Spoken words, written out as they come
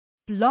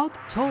Blog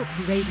Talk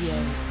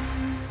Radio.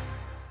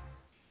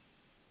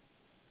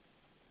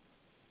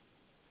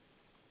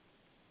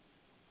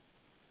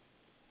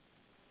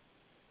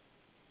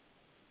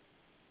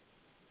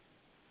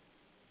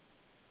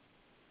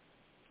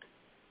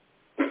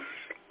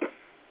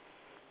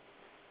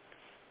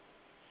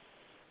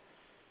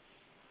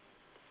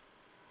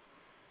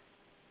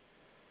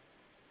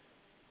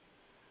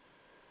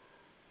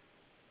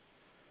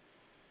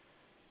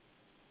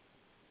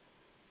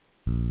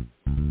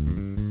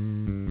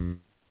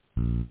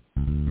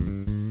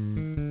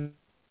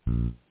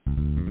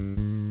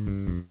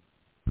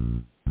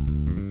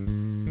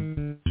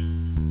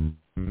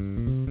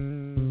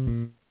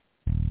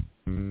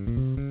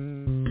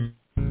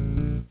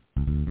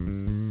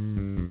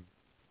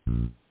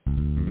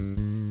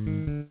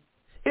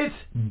 It's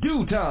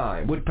Dew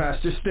Time with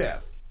Pastor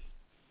Steph.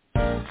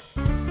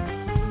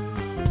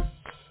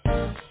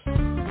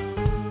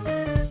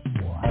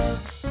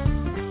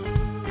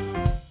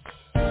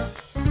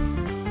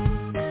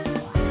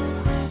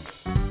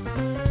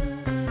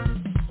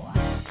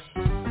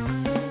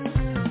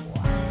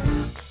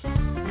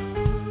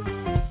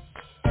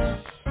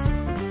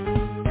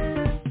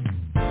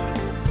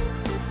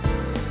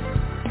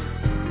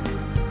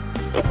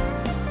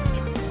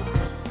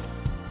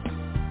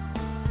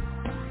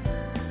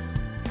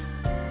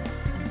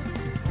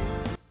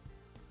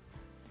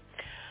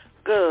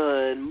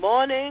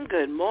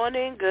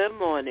 Good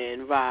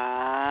morning.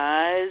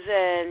 Rise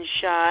and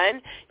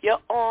shine. You're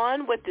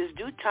on with this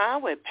Dew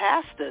Time with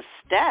Pastor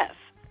Steph.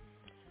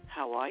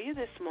 How are you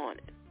this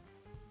morning?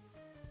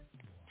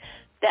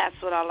 That's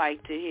what I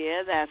like to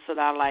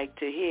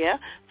hear.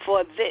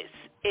 For this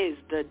is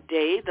the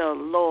day the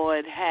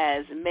Lord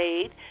has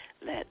made.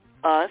 Let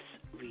us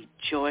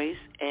rejoice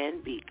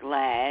and be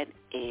glad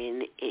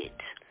in it.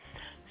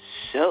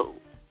 So,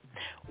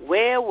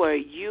 where were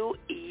you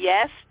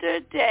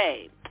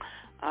yesterday?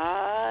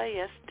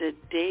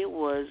 Yesterday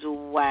was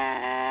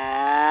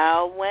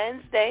Wow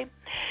Wednesday,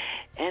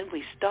 and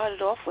we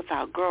started off with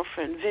our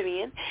girlfriend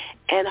Vivian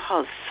and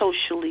her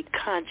socially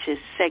conscious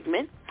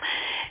segment,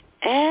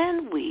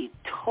 and we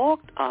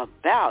talked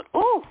about,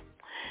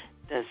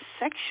 the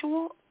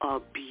Sexual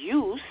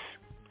Abuse,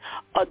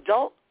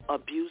 Adult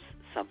Abuse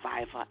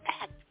Survivor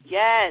Act.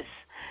 Yes.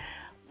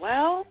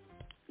 Well,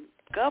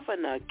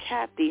 Governor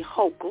Kathy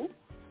Hochul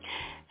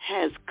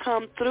has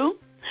come through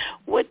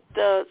with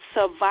the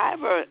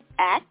Survivor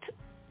Act,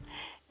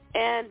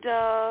 and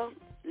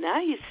now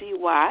you see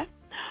why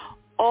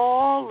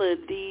all of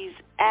these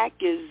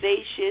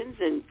accusations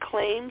and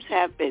claims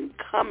have been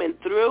coming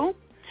through,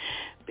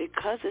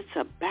 because it's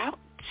about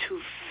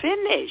to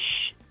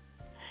finish.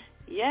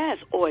 Yes,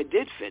 or it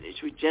did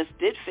finish. We just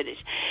did finish.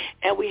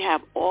 And we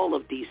have all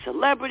of these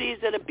celebrities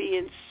that are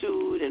being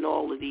sued, and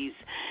all of these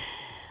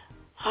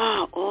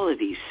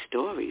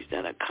stories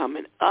that are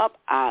coming up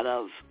out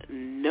of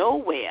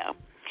nowhere.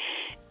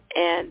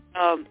 And,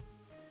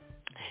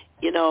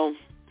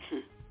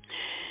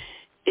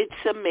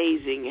 it's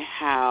amazing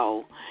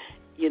how,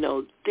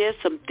 there's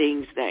some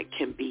things that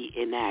can be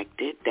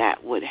enacted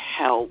that would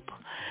help,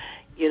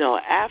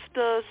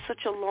 after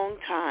such a long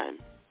time,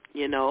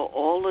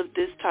 all of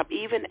this time,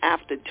 even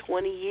after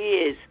 20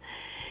 years,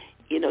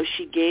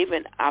 she gave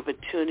an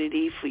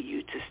opportunity for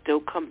you to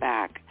still come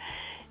back.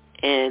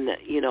 And,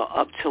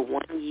 up to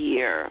 1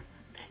 year,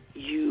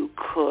 you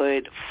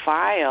could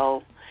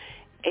file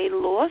a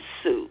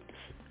lawsuit,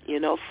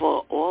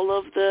 for all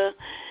of the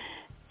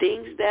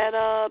things that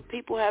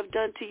people have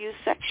done to you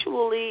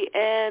sexually.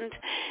 And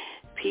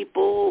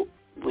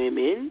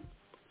women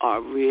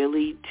are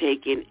really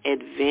taking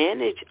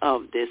advantage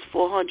of this.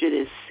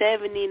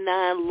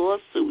 479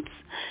 lawsuits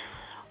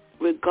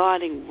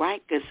regarding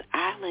Rikers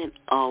Island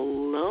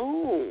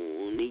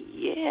alone.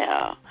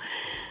 Yeah.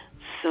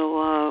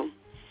 So,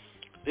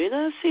 we're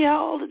going to see how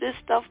all of this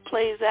stuff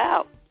plays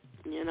out.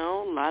 A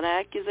lot of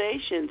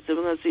accusations. So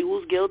we're going to see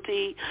who's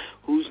guilty,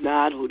 who's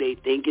not, who they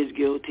think is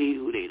guilty,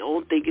 who they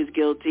don't think is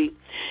guilty.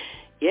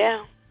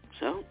 Yeah,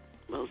 so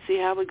we'll see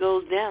how it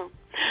goes down.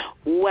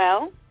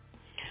 Well,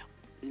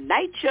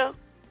 NYCHA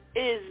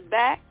is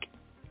back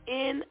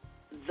in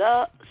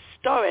the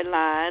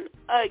storyline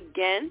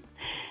again,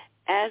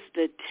 as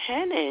the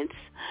tenants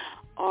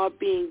are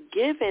being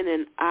given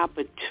an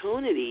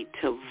opportunity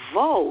to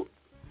vote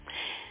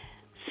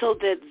so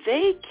that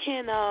they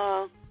can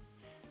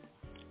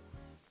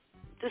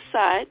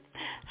decide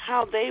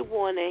how they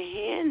want to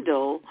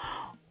handle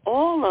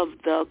all of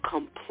the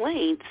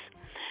complaints.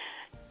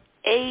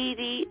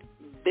 $80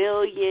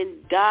 billion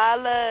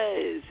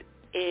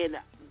in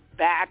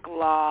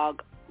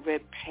backlog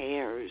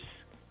repairs.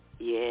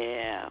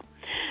 Yeah.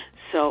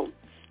 So,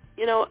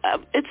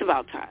 it's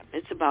about time.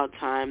 It's about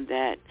time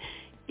that,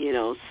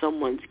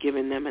 someone's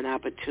giving them an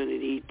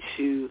opportunity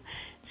to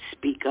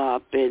speak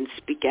up and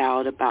speak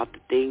out about the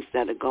things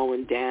that are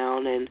going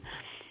down. And,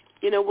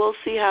 we'll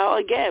see how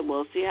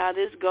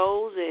this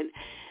goes, and,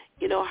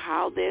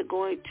 how they're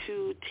going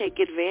to take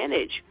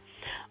advantage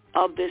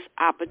of this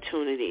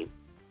opportunity.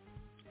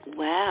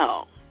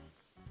 Well,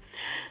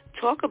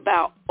 talk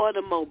about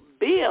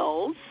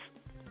automobiles.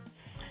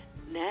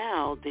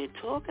 Now they're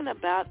talking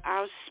about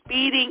our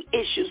speeding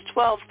issues.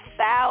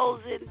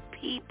 12,000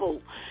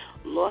 people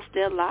lost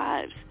their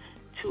lives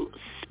to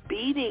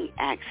speeding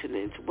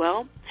accidents.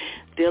 Well,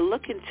 they're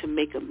looking to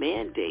make a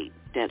mandate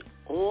that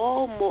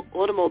all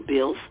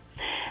automobiles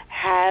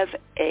have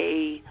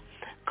a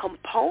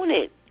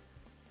component,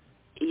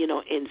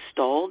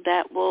 installed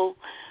that will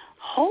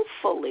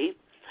hopefully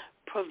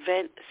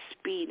prevent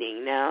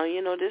speeding. Now,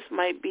 this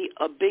might be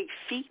a big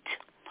feat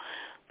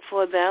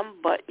for them,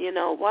 but you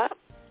know what?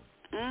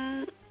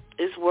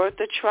 It's worth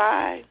a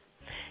try.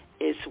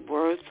 It's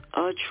worth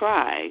a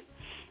try.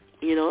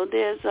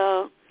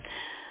 There's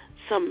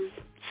some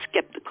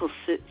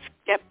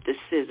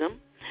skepticism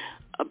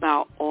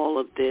about all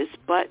of this,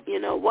 but you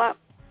know what?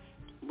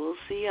 We'll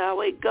see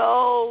how it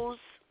goes.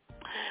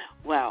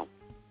 Well,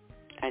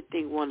 I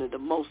think one of the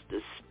most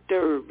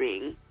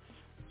disturbing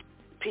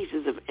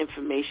pieces of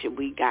information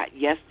we got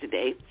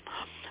yesterday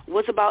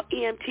was about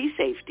EMT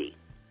safety.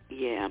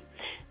 Yeah,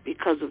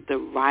 because of the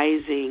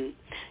rising,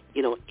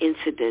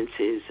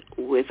 incidences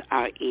with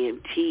our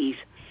EMTs,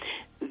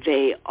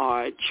 they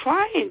are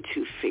trying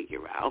to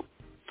figure out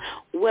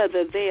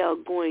whether they are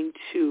going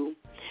to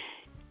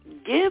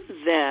give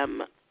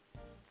them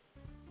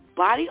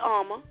body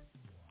armor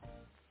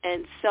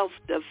and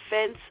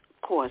self-defense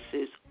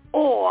courses,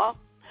 or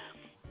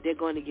they're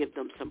going to give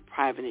them some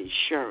private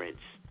insurance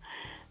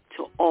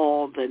to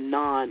all the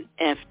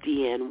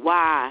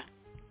non-FDNY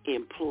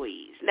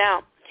employees.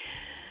 Now,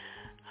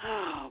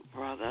 oh,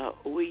 brother,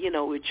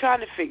 we're trying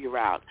to figure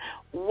out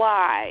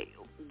why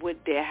would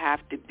there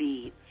have to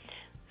be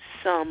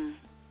some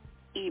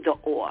either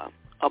or,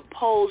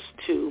 opposed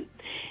to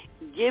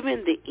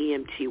giving the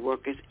EMT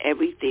workers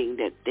everything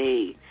that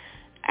they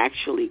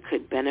actually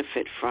could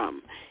benefit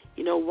from.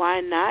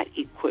 Why not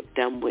equip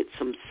them with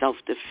some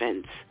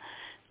self-defense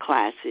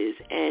classes?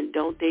 And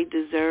don't they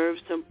deserve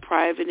some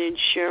private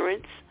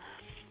insurance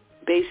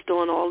based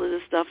on all of the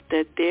stuff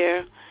that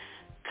they're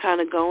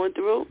kind of going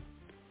through?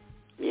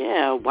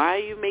 Yeah, why are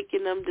you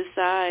making them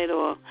decide,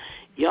 or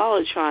y'all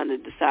are trying to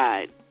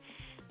decide,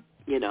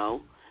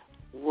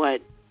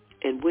 what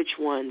and which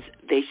ones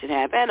they should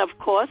have? And, of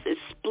course, it's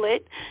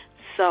split.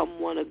 Some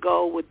want to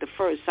go with the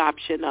first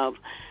option of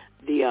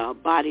the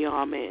body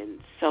armor and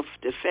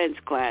self-defense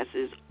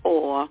classes,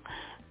 or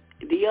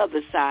the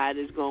other side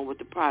is going with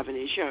the private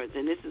insurance.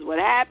 And this is what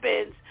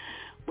happens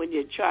when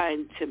you're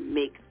trying to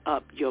make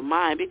up your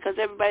mind, because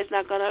everybody's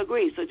not going to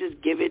agree. So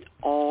just give it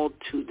all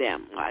to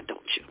them. Why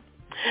don't you?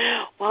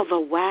 Well, the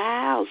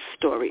wow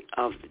story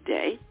of the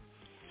day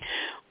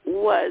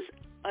was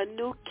a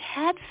new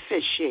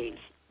catfishing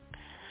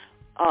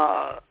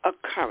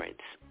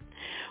occurrence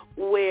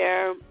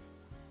where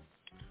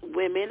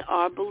women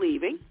are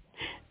believing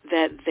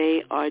that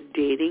they are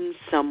dating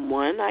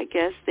someone. I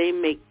guess they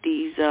make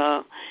these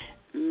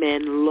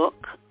men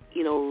look,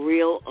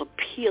 real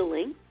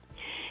appealing.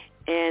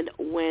 And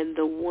when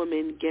the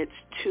woman gets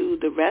to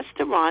the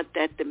restaurant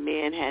that the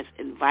man has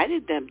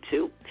invited them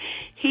to,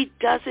 he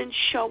doesn't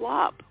show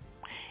up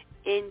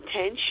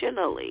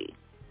intentionally.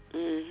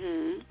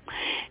 And,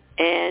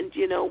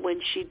 when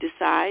she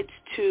decides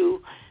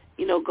to,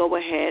 go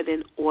ahead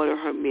and order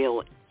her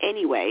meal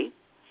anyway,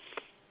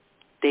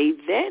 they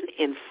then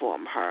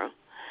inform her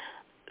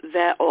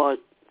that, or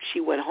she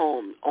went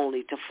home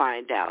only to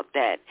find out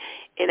that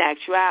in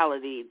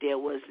actuality there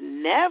was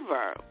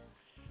never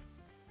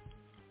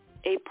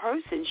a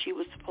person she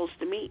was supposed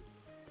to meet.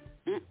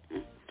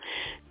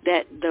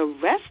 That the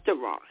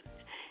restaurant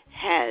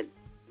had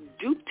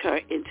duped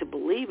her into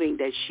believing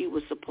that she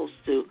was supposed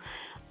to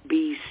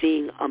be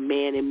seeing a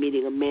man and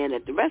meeting a man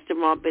at the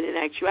restaurant, but in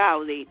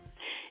actuality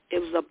it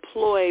was a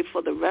ploy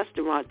for the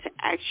restaurant to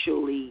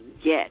actually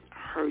get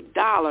her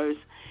dollars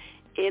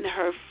in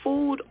her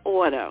food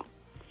order.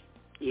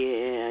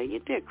 Yeah,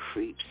 they're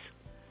creeps.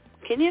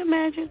 Can you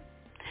imagine?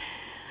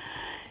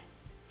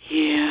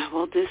 Yeah,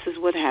 well, this is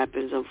what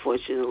happens,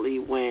 unfortunately,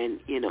 when,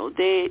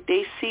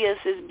 they see us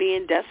as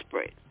being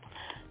desperate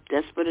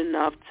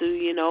enough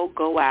to,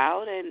 go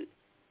out and,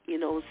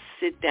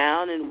 sit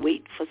down and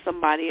wait for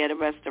somebody at a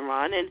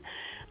restaurant. And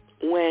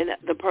when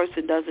the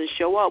person doesn't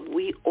show up,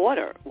 we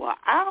order. Well,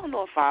 I don't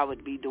know if I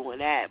would be doing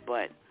that,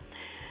 but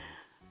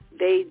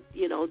they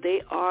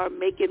are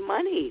making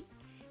money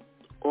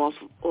off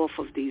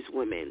of these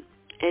women.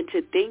 And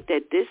to think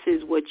that this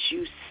is what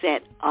you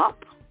set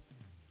up,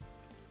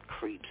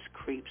 creeps.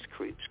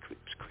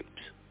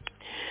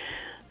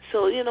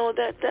 So,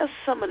 that's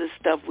some of the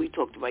stuff we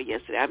talked about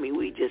yesterday. I mean,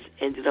 we just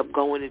ended up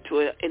going into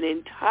an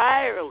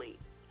entirely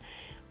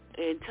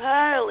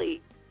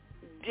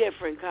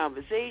different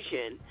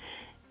conversation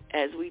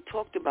as we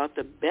talked about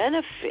the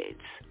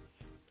benefits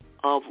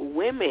of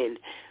women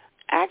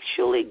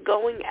actually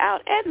going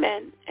out, and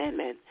men,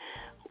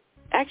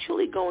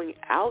 actually going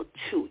out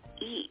to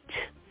eat.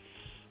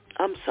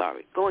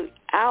 Going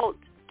out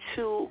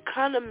to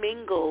kind of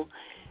mingle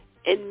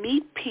and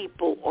meet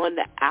people on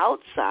the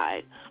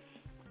outside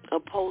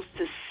opposed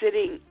to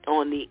sitting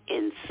on the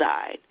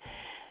inside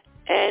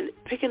and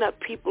picking up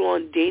people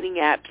on dating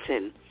apps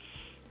and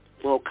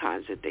all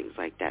kinds of things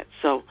like that.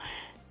 So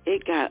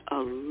it got a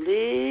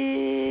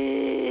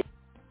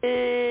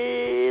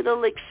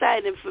little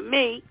exciting for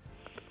me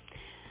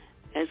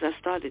as I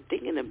started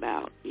thinking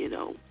about,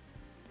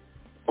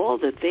 all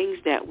the things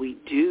that we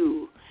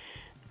do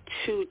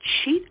to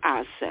cheat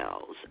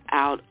ourselves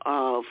out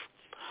of,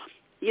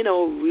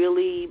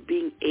 really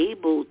being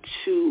able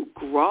to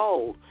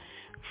grow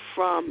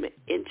from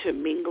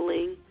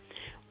intermingling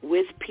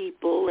with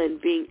people and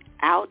being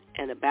out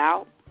and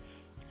about.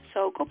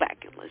 So go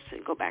back and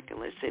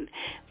listen.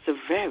 It's a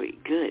very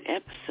good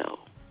episode.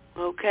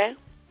 Okay?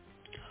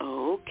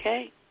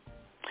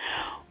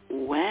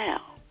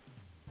 Well,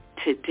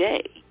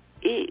 today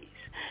is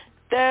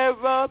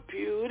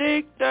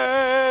Therapeutic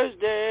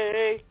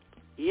Thursday.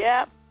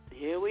 Yep,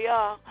 here we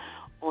are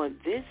on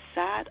this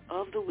side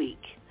of the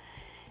week.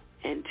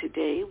 And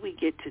today we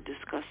get to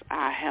discuss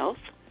our health,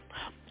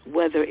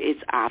 whether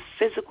it's our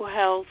physical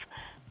health,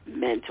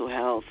 mental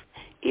health,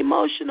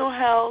 emotional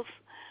health,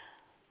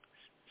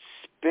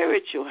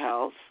 spiritual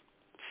health,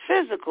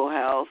 physical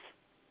health.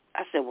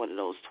 I said one of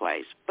those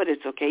twice, but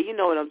it's okay. You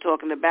know what I'm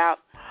talking about.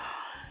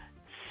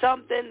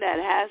 Something that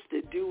has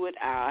to do with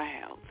our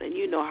health. And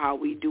you know how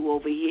we do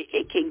over here.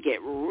 It can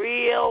get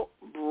real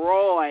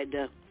broad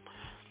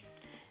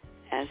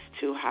as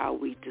to how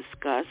we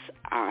discuss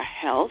our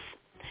health.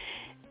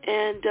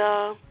 And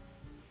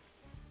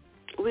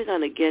we're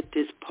going to get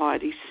this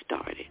party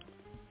started.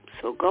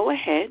 So go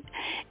ahead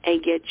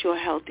and get your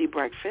healthy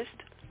breakfast.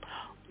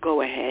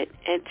 Go ahead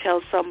and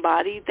tell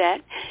somebody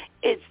that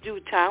it's Due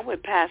Time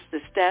with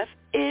Pastor Steph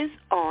is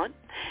on.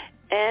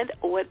 And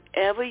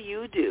whatever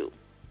you do,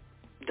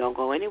 don't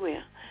go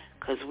anywhere,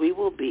 because we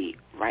will be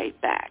right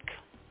back.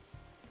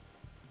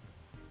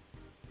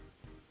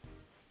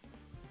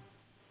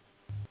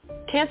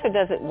 Cancer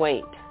doesn't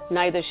wait.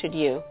 Neither should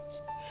you.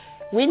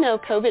 We know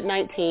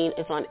COVID-19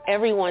 is on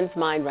everyone's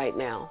mind right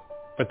now.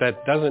 But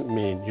that doesn't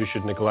mean you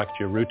should neglect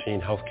your routine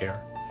health care.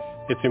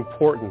 It's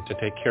important to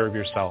take care of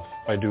yourself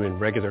by doing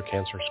regular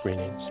cancer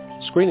screenings.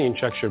 Screening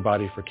checks your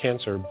body for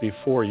cancer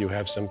before you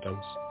have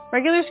symptoms.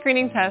 Regular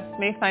screening tests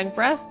may find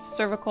breast,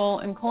 cervical,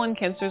 and colon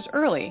cancers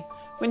early,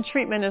 when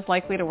treatment is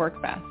likely to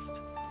work best.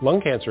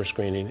 Lung cancer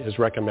screening is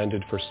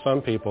recommended for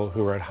some people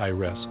who are at high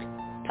risk.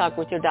 Talk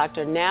with your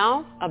doctor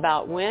now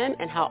about when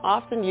and how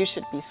often you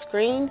should be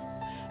screened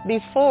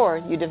before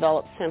you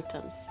develop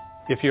symptoms.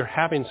 If you're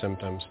having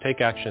symptoms,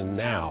 take action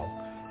now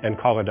and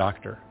call a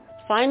doctor.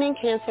 Finding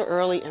cancer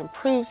early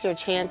improves your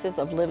chances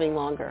of living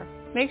longer.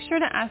 Make sure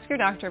to ask your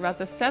doctor about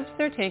the steps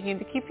they're taking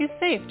to keep you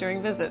safe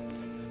during visits.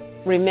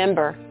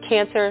 Remember,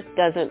 cancer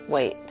doesn't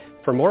wait.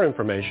 For more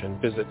information,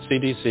 visit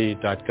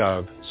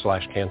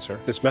cdc.gov/cancer.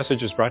 This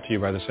message is brought to you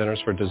by the Centers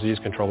for Disease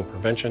Control and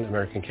Prevention,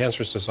 American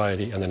Cancer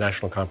Society, and the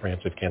National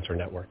Comprehensive Cancer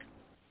Network.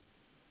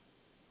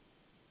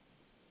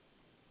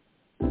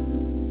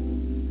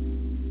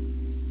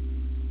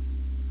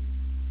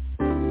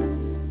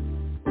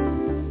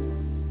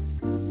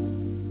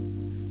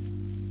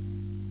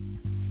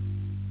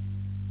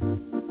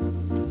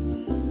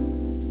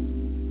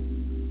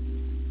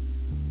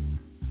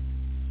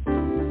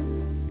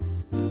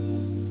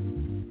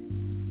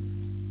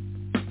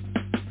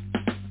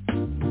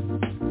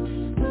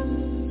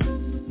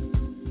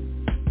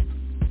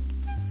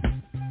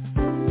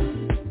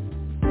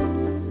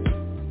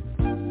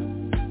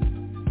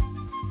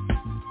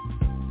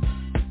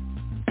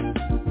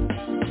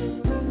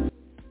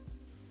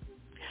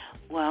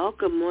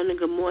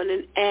 Good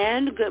morning,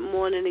 and good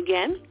morning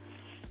again.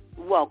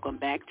 Welcome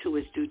back to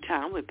It's Due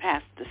Time with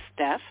Pastor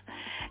Steph,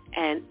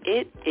 and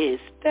it is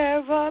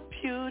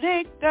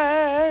Therapeutic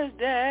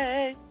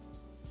Thursday,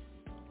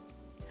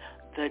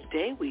 the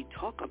day we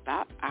talk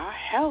about our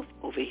health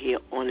over here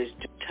on It's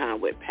Due Time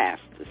with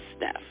Pastor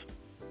Steph.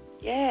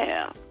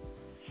 Yeah.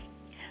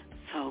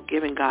 So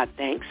giving God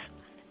thanks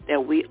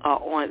that we are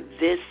on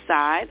this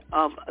side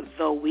of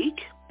the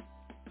week.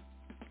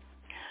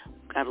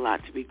 Got a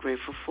lot to be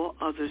grateful for.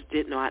 Others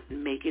did not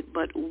make it,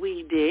 but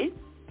we did.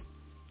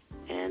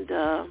 And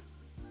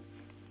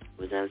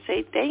we're going to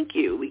say thank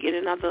you. We get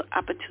another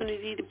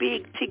opportunity to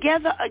be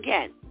together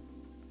again.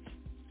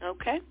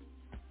 Okay?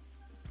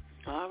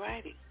 All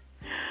righty.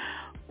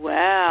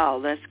 Well,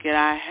 let's get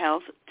our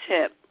health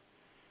tip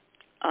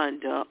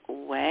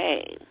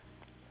underway.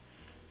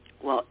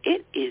 Well,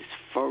 it is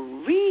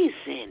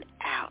freezing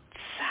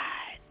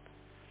outside.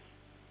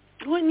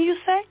 Wouldn't you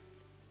say?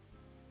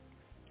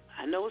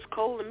 I know it's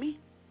cold to me.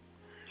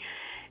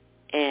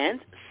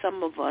 And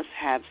some of us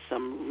have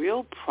some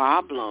real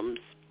problems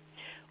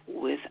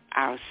with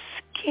our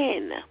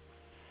skin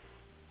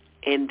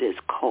in this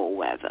cold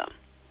weather.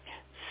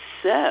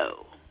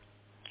 So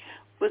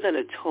we're going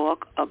to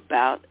talk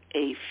about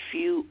a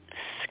few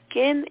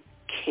skin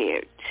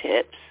care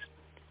tips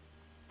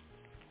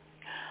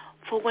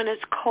for when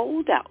it's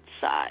cold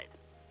outside.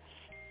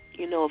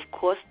 You know, of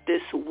course,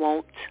 this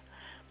won't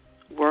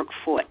work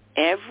for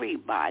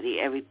everybody.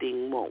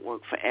 Everything won't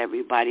work for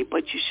everybody,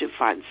 but you should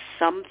find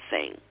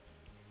something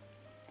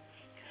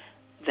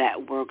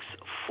that works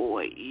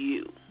for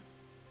you.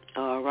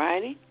 All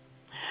righty?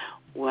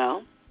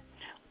 Well,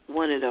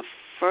 one of the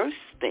first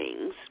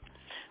things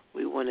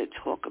we want to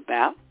talk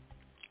about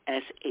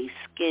as a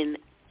skin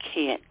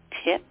care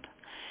tip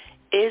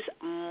is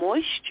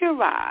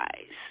moisturize.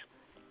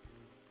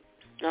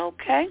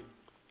 Okay?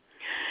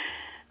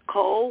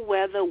 Cold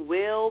weather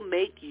will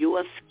make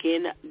your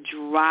skin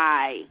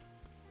dry.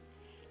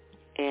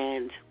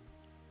 And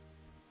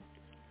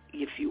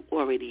if you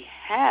already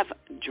have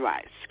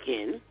dry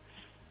skin,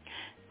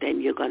 then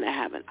you're going to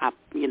have a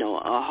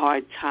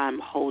hard time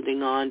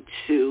holding on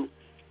to,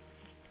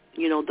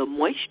 the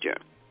moisture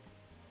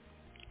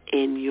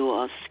in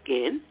your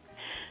skin.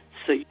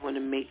 So you want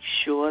to make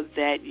sure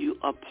that you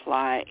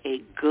apply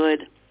a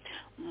good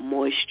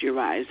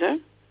moisturizer,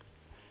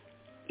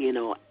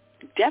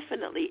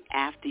 definitely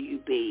after you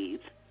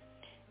bathe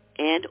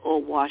and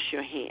or wash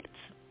your hands,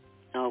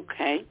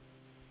 okay?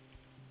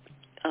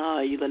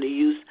 You're going to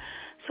use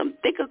some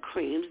thicker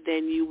creams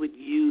than you would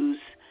use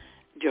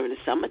during the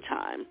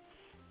summertime,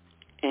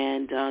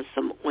 and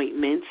some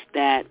ointments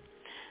that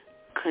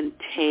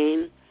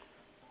contain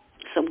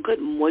some good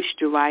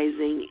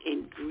moisturizing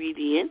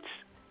ingredients.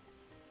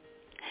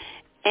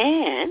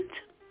 And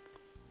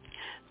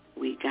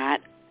we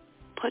got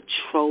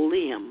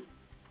petroleum.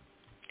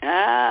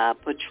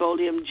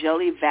 Petroleum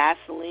jelly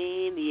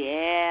Vaseline,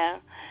 yeah.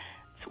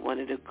 It's one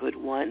of the good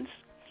ones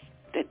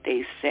that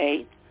they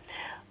say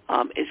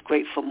is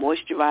great for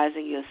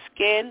moisturizing your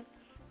skin.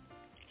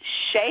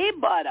 Shea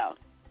butter,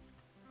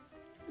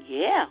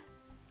 yeah,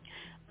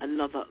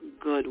 another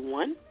good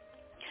one.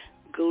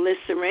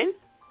 Glycerin,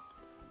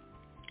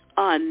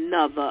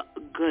 another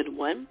good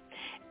one.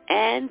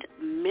 And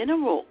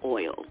mineral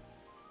oil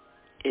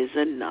is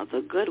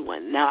another good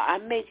one. Now, I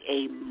make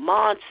a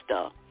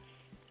monster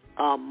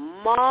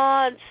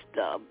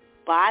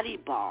body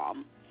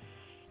balm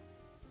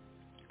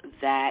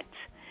that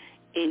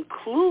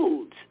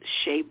includes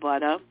shea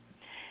butter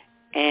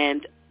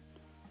and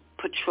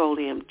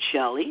petroleum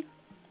jelly,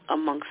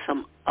 among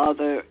some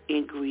other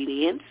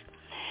ingredients.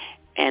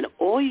 And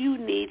all you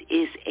need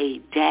is a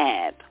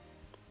dab.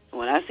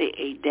 When I say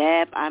a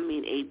dab, I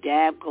mean a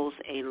dab goes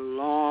a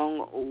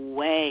long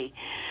way.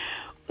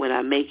 When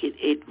I make it,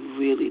 it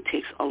really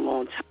takes a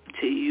long time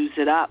to use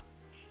it up.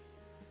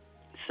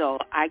 So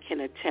I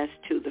can attest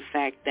to the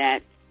fact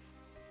that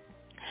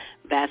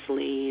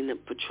Vaseline,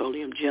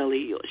 petroleum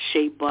jelly, or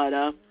shea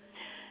butter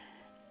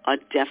are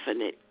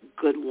definite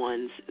good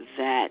ones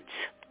that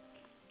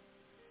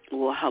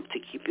will help to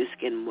keep your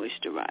skin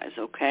moisturized,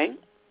 okay?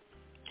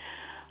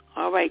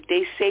 All right,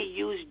 they say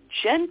use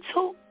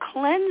gentle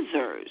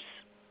cleansers.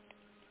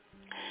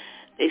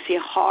 They say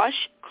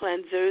harsh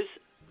cleansers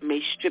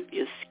may strip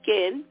your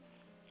skin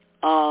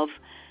of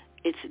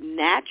its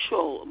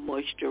natural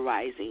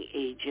moisturizing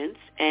agents,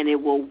 and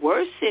it will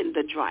worsen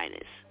the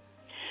dryness.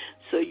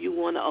 So you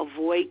want to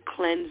avoid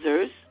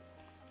cleansers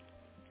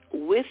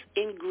with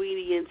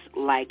ingredients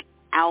like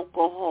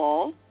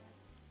alcohol,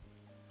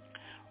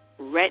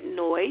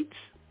 retinoids,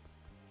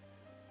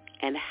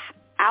 and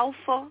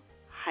alpha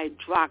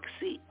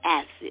hydroxy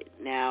acid.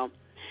 Now,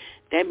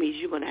 that means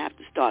you're going to have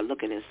to start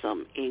looking at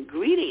some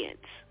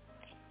ingredients.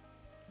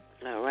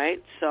 All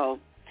right? So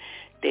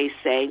they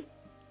say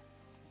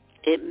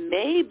it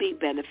may be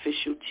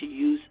beneficial to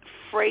use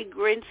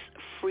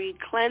fragrance-free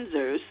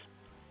cleansers,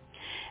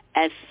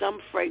 as some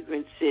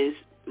fragrances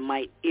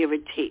might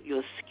irritate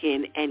your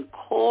skin and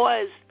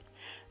cause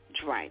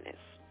dryness.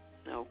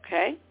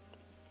 Okay?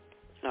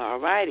 All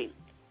righty.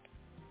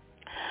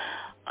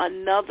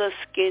 Another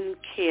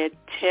skincare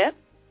tip,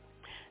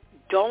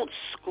 don't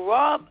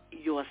scrub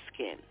your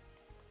skin.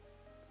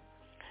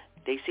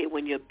 They say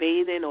when you're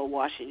bathing or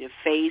washing your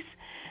face,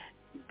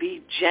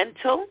 be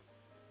gentle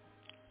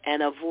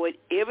and avoid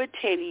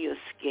irritating your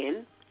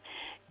skin,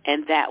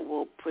 and that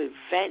will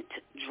prevent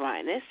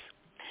dryness.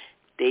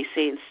 They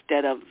say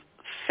instead of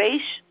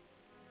face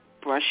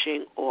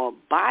brushing or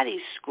body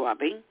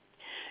scrubbing,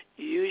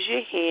 use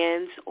your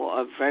hands or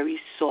a very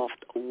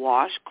soft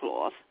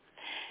washcloth,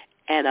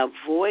 and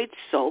avoid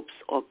soaps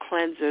or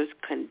cleansers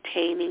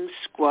containing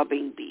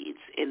scrubbing beads.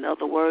 In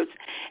other words,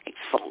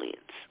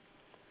 exfoliants.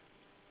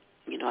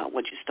 You know,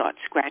 once you start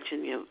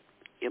scratching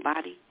your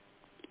body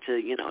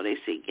to, they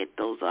say get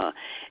those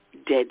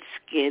dead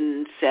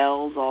skin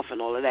cells off and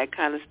all of that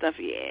kind of stuff,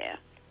 yeah.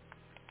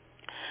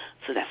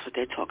 So that's what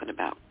they're talking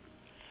about.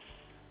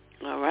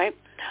 All right.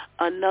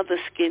 Another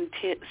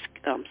skincare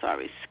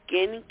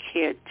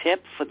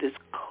tip for this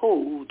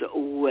cold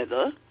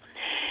weather.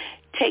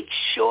 Take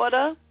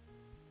shorter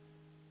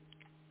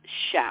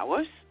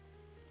showers.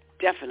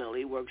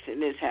 Definitely works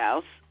in this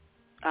house.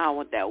 I don't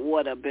want that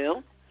water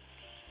bill.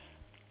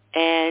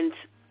 And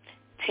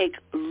take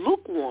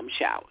lukewarm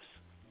showers.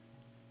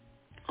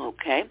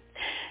 Okay?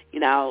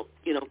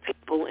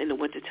 People in the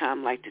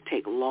wintertime like to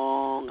take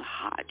long,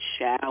 hot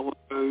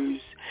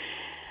showers,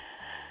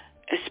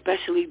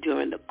 especially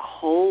during the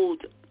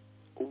cold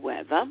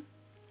weather.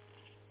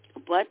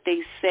 But they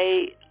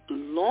say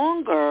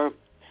longer,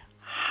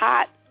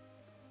 hot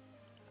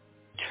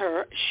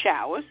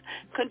showers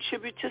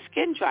contribute to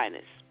skin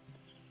dryness.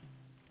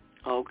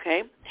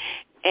 Okay?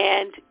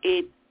 And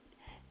it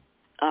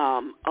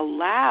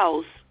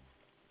allows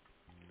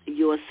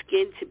your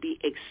skin to be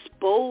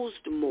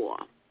exposed more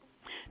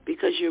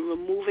because you're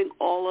removing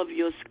all of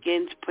your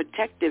skin's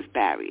protective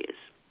barriers.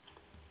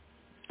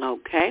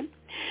 Okay?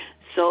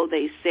 So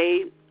they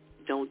say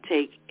don't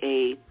take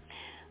a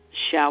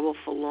shower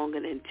for longer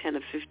than 10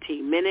 or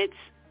 15 minutes.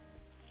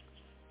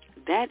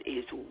 That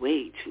is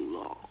way too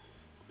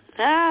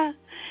long.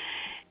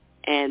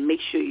 And make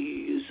sure you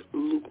use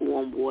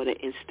lukewarm water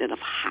instead of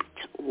hot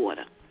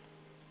water.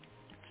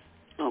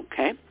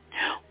 Okay?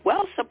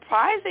 Well,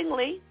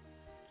 surprisingly,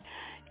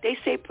 they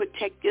say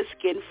protect your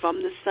skin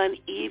from the sun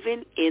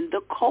even in the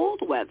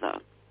cold weather.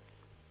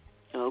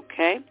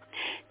 Okay?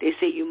 They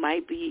say you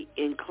might be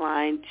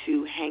inclined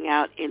to hang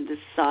out in the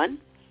sun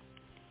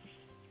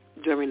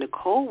during the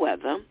cold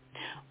weather,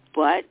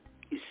 but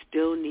you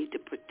still need to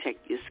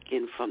protect your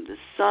skin from the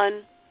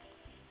sun.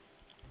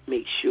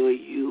 Make sure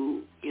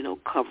you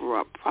cover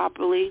up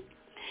properly.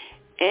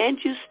 And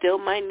you still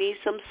might need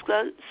some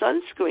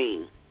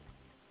sunscreen.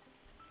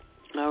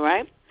 All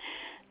right?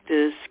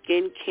 The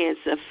Skin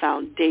Cancer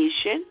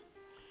Foundation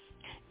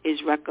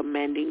is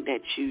recommending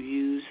that you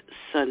use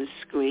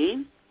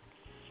sunscreen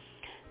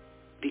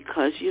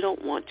because you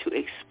don't want to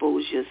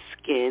expose your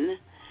skin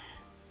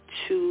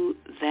to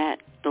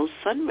those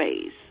sun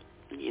rays.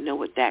 You know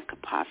what that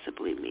could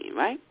possibly mean,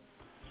 right?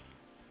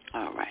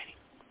 All right.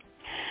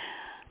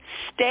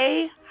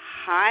 Stay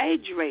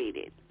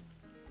hydrated.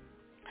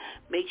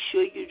 Make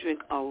sure you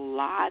drink a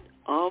lot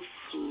of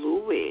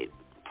fluid,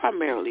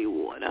 primarily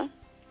water,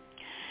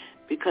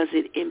 because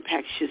it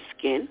impacts your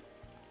skin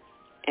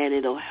and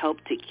it'll help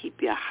to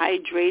keep you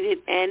hydrated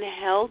and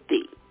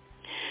healthy.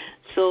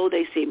 So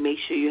they say make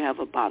sure you have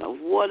a bottle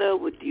of water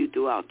with you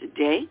throughout the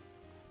day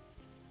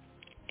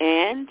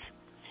and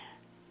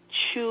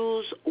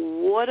choose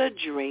water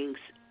drinks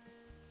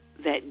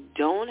that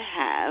don't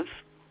have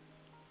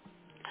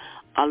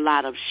a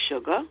lot of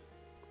sugar,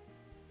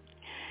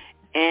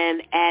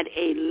 and add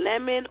a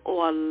lemon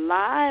or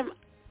lime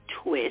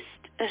twist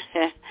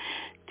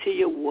to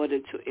your water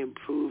to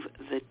improve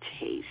the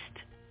taste.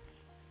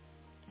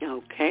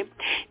 Okay?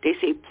 They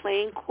say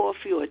plain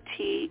coffee or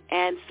tea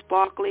and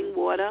sparkling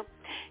water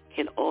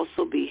can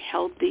also be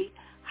healthy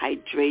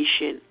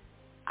hydration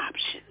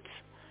options.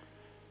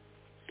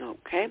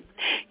 Okay?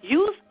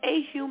 Use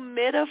a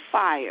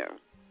humidifier.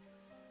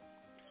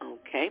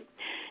 Okay?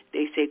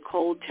 They say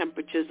cold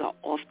temperatures are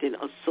often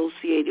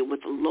associated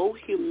with low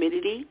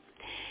humidity,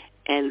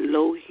 and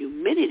low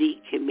humidity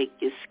can make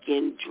your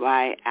skin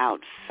dry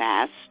out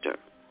faster.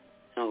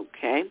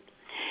 Okay?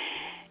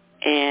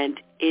 And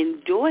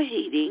indoor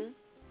heating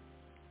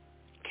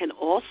can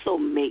also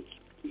make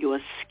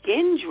your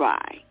skin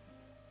dry.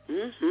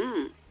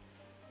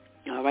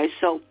 All right,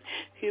 so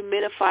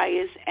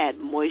humidifiers add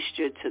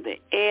moisture to the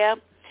air,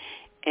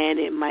 and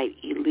it might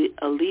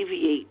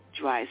alleviate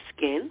dry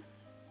skin.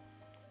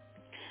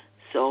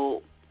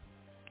 So,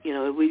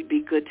 it would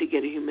be good to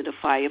get a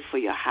humidifier for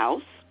your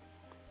house,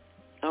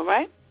 all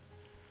right?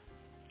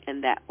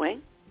 And that way,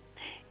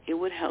 it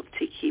would help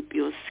to keep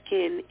your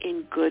skin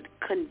in good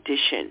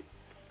condition,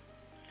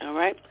 all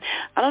right?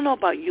 I don't know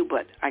about you,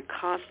 but I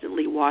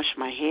constantly wash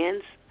my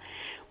hands.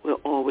 We're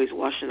always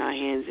washing our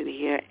hands in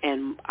here,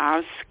 and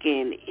our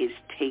skin is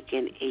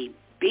taking a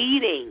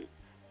beating.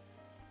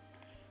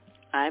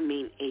 I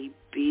mean a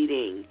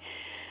beating.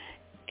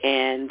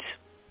 And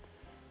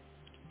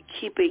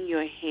keeping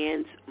your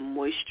hands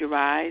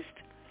moisturized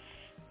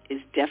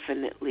is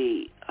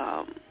definitely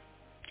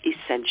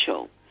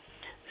essential.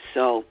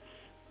 So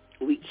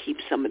we keep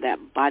some of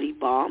that body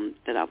balm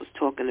that I was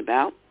talking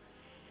about.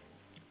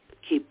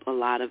 Keep a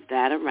lot of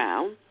that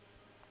around.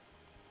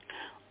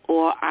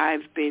 Or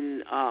I've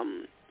been,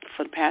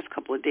 for the past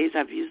couple of days,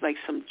 I've used like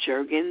some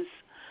Jergens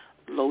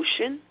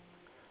lotion.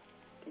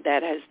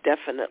 That has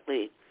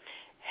definitely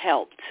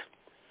helped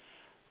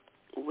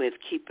with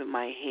keeping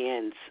my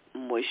hands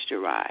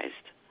moisturized.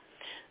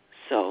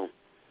 So,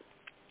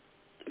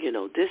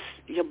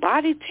 your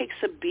body takes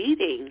a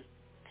beating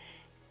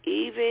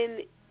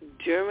even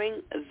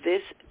during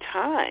this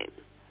time.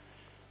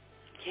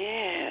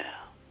 Yeah.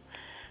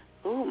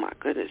 Oh, my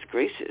goodness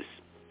gracious.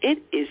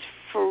 It is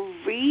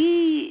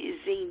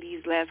freezing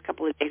these last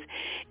couple of days.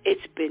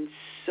 It's been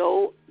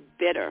so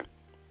bitter.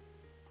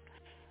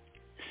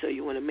 So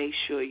you want to make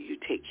sure you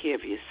take care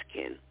of your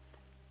skin.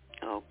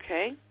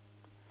 Okay?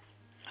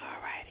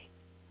 All righty.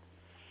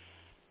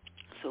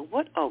 So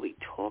what are we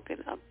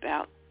talking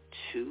about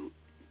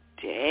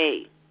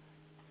today?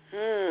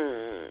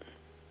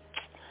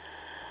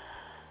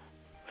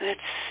 Let's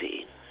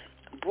see.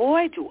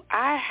 Boy, do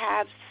I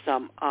have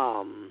some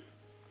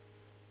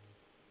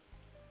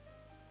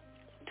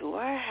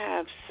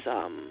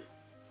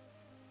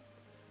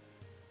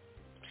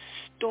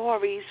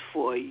stories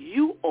for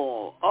you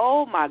all.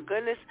 Oh my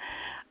goodness.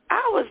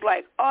 I was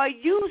like, are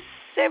you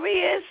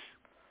serious?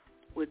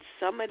 With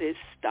some of this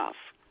stuff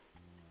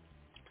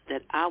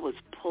that I was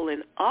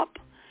pulling up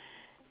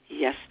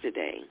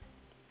yesterday.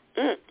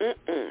 I'm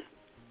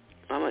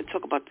going to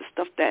talk about the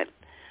stuff that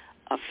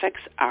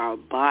affects our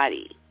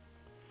body.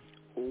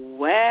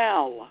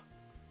 Well,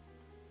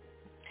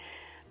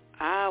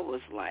 I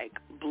was like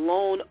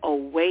blown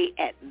away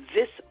at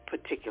this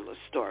particular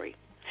story.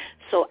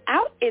 So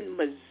out in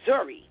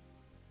Missouri,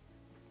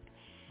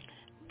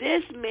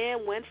 this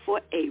man went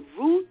for a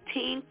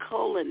routine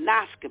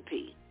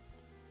colonoscopy.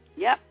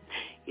 Yep.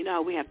 You know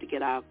how we have to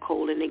get our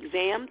colon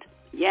examined?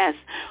 Yes.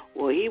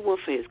 Well, he went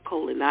for his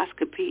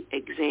colonoscopy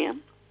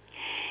exam.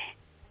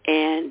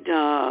 And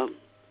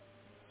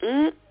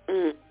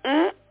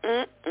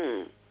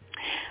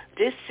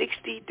this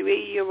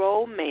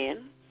 63-year-old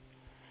man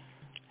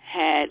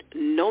had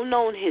no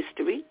known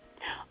history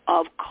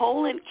of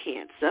colon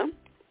cancer.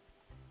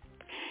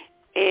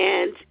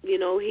 And, you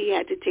know, he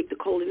had to take the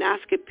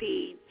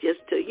colonoscopy just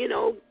to, you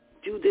know,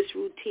 do this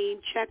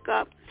routine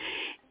checkup.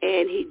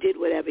 And he did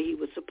whatever he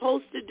was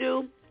supposed to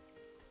do.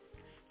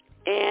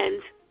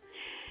 And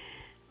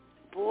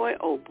boy,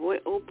 oh boy,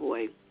 oh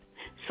boy.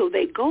 So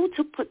they go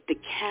to put the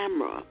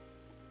camera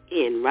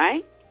in,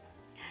 right?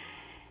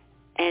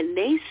 And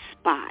they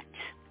spot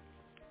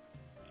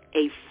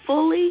a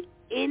fully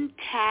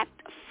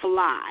intact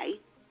fly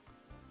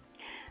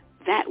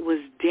that was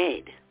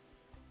dead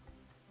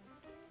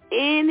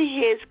in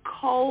his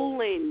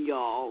colon,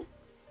 y'all.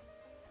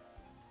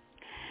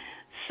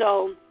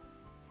 So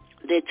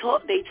they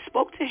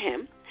spoke to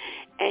him,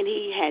 and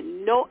he had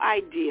no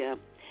idea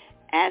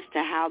as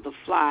to how the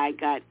fly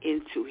got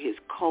into his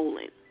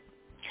colon.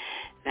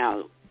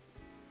 Now,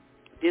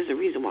 there's a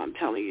reason why I'm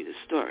telling you this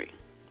story.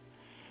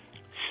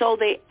 So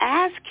they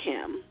asked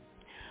him,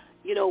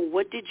 you know,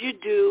 what did you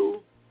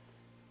do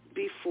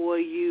before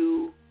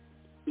you,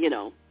 you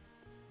know,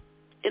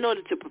 in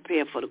order to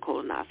prepare for the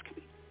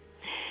colonoscopy?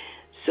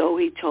 So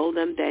he told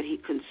them that he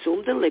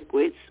consumed the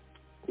liquids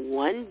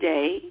one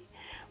day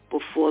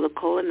before the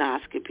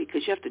colonoscopy,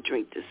 because you have to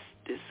drink this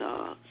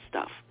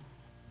stuff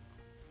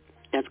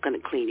that's going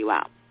to clean you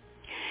out.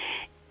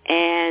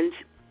 And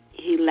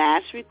he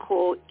last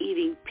recalled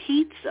eating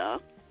pizza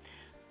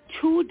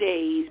 2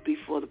 days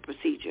before the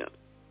procedure.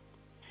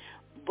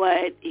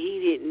 But he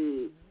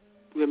didn't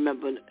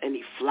remember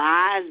any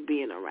flies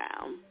being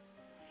around.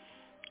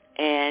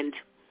 And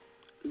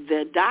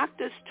the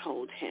doctors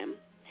told him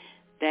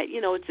that,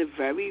 you know, it's a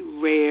very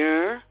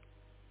rare,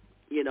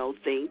 you know,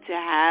 thing to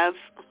have,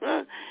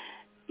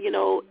 you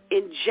know,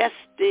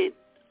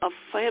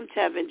 for him to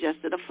have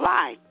ingested a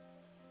fly.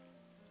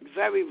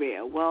 Very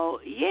rare. Well,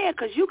 yeah,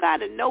 because you got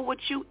to know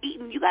what you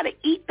eating. You got to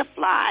eat the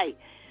fly.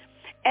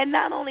 And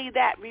not only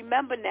that,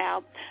 remember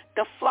now,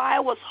 the fly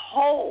was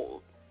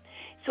whole.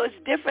 So it's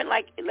different,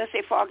 like, let's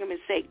say for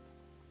argument's sake,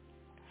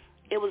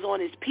 it was on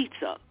his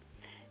pizza.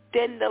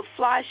 Then the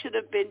fly should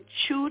have been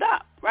chewed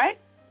up, right?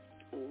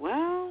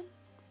 Well,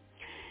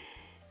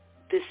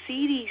 the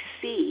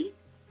CDC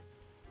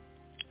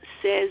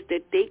says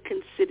that they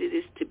consider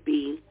this to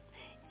be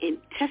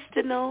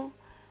intestinal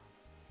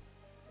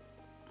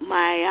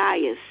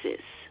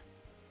myiasis.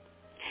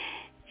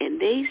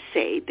 And they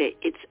say that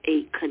it's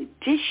a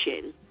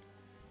condition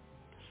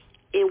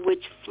in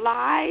which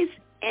flies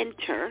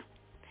enter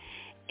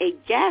a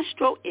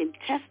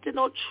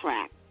gastrointestinal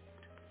tract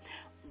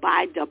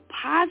by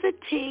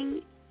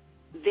depositing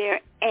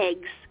their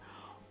eggs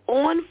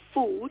on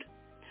food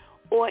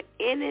or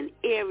in an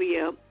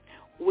area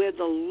where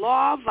the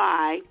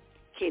larvae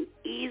can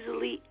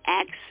easily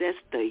access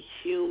the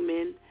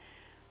human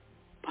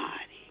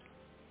body.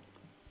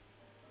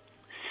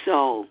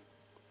 So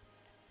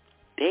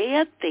they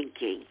are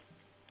thinking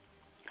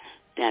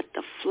that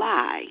the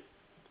fly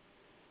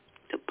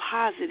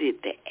deposited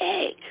the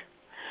egg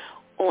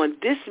on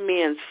this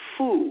man's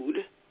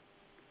food,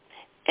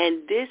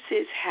 and this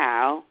is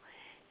how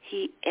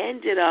he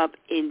ended up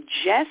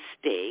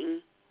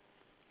ingesting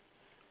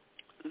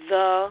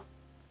the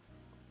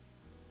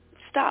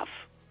stuff,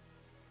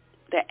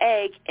 the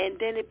egg, and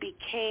then it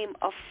became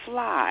a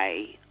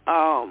fly.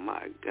 Oh,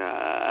 my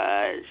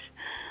gosh.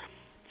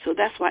 So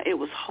that's why it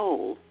was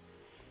whole.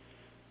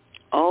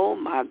 Oh,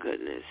 my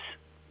goodness.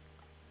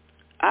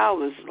 I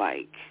was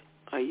like,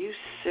 are you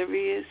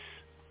serious?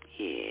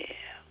 Yeah.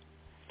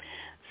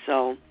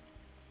 So,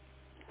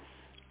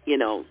 you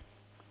know,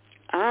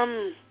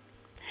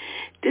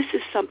 this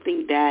is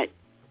something that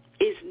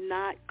is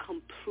not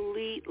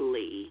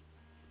completely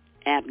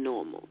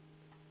abnormal.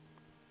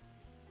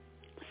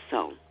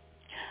 So,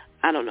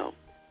 I don't know.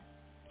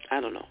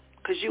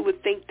 Because you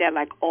would think that,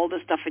 like, all the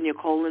stuff in your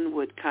colon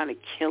would kind of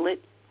kill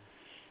it.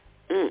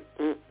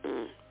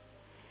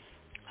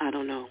 I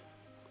don't know.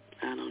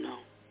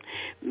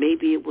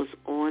 Maybe it was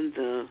on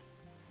the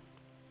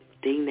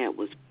thing that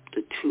was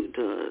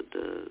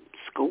the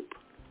scope.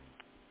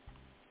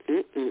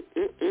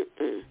 I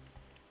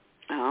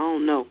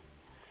don't know.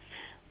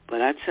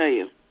 But I tell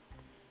you,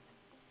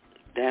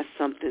 that's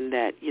something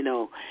that, you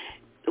know,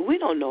 we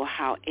don't know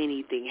how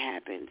anything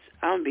happens.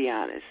 I'm going to be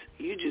honest.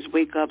 You just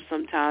wake up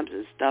sometimes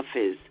and stuff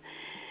is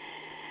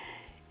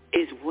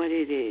what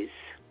it is.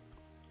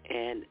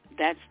 And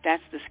that's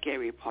the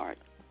scary part.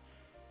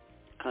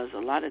 Because a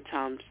lot of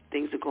times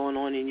things are going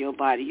on in your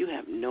body. You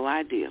have no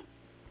idea.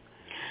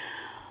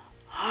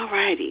 All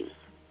righty.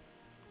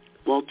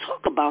 We'll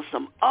talk about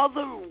some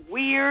other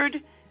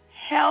weird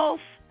health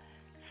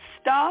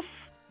stuff.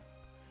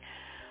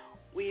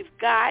 We've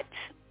got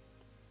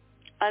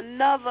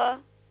another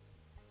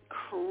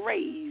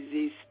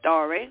crazy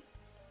story.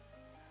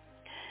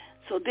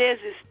 So there's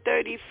this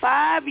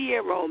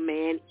 35-year-old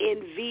man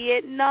in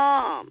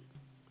Vietnam,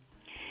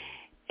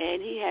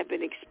 and he had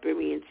been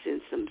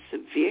experiencing some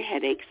severe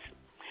headaches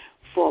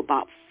for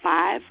about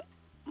 5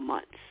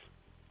 months.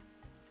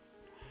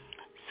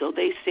 So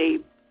they say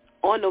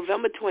on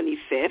November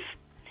 25th,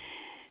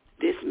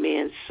 this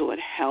man sought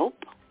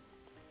help,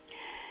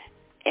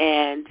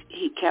 and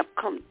he kept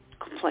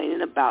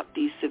complaining about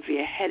these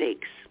severe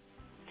headaches.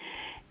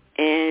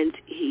 And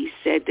he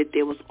said that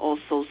there was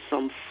also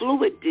some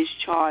fluid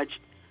discharge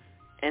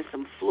and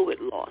some fluid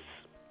loss.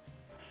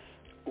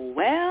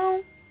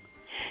 Well,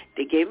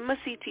 they gave him a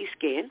CT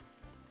scan,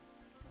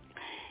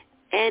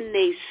 and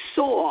they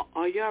saw,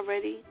 are y'all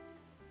ready?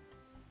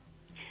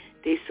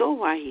 They saw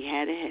why he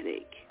had a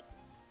headache.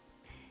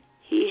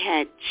 He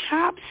had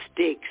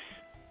chopsticks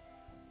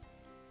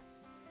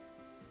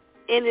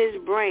in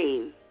his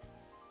brain.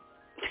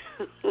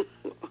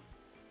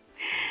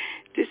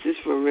 This is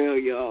for real,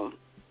 y'all.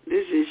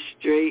 This is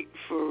straight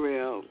for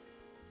real.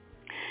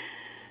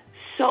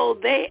 So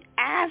they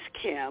asked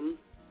him,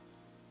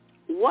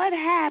 what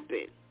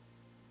happened?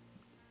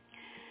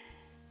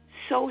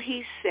 So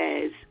he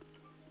says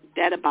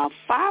that about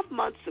 5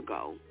 months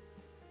ago,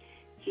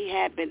 he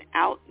had been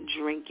out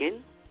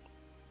drinking,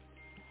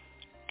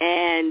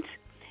 and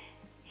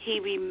he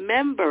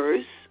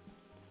remembers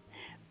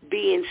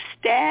being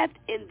stabbed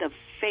in the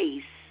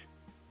face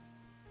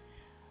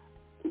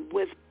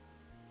with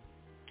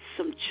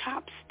some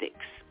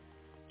chopsticks.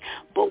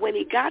 But when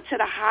he got to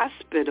the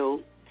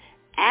hospital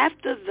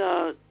after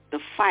the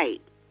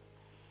fight,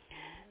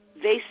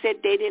 they said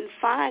they didn't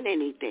find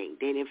anything.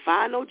 They didn't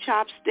find no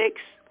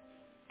chopsticks.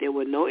 There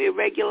were no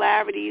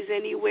irregularities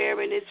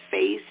anywhere in his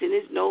face, in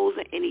his nose,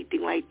 or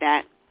anything like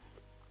that.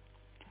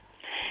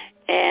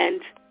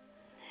 And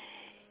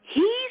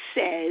he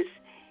says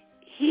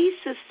he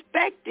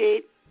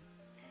suspected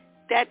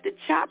that the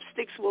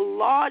chopsticks were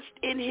lodged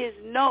in his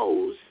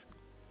nose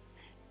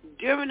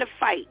during the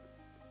fight.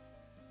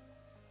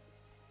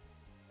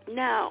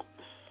 Now,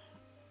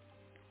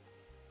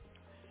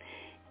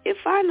 if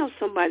I know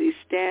somebody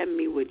stabbed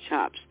me with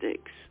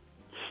chopsticks,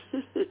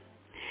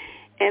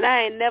 and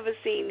I ain't never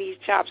seen these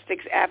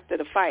chopsticks after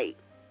the fight,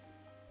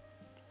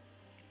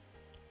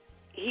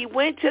 he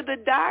went to the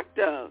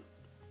doctor,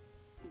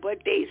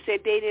 but they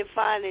said they didn't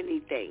find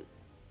anything.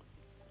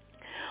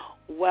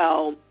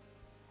 Well,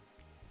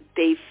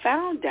 they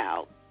found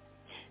out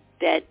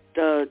that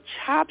the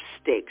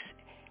chopsticks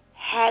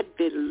had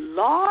been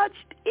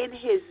lodged in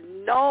his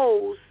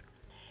nose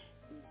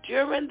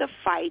during the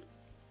fight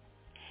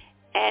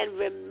and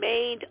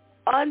remained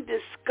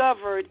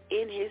undiscovered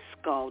in his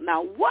skull.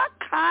 Now, what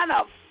kind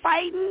of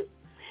fighting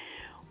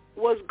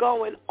was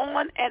going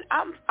on? And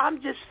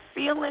I'm just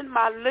feeling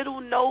my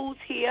little nose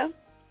here,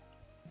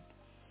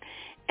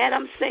 and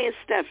I'm saying,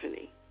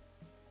 Stephanie,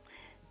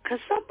 could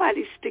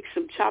somebody stick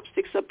some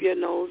chopsticks up your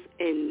nose,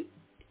 and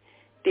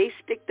they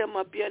stick them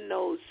up your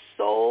nose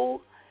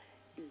so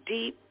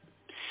deep,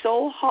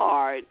 so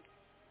hard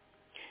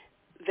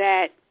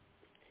that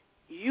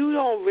you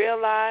don't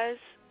realize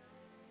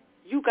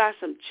you got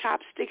some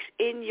chopsticks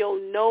in your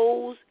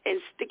nose and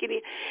sticking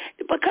it?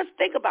 Because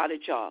think about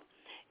it, y'all.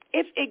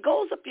 If it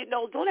goes up your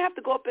nose, don't it have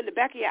to go up in the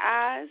back of your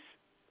eyes?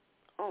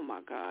 Oh,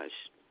 my gosh.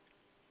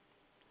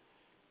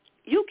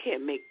 You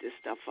can't make this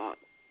stuff up.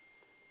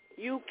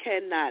 You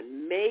cannot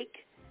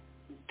make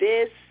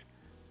this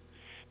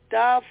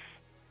stuff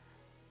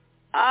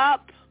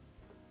up.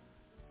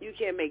 You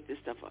can't make this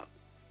stuff up.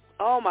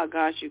 Oh, my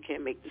gosh, you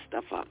can't make this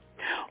stuff up.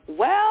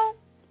 Well,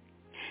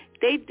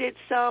 they did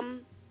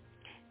some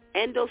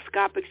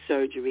endoscopic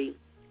surgery,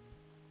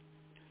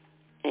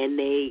 and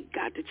they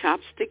got the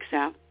chopsticks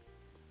out.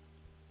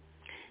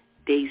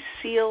 They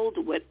sealed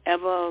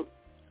whatever,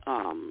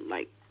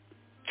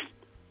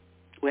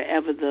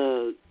 wherever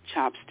the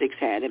chopsticks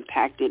had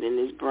impacted in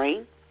his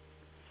brain.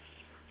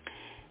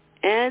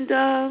 And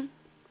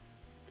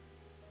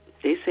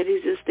they said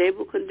he's in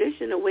stable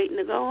condition and waiting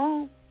to go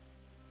home.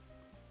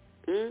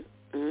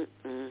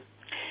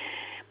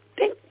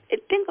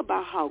 Think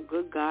about how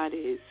good God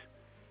is,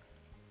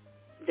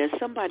 that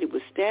somebody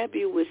would stab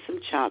you with some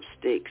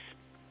chopsticks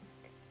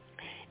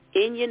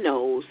in your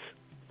nose,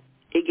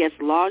 it gets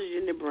lodged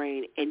in the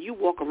brain, and you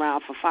walk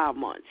around for 5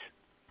 months.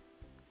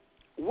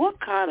 What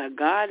kind of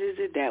God is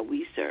it that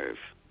we serve?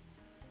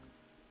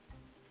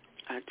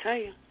 I tell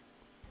you,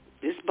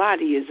 this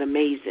body is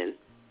amazing.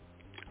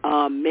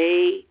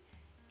 Amazing.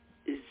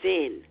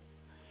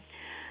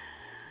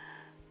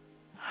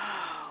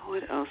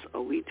 What else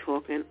are we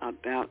talking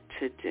about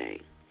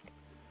today?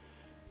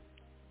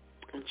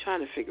 I'm trying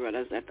to figure out,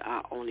 is that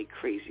our only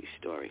crazy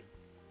story?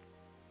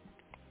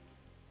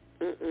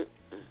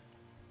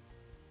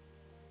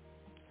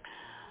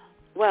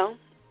 Well,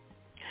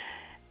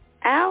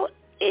 out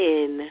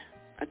in,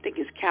 I think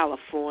it's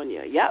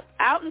California. Yep,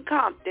 out in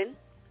Compton,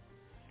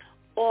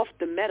 off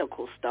the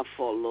medical stuff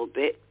for a little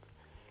bit.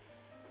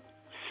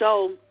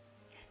 So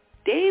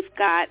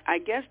I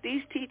guess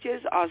these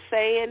teachers are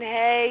saying,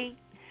 hey,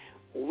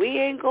 we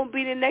ain't going to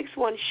be the next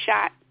one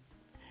shot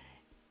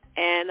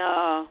and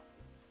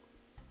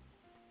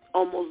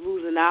almost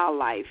losing our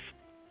life.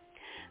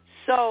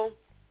 So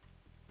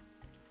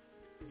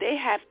they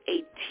have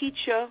a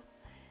teacher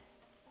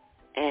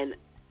and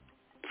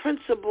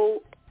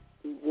principal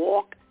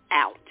walk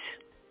out.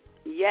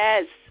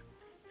 Yes,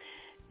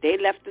 they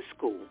left the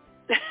school.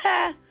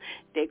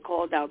 They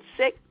called out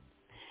sick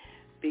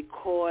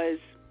because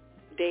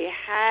they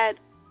had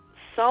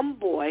some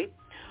boy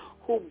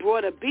who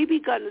brought a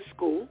BB gun to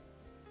school,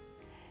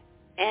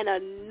 and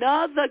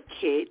another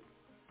kid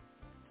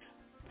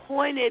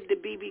pointed the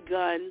BB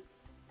gun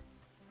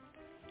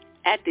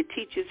at the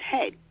teacher's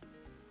head.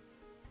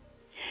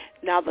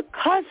 Now, the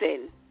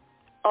cousin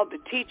of the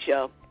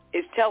teacher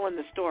is telling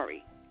the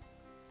story.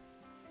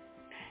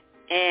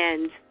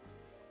 And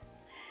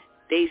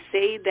they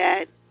say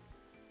that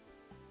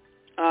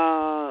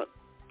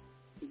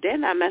they're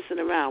not messing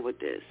around with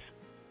this.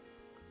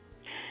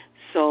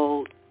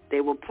 So they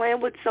were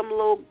playing with some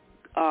little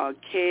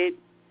kid,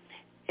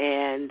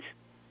 and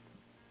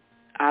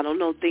I don't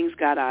know, things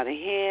got out of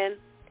hand.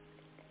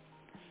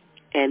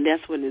 And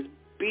that's when this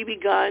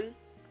BB gun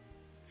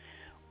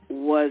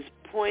was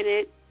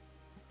pointed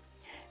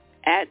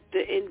at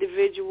the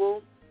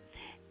individual,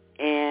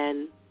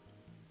 and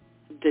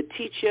the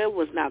teacher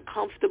was not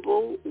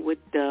comfortable with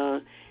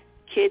the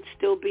kids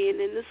still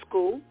being in the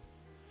school,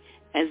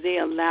 as they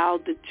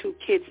allowed the two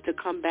kids to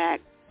come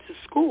back to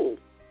school.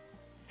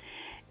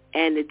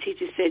 And the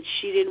teacher said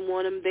she didn't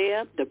want them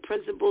there. The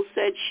principal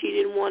said she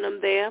didn't want them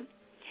there.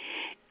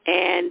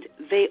 And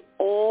they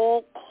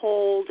all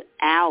called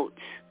out.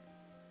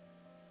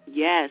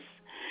 Yes.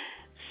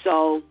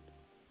 So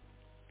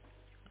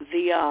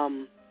they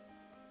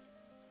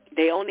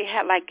only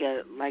had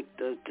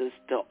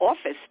the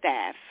office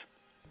staff.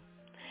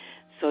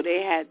 So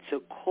they had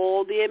to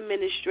call the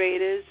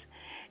administrators,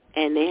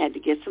 and they had to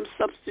get some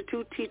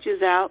substitute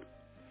teachers out,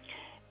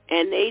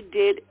 and they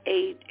did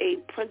a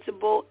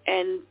principal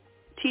and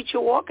teacher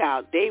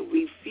walkout. They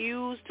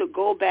refused to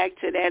go back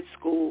to that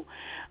school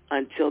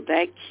until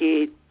that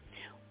kid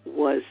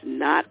was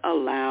not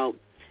allowed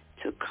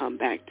to come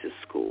back to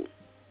school.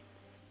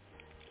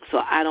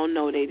 So I don't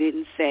know. They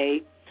didn't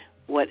say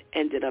what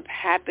ended up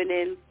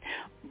happening,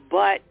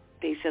 but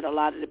they said a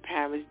lot of the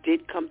parents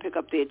did come pick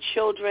up their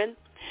children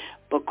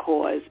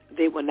because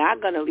they were not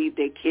going to leave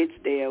their kids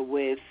there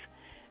with,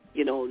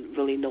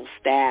 really no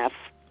staff,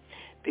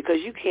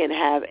 because you can't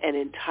have an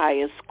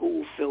entire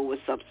school filled with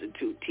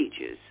substitute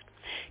teachers.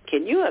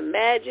 Can you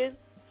imagine?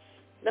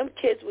 Them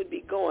kids would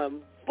be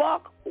going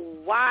buck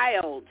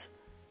wild.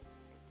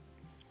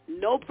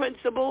 No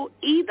principal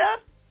either?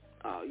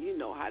 Oh, you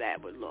know how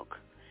that would look.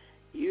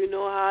 You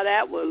know how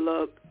that would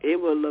look. It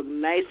would look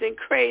nice and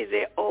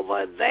crazy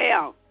over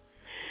there.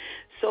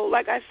 So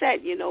like I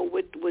said,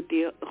 with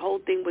the whole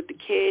thing with the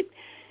kid,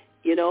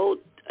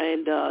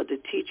 and the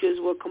teachers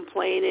were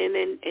complaining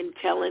and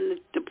telling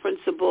the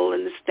principal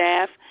and the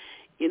staff,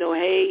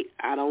 hey,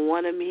 I don't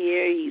want him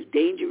here. He's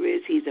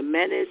dangerous. He's a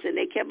menace. And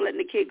they kept letting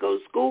the kid go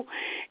to school.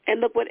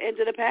 And look what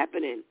ended up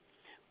happening.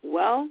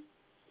 Well,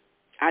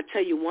 I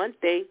tell you one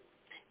thing.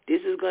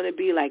 This is going to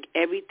be like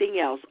everything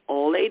else.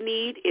 All they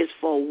need is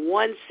for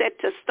one set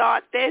to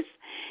start this,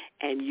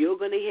 and you're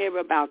going to hear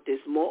about this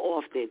more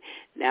often.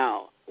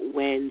 Now,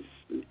 when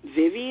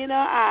Vivian or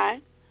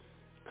I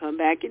come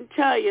back and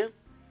tell you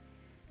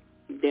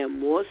there are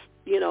more,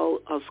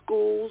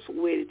 schools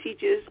where the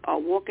teachers are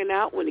walking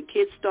out when the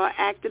kids start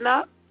acting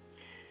up.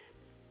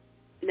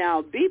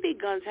 Now, BB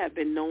guns have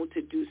been known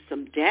to do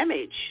some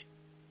damage.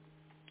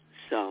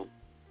 So,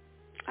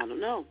 I don't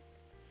know.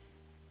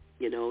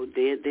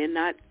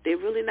 They're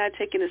really not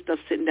taking this stuff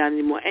sitting down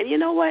anymore. And you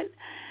know what?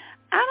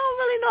 I don't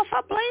really know if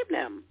I blame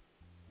them.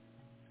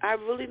 I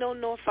really don't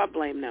know if I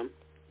blame them.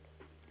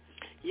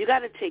 You got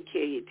to take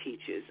care of your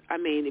teachers. I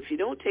mean, if you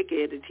don't take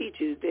care of the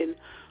teachers, then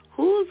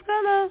who's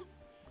going to,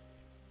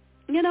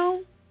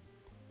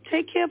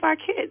 take care of our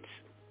kids?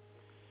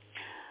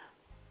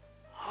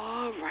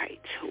 All right.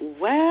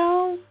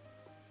 Well,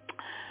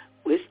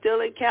 we're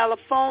still in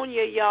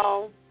California,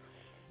 y'all.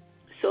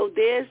 So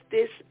there's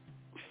this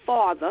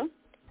father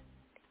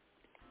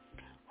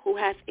who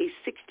has a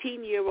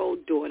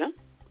 16-year-old daughter,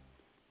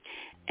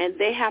 and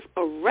they have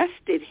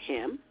arrested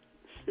him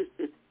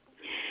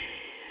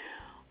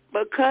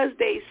because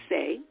they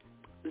say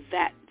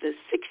that the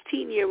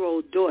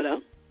 16-year-old daughter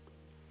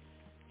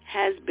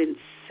has been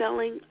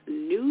selling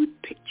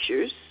nude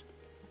pictures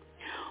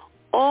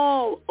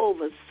all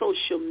over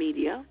social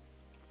media.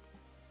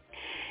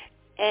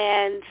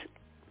 And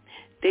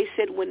they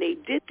said when they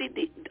did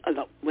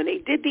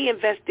the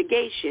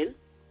investigation,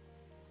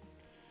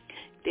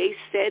 they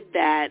said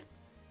that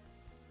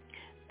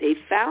they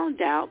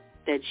found out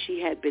that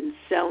she had been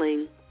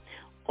selling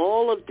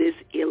all of this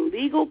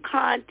illegal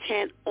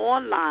content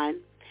online,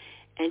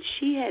 and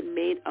she had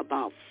made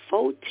about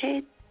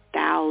 $40,000.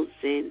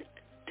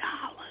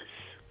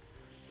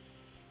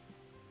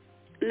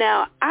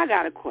 Now, I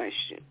got a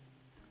question.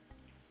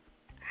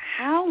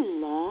 How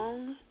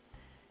long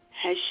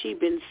has she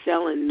been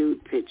selling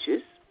nude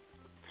pictures?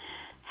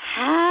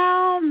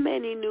 How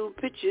many nude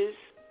pictures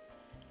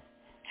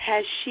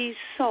has she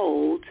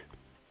sold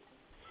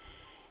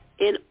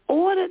in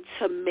order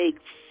to make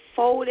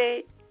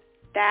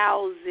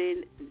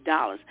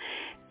 $40,000?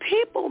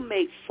 People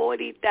make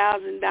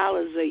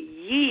 $40,000 a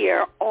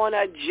year on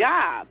a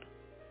job.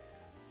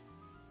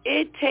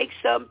 It takes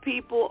some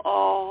people a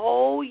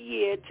whole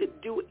year to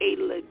do a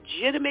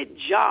legitimate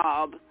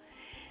job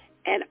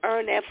and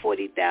earn that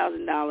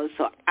 $40,000.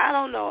 So I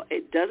don't know.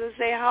 It doesn't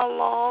say how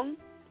long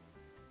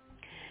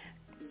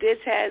this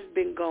has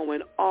been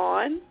going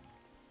on.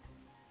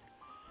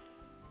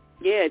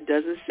 Yeah, it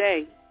doesn't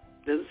say.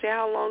 It doesn't say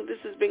how long this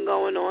has been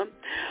going on.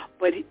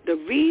 But the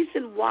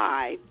reason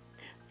why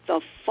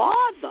the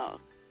father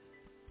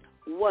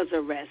was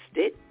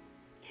arrested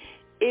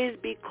is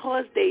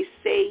because they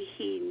say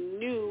he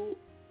knew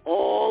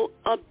all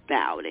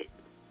about it.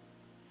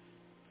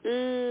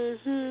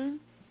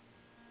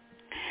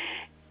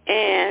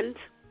 And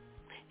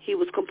he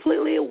was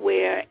completely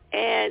aware,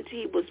 and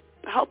he was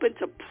helping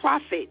to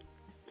profit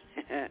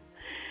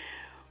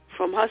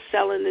from her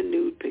selling the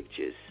nude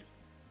pictures.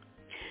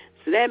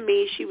 So that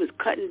means she was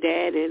cutting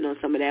dad in on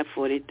some of that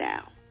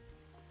 $40,000.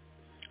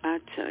 I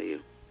tell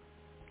you.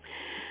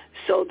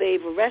 So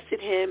they've arrested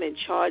him and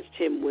charged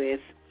him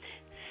with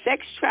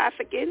sex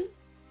trafficking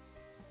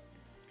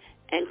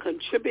and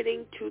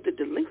contributing to the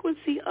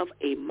delinquency of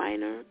a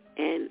minor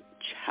and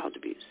child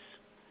abuse.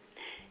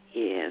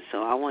 Yeah,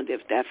 so I wonder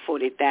if that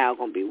 $40,000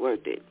 gonna be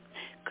worth it.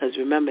 Because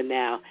remember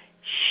now,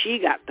 she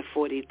got the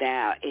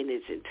 $40,000 in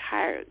its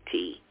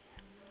entirety,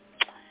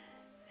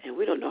 and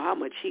we don't know how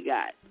much he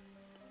got,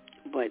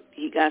 but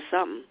he got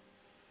something.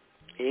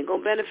 It ain't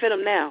gonna benefit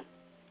him now,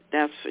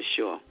 that's for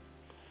sure.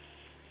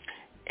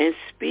 And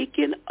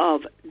speaking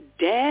of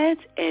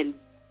dads and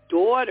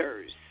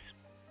daughters,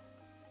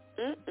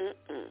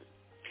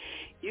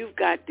 you've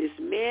got this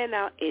man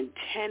out in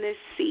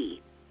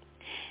Tennessee,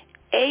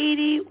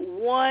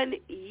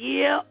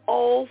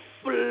 81-year-old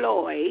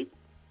Floyd,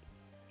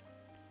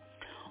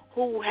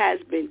 who has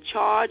been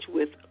charged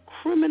with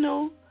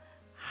criminal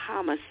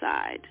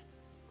homicide.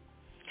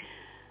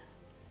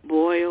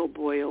 Boy, oh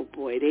boy, oh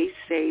boy. They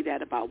say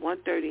that about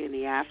 1:30 in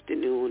the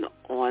afternoon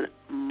on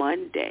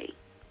Monday,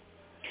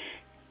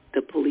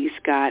 the police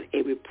got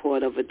a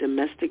report of a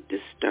domestic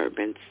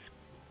disturbance.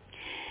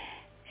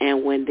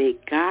 And when they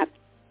got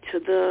to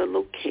the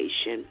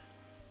location,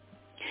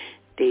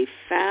 they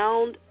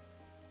found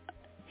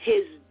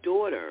his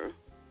daughter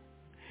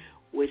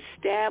with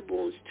stab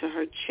wounds to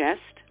her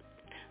chest,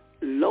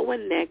 lower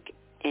neck,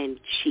 and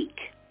cheek.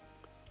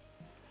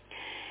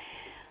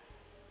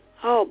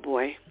 Oh,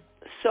 boy.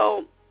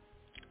 So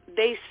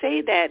they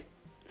say that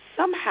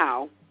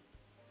somehow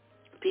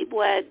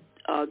people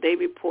they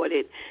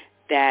reported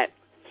that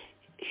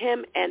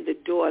him and the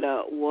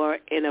daughter were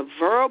in a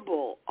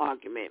verbal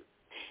argument,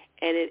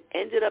 and it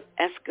ended up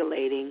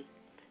escalating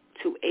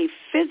to a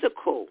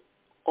physical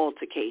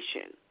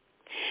altercation.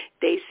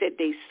 They said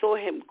they saw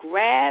him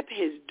grab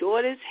his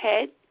daughter's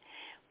head,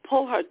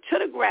 pull her to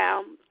the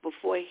ground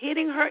before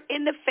hitting her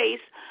in the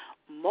face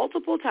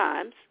multiple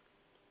times.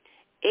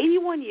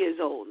 81 years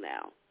old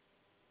now.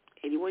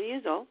 81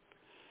 years old.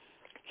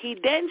 He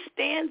then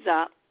stands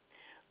up,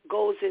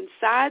 goes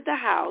inside the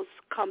house,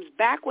 comes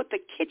back with a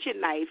kitchen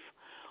knife,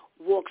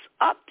 walks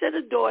up to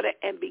the daughter,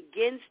 and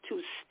begins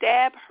to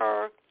stab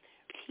her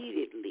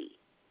repeatedly.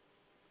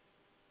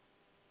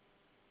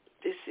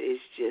 This is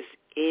just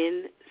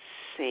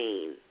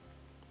insane.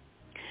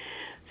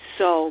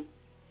 So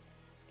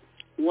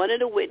one of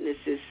the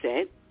witnesses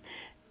said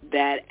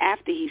that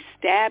after he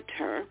stabbed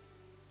her,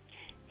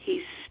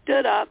 he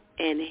stood up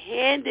and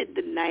handed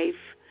the knife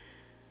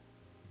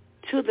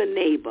to the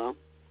neighbor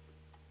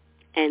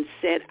and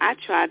said, "I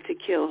tried to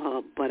kill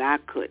her, but I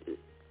couldn't."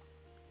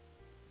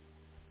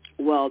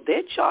 Well,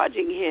 they're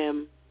charging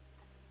him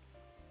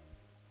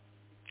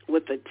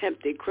with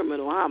attempted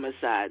criminal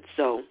homicide.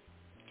 So,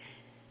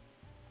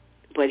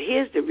 but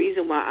here's the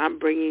reason why I'm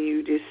bringing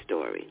you this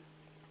story.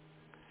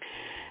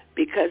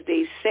 Because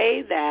they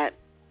say that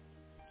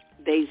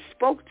they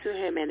spoke to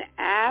him and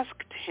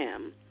asked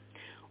him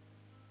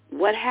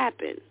what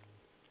happened.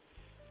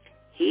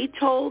 He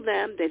told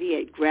them that he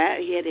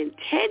had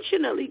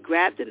intentionally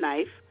grabbed the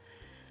knife,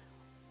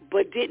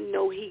 but didn't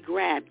know he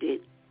grabbed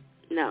it.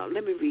 Now,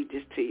 let me read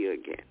this to you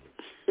again.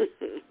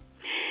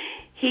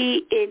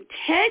 He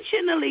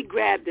intentionally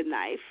grabbed the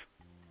knife,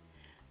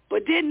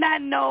 but did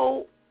not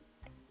know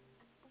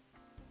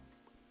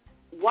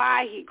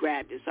why he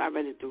grabbed it. So I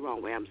read it the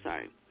wrong way. I'm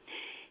sorry.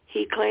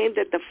 He claimed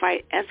that the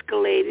fight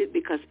escalated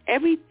because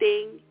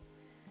everything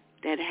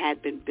that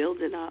had been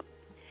building up,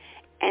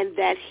 and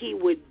that he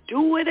would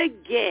do it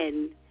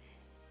again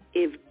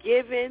if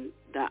given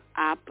the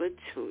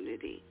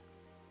opportunity.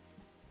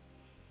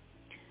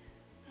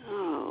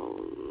 Oh,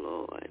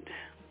 Lord.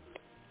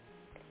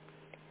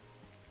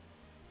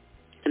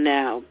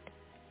 Now,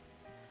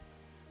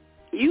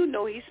 you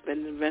know he's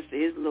spending the rest of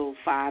his little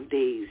 5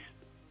 days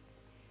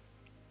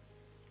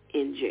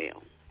in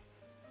jail.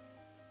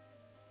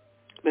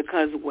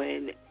 Because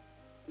when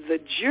the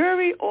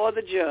jury or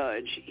the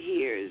judge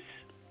hears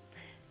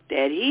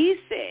that he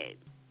said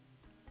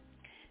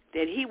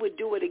that he would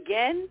do it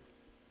again,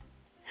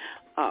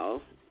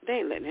 they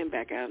ain't letting him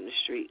back out in the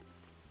street.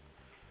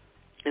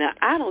 Now,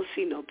 I don't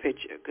see no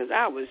picture because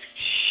I was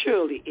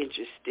surely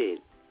interested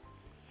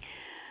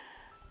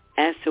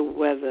as to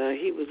whether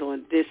he was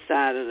on this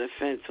side of the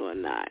fence or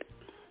not.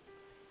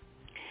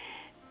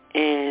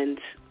 And,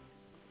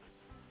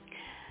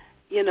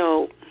 you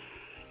know,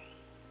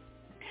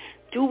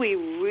 do we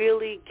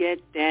really get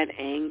that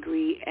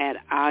angry at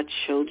our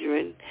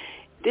children?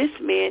 This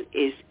man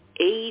is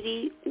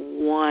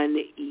 81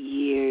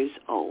 years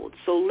old.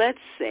 So let's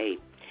say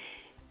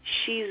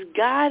she's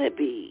got to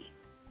be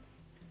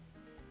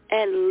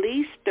at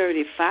least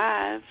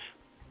 35.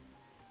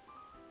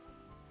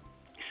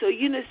 So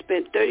you done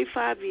spent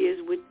 35 years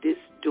with this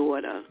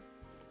daughter.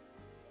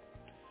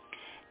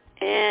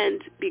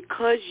 And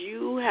because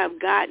you have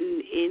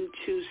gotten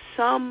into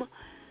some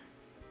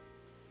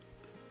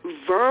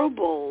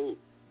verbal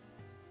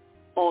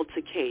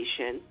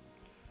altercation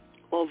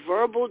or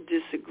verbal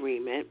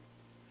disagreement,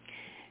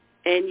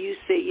 and you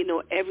say, you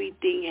know,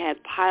 everything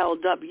had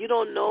piled up. You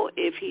don't know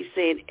if he's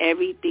saying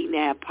everything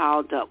that had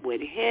piled up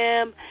with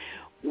him,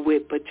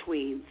 with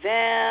between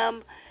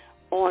them,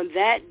 on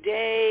that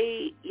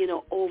day, you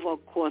know, over a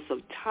course of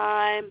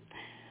time.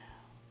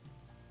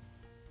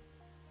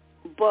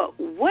 But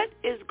what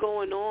is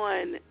going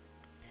on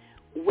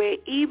where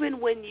even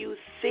when you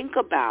think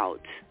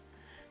about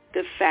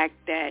the fact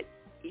that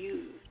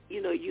you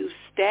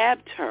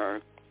stabbed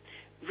her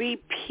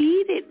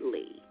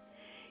repeatedly,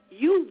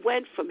 you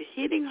went from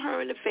hitting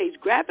her in the face,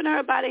 grabbing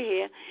her by the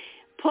hair,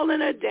 pulling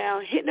her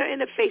down, hitting her in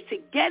the face, to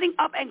getting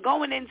up and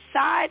going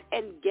inside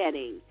and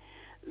getting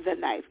the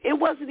knife. It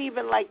wasn't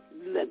even like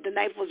the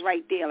knife was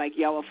right there, like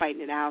y'all were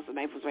fighting in the house, the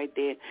knife was right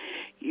there.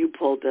 You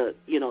pulled the,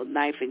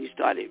 knife and you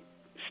started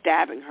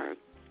stabbing her.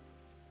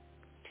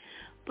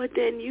 But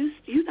then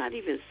you're not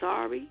even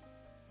sorry.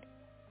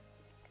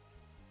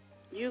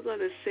 You're going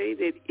to say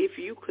that if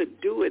you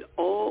could do it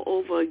all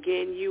over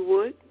again, you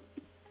would?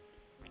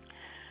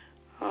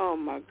 Oh,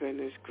 my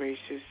goodness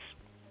gracious.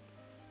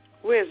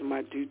 Where's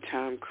my Due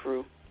Time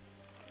crew?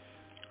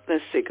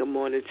 Let's say good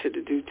morning to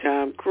the Due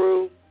Time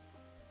crew.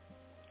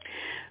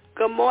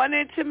 Good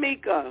morning,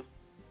 Tamika.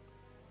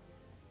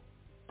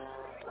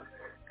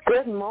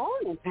 Good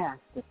morning,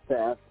 Pastor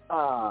Steph.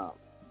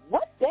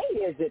 What day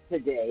is it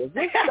today? Is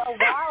this a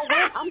wild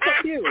one? I'm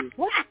confused.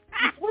 What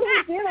are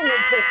we dealing with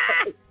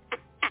today?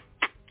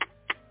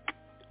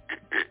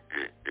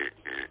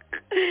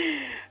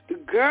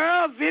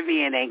 Girl,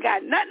 Vivian ain't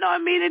got nothing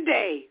on me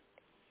today.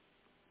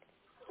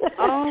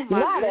 Oh, my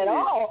Not goodness. at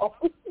all.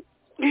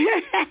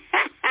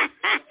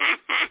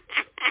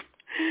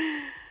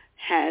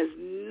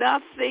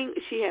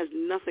 She has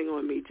nothing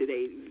on me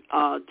today.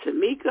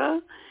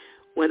 Tamika,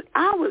 when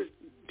I was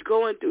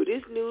going through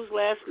this news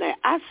last night,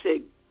 I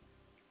said,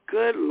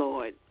 good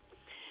Lord.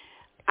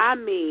 I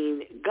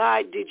mean,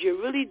 God, did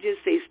you really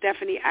just say,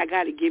 Stephanie, I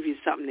got to give you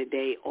something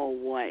today, or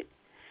what?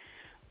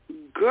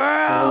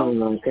 Girl. Oh,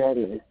 my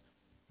goodness.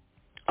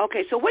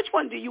 Okay, so which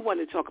one do you want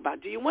to talk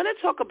about? Do you want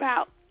to talk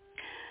about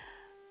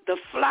the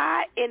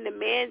fly in the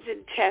man's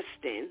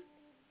intestine,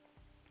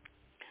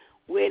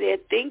 where they're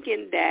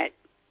thinking that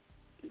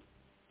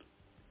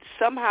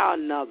somehow or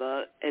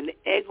another an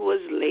egg was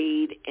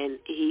laid and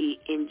he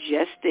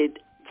ingested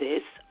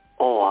this,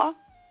 or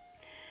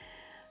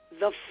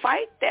the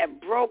fight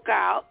that broke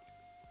out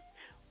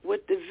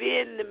with the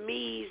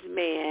Vietnamese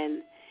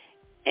man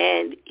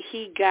and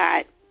he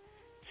got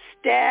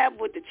stabbed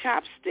with the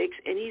chopsticks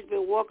and he's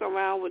been walking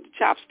around with the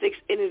chopsticks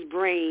in his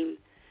brain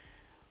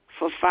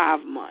for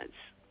 5 months?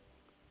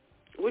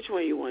 Which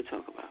one you want to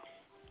talk about?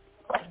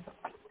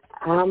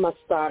 I'm going to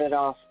start it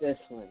off this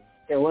one.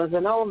 There was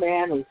an old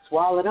man who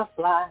swallowed a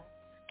fly.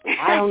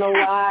 I don't know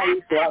why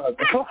he swallowed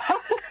the fly.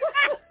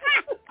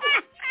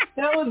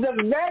 That was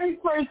the very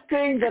first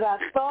thing that I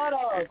thought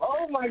of.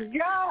 Oh, my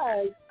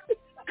God.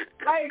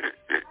 Like,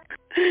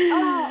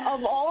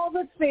 of all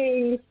the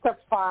things to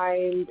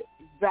find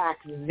back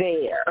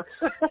there.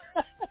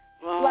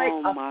 Like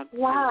a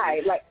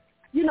fly. Goodness.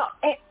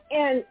 Like,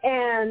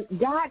 and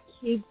God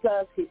keeps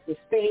us. He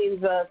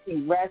sustains us.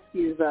 He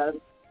rescues us.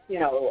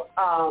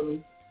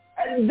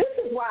 And this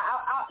is why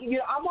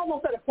I'm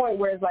almost at a point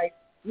where it's like,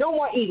 no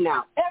more eating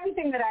out.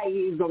 Everything that I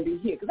eat is going to be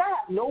here because I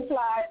have no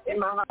flies in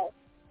my house.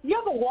 You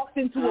ever walked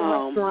into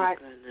a restaurant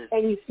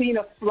and you've seen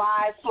a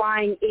fly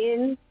flying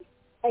in,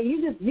 and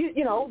you just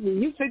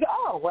you figure,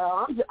 oh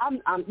well,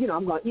 I'm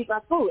going to eat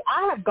my food.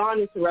 I have gone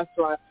into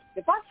restaurants.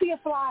 If I see a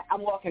fly,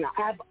 I'm walking out.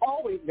 I've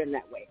always been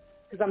that way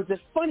because I'm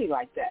just funny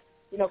like that.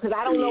 Because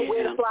I don't know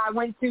where the fly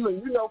went to,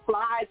 and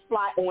flies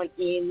fly on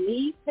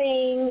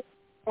anything.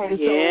 And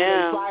so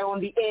they fly on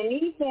the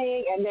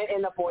anything and then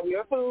end up on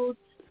your food.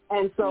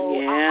 And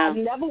so I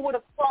never would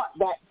have thought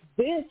that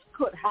this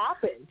could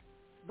happen.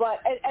 But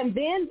and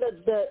then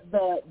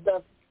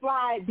the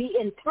fly be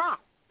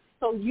intact.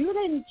 So you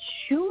didn't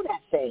chew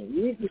that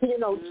thing.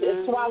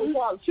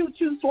 Swallow,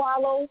 chew,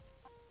 swallow.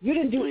 You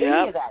didn't do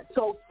any of that.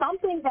 So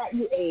something that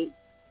you ate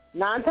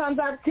 9 times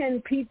out of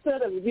 10, pizza,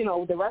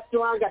 the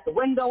restaurant got the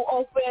window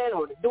open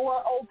or the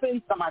door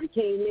open. Somebody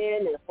came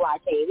in and a fly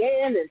came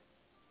in and,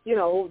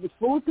 the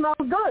food smells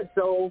good.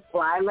 So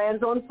fly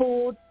lands on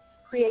food,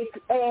 creates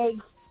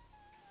eggs.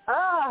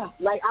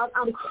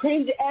 I'm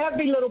cringing.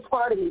 Every little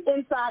part of me,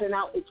 inside and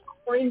out, is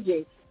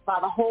cringing by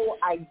the whole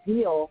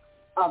ideal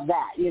of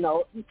that.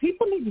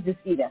 People need to just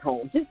eat at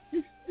home. Just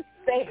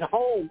stay at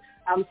home.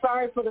 I'm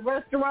sorry for the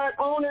restaurant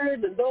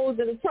owners and those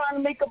that are trying to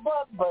make a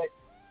buck, but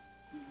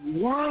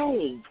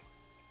yikes.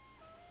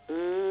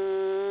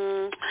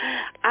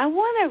 I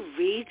want to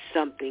read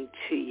something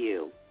to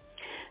you.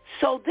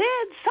 So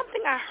there's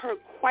something I heard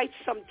quite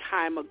some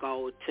time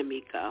ago,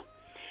 Tamika,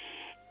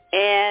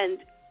 and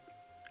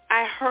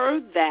I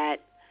heard that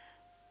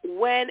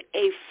when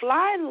a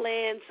fly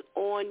lands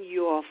on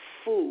your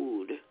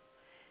food,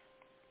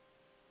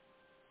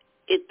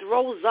 it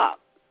throws up,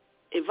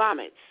 it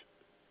vomits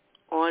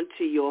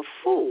onto your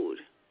food.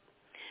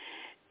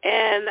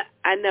 And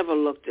I never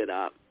looked it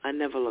up.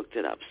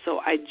 So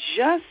I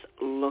just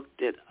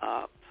looked it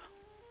up.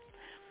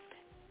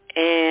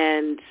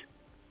 And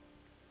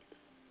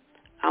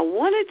I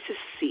wanted to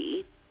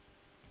see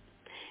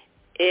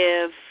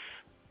if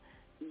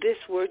this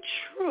were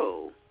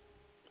true.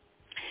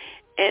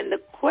 And the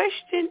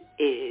question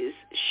is,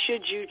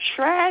 should you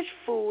trash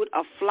food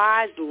a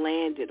fly's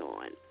landed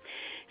on? It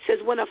says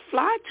when a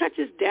fly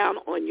touches down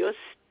on your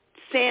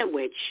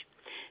sandwich,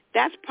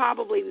 that's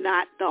probably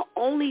not the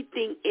only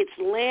thing it's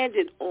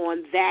landed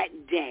on that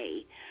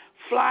day.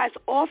 Flies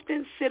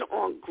often sit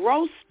on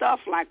gross stuff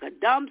like a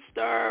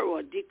dumpster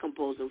or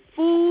decomposing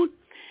food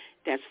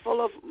that's full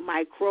of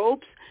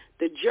microbes.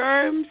 The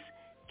germs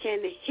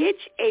can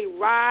hitch a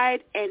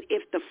ride, and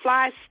if the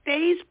fly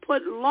stays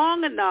put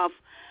long enough,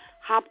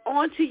 hop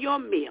onto your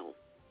meal.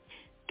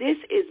 This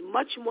is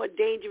much more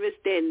dangerous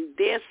than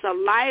their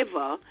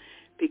saliva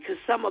because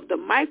some of the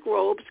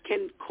microbes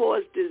can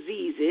cause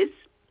diseases.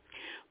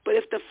 But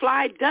if the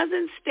fly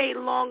doesn't stay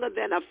longer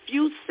than a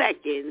few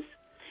seconds,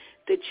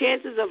 the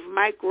chances of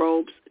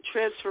microbes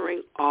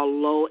transferring are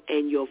low,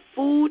 and your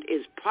food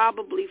is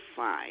probably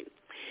fine.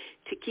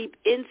 To keep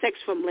insects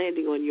from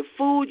landing on your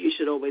food, you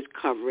should always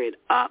cover it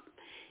up.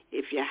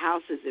 If your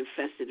house is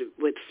infested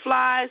with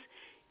flies,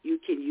 you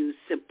can use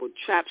simple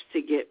traps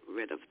to get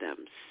rid of them.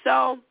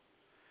 So,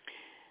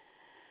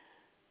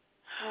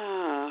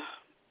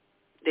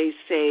 they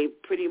say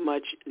pretty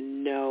much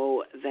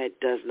no, that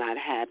does not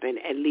happen,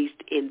 at least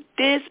in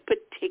this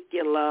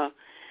particular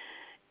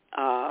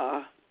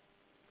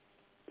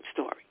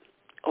story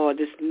or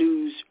this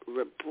news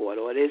report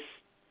or this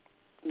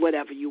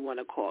whatever you want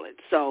to call it.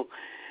 So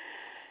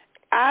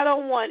I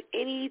don't want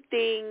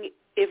anything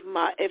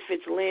if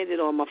it's landed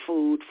on my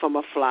food from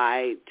a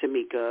fly,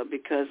 Tamika,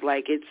 because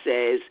like it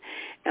says,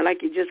 and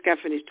like you just got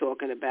finished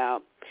talking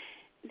about,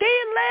 they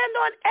land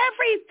on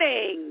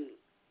everything.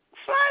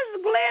 Flies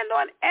land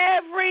on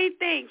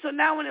everything. So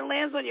now when it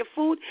lands on your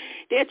food,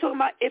 they're talking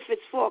about if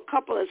it's for a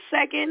couple of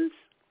seconds,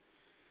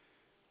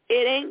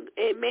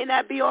 it may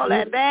not be all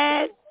that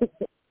bad.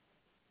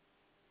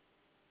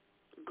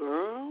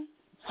 Girl.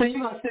 So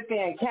you're going to sit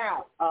there and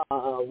count.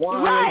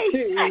 1, right.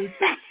 2, 3.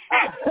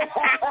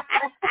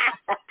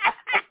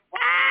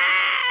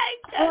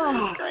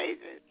 That's crazy.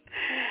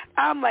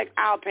 I'm like,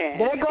 I'll pass.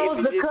 There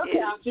goes the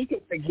cookout. You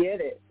can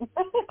forget it.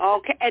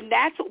 Okay, and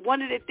that's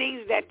one of the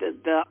things that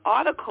the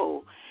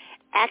article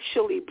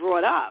actually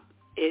brought up.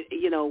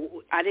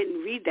 I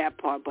didn't read that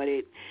part, but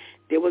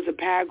there was a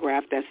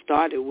paragraph that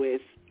started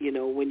with,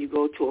 when you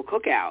go to a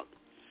cookout.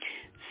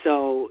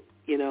 So,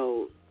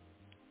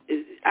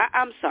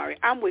 I'm sorry.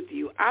 I'm with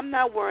you. I'm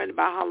not worrying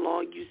about how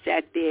long you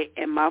sat there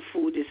and my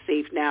food is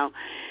safe now.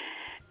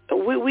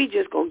 We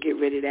just going to get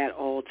rid of that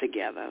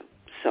altogether.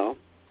 So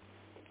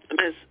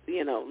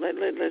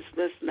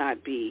let's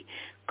not be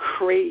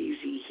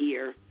crazy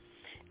here.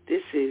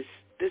 This is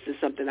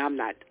something I'm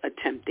not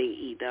attempting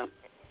either.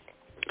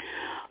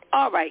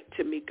 All right,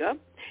 Tamika,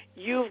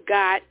 you've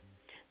got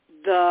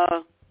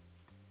the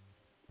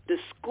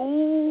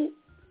school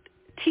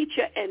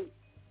teacher and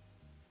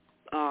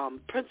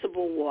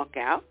principal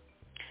walkout,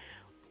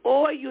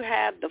 or you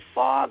have the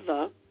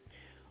father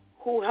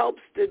who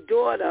helps the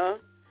daughter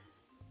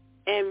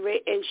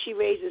and she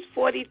raises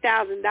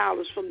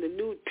 $40,000 from the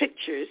nude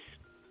pictures,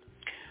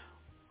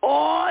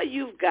 or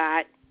you've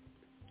got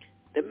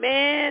the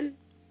man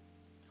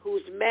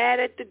who's mad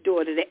at the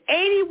daughter, the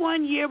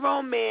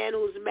 81-year-old man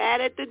who's mad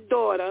at the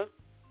daughter,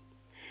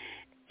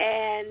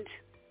 and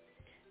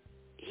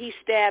he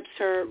stabs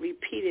her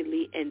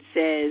repeatedly and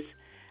says,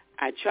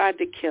 I tried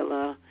to kill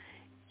her,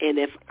 and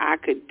if I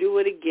could do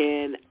it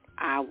again,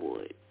 I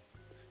would.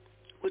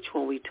 Which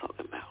one are we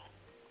talking about?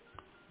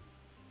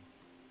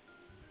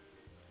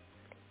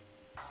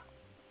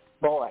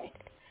 Boy.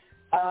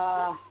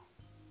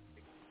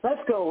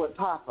 Let's go with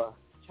Papa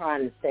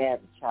trying to stab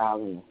the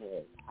child in the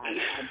head.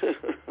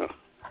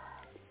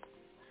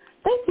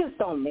 They just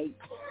don't make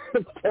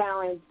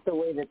parents the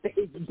way that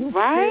they do.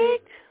 Right?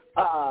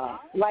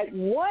 Like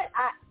what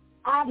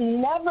I've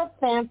never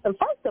fathomed,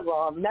 first of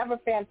all, I've never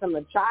fathomed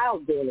a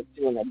child doing it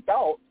to an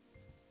adult.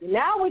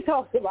 Now we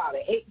talked about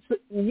it.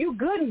 You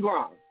good and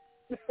grown.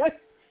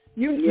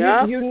 you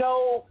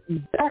know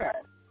better.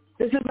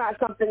 This is not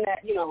something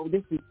that,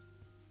 this is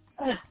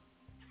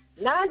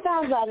 9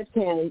 times out of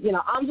 10,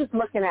 I'm just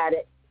looking at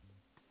it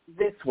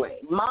this way.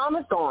 Mom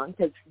is gone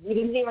because we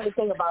didn't hear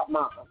anything about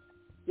Mom,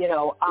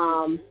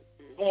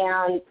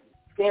 and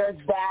there's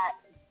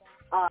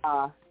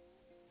that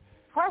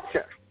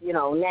pressure,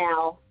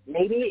 now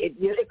maybe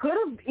it could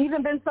have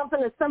even been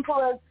something as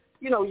simple as,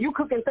 you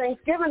cooking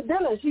Thanksgiving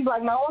dinner. She's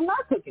like, no, I'm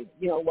not cooking.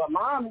 Well,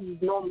 Mom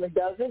normally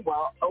does it.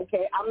 Well,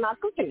 okay, I'm not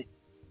cooking it.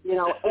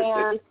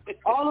 And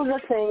all of the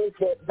things,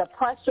 the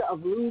pressure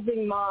of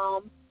losing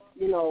Mom,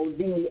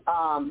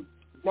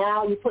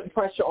 now you're putting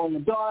pressure on the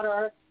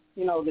daughter.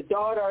 The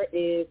daughter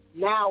is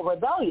now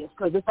rebellious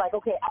because it's like,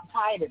 okay, I'm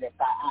tired of this.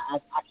 I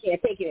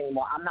can't take it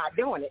anymore. I'm not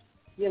doing it.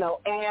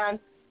 And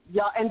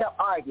y'all end up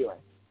arguing.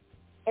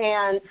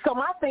 And so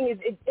my thing is,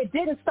 it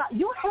didn't stop.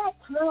 You had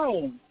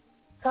time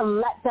to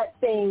let that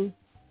thing,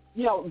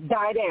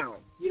 die down.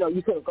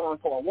 You could have gone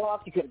for a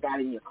walk. You could have got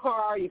in your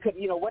car. You could,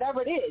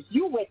 whatever it is.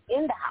 You went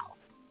in the house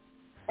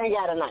and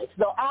got a knife.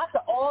 So after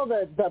all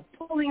the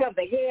pulling of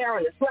the hair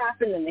and the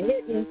slapping and the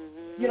hitting,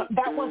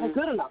 that wasn't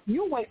good enough.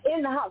 You went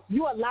in the house.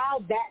 You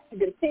allowed that to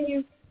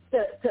continue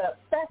to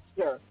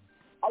fester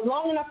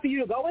long enough for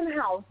you to go in the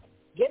house,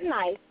 get a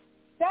knife,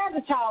 stab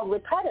the child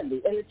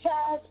repeatedly in the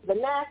chest, the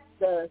neck,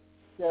 the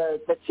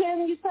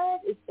chin. You said?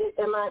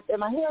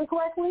 Am I hearing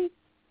correctly?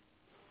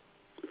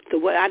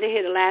 What I didn't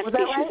hear the last piece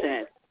right? you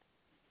said.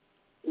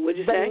 What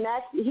did you say?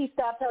 Neck, he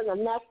stabbed her in the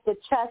neck, the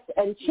chest,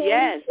 and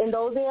chin in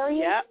those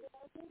areas?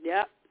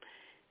 Yep.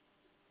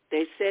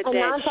 They said and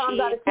that 9 times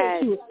out of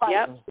 10 she was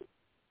fighting.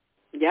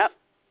 Yep.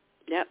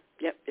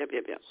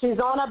 She's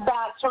on her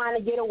back trying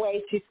to get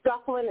away. She's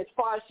scuffling as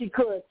far as she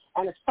could,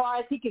 and as far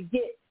as he could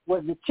get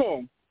was the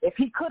chin. If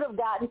he could have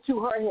gotten to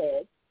her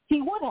head,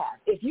 he would have.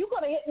 If you're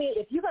going to hit me,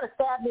 if you're going to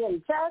stab me in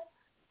the chest,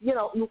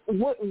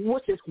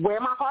 which is where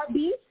my heart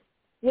beats,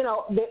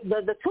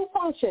 the two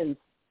functions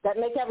that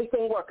make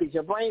everything work is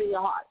your brain and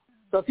your heart.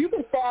 So if you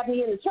can stab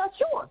me in the chest,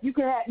 sure, you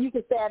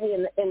can stab me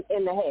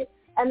in the head.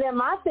 And then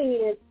my thing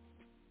is,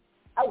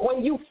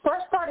 when you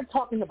first started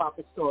talking about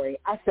the story,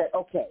 I said,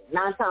 okay,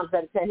 9 times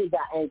out of 10 he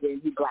got angry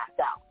and he blacked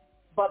out.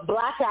 But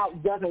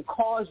blackout doesn't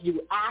cause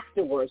you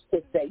afterwards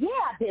to say, yeah,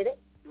 I did it,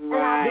 and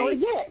I'll do it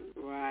again.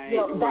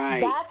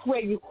 Right. That's where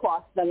you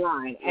cross the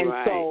line. And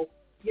so,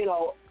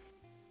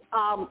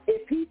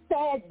 if he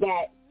said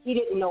that he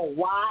didn't know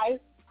why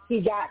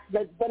he got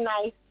the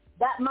knife,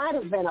 that might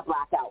have been a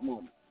blackout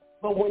moment.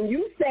 But when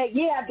you say,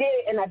 yeah, I did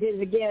it and I did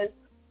it again,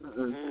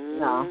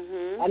 no.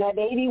 And at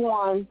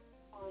 81,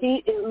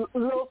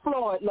 little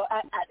Floyd,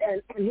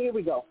 and here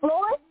we go.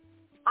 Floyd,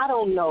 I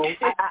don't know.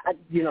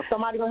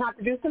 Somebody's going to have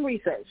to do some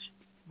research.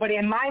 But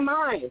in my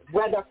mind,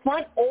 whether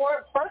first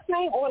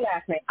name or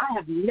last name, I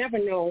have never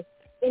known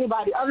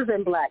anybody other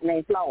than black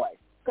named Floyd.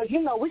 Because,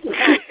 we can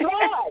call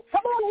Floyd.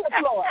 Come on here,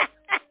 Floyd.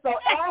 So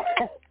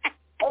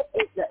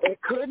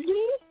it could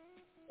be.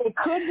 It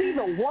could be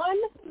the one,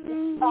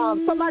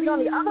 somebody on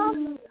the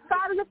other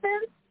side of the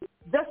fence,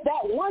 just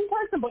that one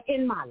person. But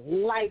in my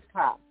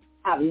lifetime,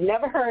 I've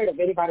never heard of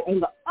anybody on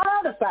the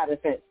other side of the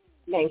fence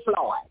named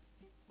Floyd.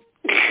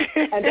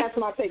 And that's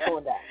my take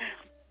on that.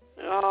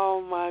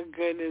 Oh my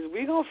goodness,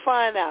 we're gonna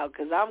find out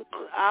because I'm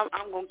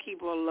gonna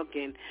keep on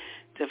looking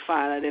to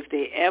find out if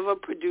they ever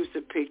produce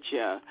a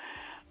picture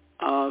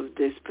of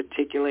this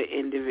particular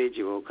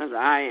individual because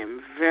I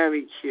am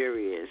very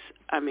curious.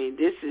 I mean,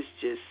 this is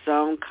just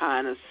some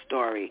kind of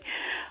story.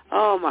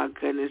 Oh my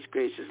goodness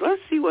gracious!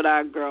 Let's see what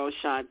our girl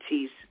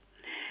Shantice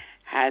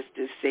has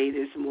to say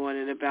this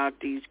morning about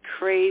these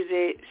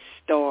crazy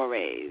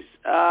stories.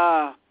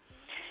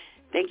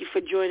 Thank you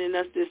for joining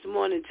us this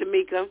morning,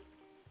 Tamika.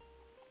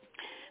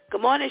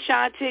 Good morning,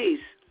 Shantice.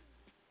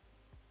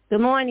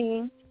 Good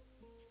morning.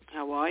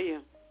 How are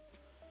you?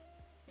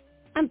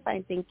 I'm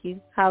fine, thank you.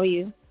 How are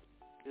you?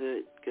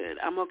 Good.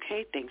 I'm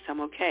okay, thanks. I'm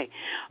okay.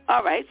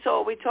 All right, so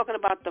are we talking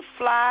about the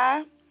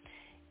fly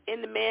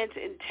in the man's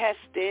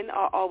intestine,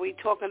 or are we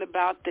talking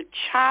about the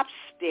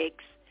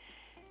chopsticks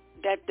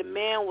that the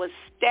man was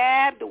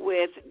stabbed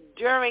with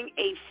during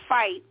a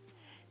fight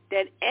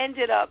that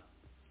ended up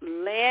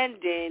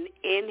landing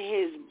in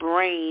his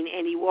brain,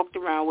 and he walked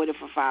around with it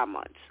for 5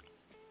 months?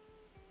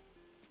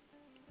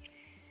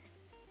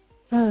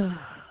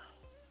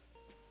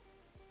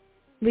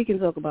 We can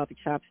talk about the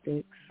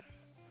chopsticks.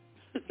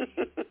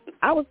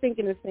 I was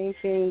thinking the same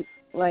thing,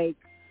 like,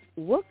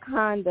 what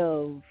kind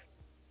of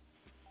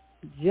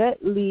Jet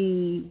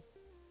Li,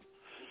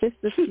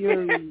 Sister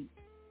Fury,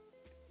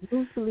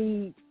 Bruce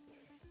Lee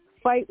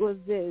fight was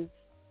this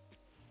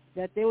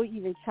that there were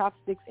even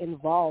chopsticks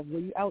involved? Were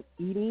you out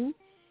eating?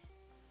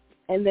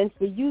 And then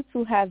for you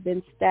to have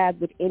been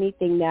stabbed with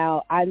anything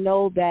now, I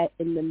know that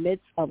in the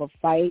midst of a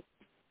fight,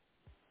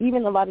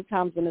 even a lot of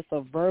times when it's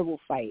a verbal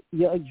fight,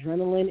 your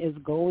adrenaline is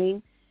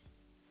going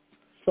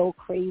so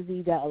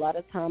crazy that a lot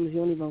of times you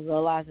don't even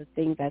realize the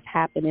things that's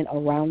happening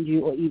around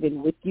you or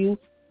even with you.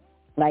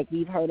 Like,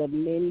 we've heard of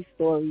many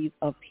stories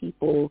of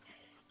people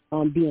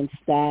being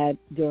stabbed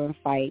during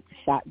fights,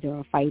 shot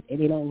during fights, and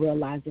they don't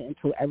realize it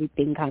until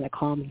everything kind of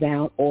calms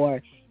down,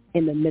 or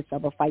in the midst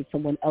of a fight,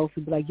 someone else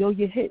will be like, yo,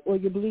 you're hit or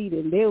you're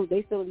bleeding.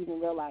 They still don't even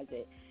realize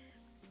it.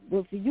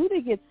 But for you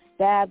to get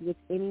stabbed with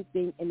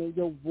anything and then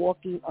you're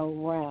walking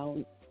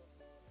around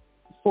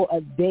for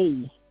a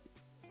day,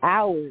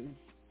 hours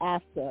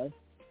after,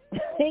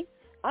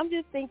 I'm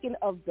just thinking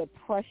of the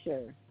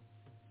pressure.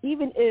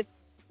 Even if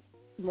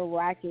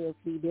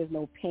miraculously there's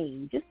no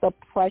pain, just the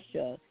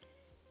pressure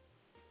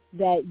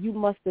that you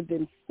must have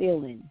been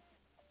feeling.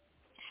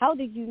 How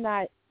did you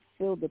not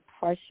feel the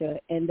pressure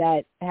and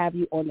that have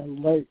you on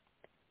alert?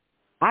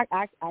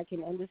 I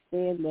can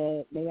understand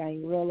that maybe I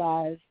didn't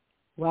realize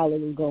while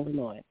it was going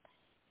on.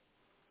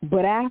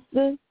 But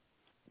after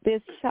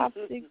there's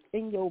chopsticks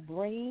in your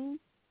brain,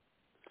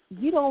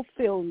 you don't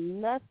feel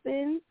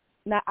nothing.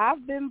 Now,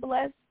 I've been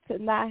blessed to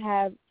not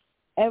have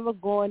ever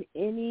gone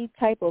any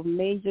type of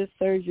major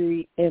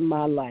surgery in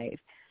my life.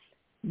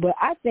 But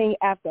I think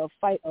after a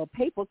fight, a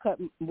paper cut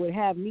would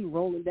have me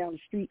rolling down the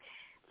street,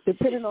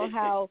 depending on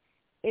how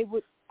it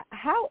would.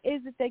 How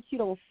is it that you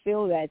don't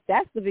feel that?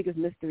 That's the biggest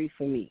mystery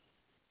for me.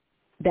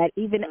 That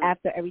even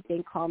after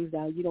everything calms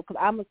down, you know, because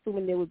I'm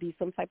assuming there would be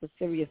some type of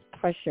serious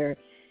pressure.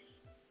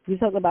 You're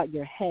talking about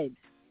your head.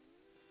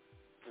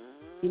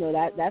 You know,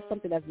 that's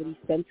something that's really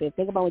sensitive.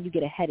 Think about when you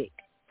get a headache.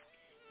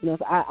 You know,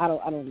 so I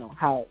don't know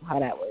how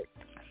that works.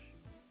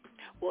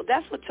 Well,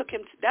 that's what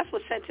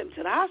sent him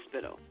to the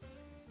hospital.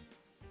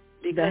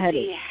 Because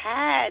he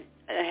had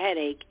a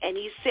headache, and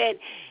he said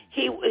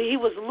he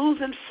was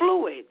losing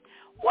fluid.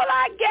 Well,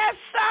 I guess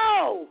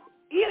so.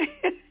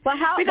 But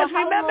how? Because but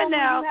how remember long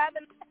now, were you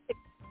having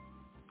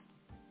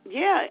a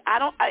headache? Yeah,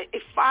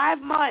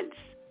 5 months.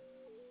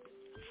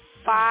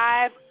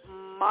 5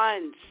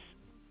 months.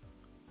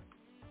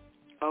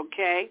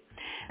 Okay,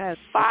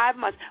 5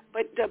 months.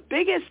 But the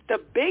biggest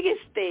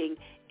thing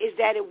is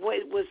that it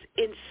was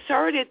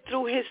inserted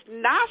through his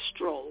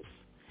nostrils.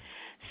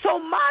 So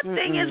my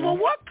thing is, well,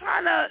 what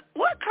kind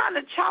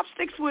of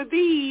chopsticks were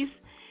these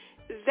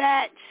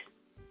that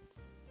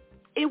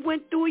it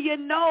went through your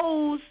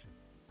nose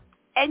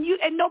and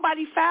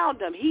nobody found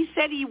them? He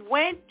said he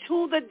went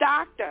to the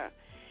doctor.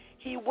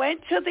 He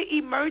went to the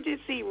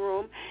emergency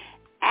room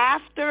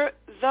after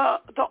the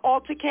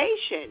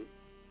altercation,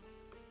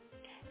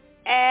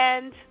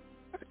 and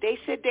they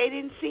said they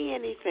didn't see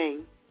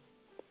anything.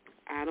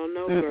 I don't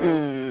know,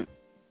 girl.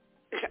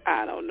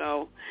 I don't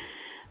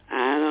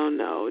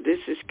know. This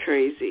is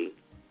crazy.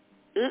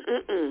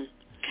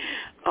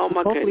 Oh,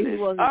 my Hopefully goodness.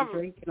 he wasn't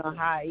drinking or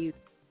high either.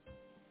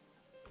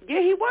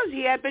 Yeah, he was.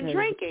 He had been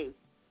drinking.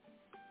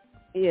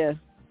 Yeah.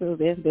 So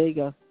there you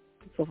go.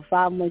 So for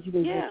 5 months you've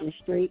been drinking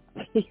straight.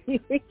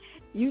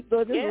 You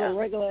thought this was a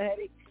regular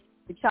headache.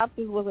 The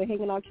chopsticks wasn't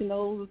hanging out your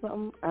nose or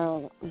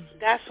something.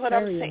 That's what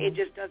I'm saying. It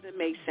just doesn't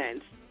make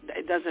sense.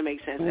 It doesn't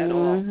make sense at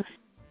all.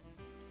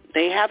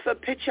 They have a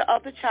picture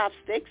of the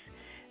chopsticks.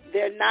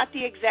 They're not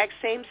the exact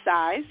same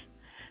size.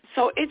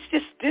 So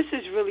this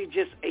is really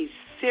just a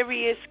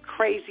serious,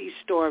 crazy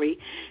story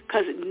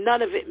because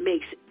none of it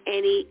makes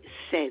any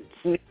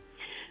sense.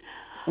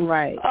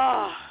 Right.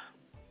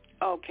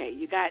 Okay,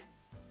 you got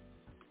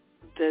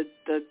the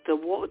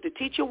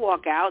teacher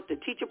walk out, the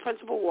teacher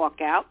principal walk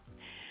out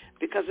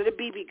because of the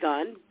BB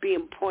gun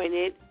being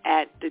pointed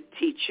at the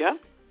teacher.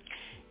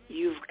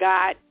 You've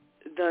got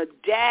the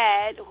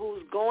dad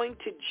who's going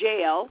to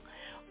jail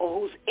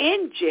or who's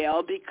in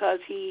jail because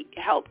he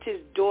helped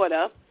his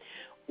daughter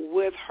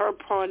with her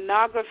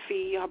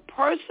pornography, her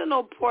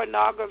personal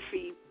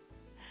pornography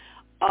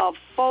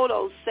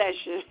photo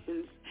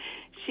sessions.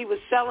 She was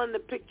selling the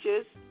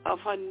pictures of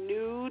her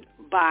nude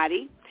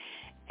body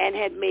and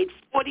had made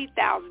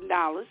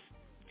 $40,000.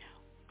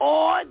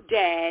 Or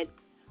dad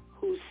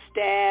who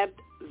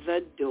stabbed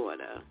the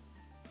daughter,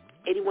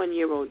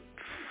 81-year-old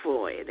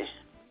Floyd.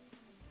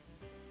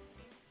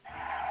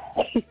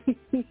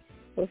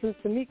 Well, since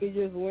Tamika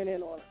just went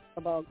in on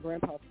about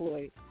Grandpa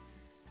Floyd,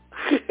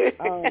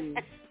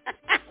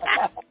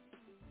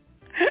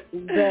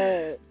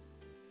 the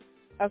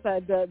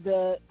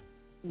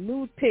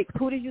nude pic.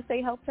 Who did you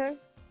say helped her?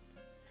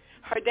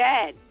 Her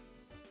dad.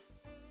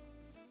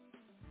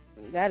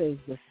 That is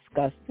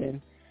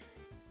disgusting.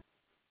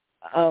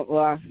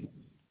 Well,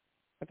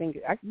 I think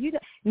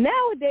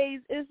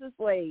nowadays it's just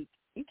like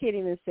you can't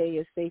even say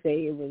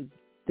it was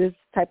this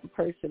type of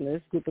person,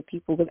 this group of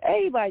people, because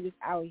everybody just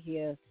out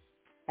here,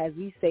 as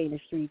we say in the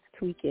streets,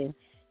 tweaking.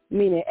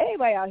 Meaning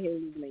everybody out here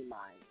losing their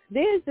minds.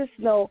 There's just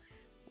no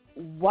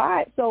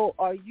why. So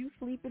are you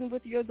sleeping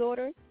with your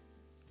daughter?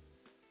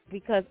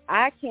 Because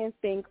I can't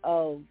think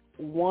of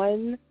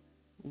one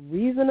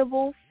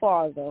reasonable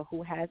father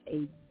who has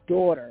a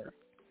daughter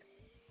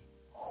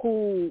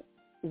who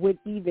would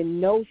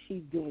even know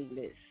she's doing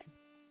this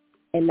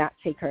and not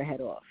take her head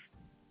off.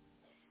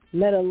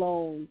 Let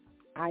alone,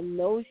 I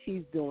know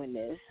she's doing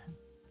this.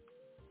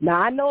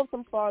 Now, I know of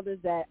some fathers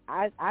that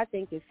I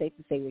think it's safe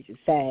to say, which is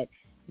sad,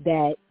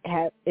 that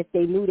have, if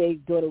they knew their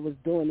daughter was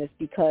doing this,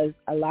 because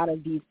a lot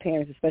of these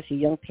parents, especially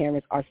young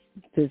parents, are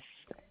this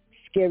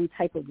scary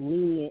type of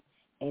lenient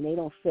and they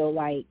don't feel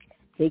like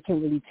they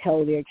can really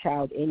tell their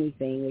child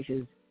anything, which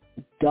is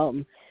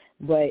dumb.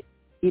 But,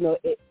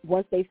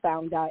 once they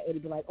found out,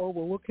 it'll be like, oh,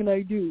 well, what can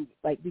I do?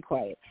 Like, be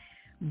quiet.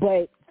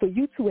 But for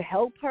you to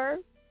help her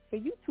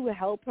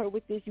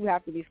with this, you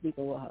have to be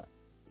sleeping with her.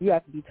 You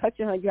have to be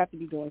touching her. You have to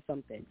be doing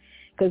something.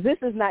 Because this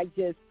is not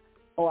just,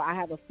 oh, I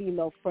have a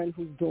female friend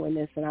who's doing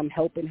this and I'm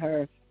helping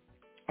her.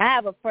 I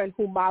have a friend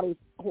who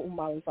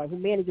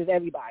manages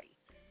everybody.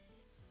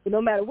 So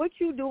no matter what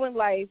you do in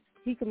life,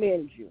 he can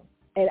manage you.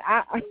 And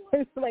I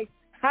was like,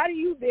 how do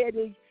you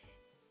manage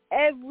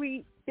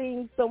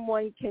everything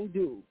someone can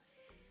do?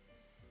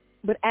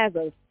 But as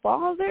a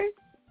father,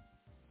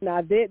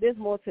 now there's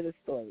more to the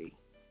story.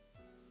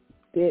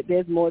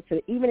 There's more to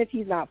it. Even if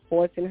he's not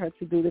forcing her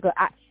to do this.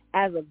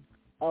 As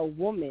a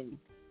woman,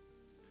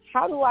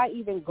 how do I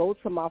even go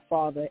to my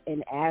father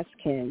and ask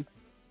him,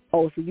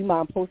 oh, so you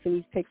mind posting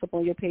these pics up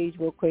on your page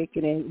real quick,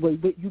 and then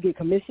you get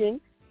commission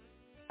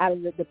out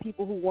of the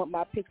people who want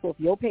my pics off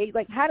your page?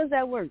 Like, how does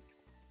that work?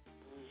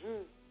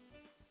 Mm-hmm.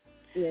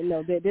 Yeah,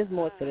 no, there's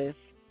more to this.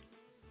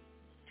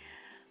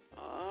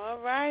 All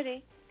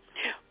righty.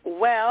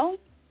 Well,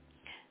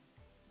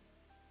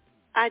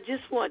 I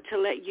just want to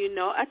let you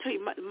know, I tell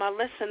you, my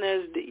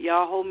listeners,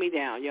 y'all hold me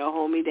down.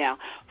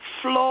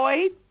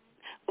 Floyd,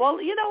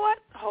 well, you know what?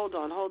 Hold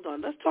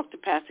on. Let's talk to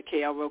Pastor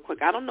KL real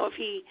quick. I don't know if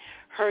he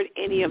heard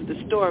any of the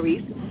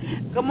stories.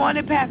 Good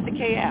morning, Pastor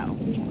KL.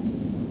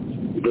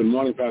 Good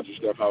morning, Pastor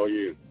Steph. How are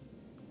you?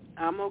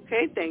 I'm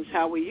okay, thanks.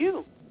 How are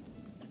you?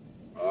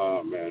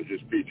 Oh, man,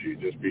 just peachy.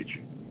 Did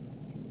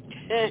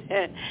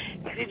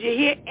you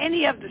hear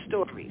any of the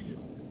stories?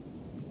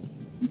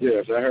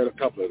 Yes, I heard a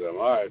couple of them.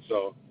 All right,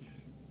 so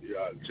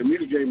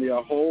Tamika gave me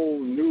a whole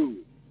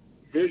new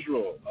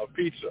visual of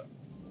pizza,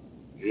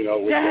 with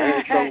the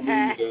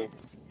anchovies and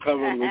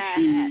covered with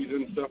cheese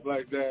and stuff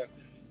like that.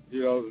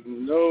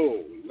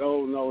 No.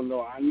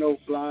 I know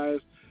flies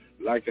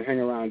like to hang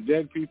around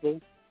dead people.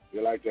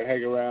 They like to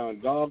hang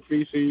around dog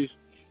feces.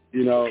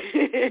 Y'all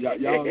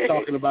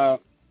talking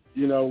about,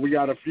 we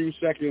got a few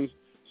seconds.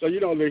 So,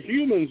 the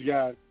humans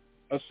got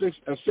a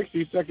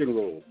 60-second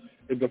rule.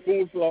 If the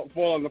food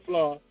fall on the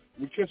floor,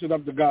 we kiss it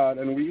up to God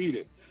and we eat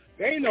it.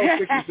 There ain't no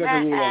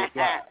 60-second rule on the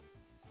fly.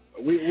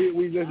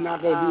 We just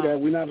not gonna do that.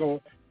 We're not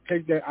gonna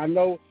take that. I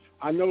know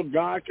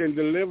God can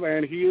deliver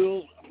and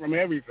heal from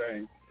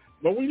everything,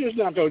 but we just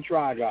not gonna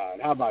try God.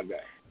 How about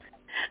that?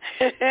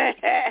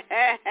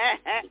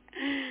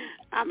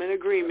 I'm in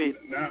agreement.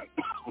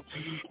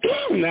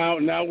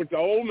 Now with the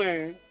old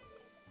man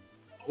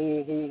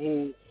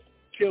who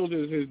killed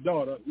his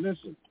daughter.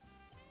 Listen.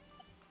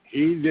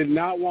 He did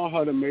not want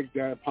her to make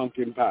that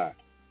pumpkin pie.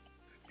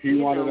 He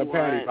wanted a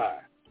patty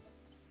pie.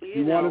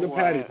 He wanted a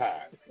patty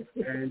pie.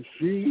 And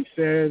she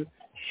said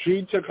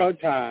she took her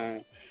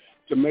time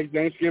to make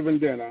Thanksgiving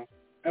dinner,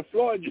 and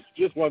Floyd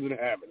just wasn't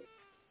having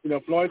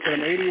it. Floyd said,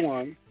 I'm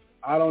 81.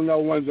 I don't know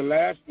when the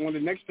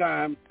next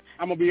time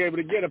I'm going to be able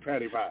to get a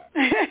patty pie.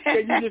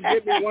 Can you just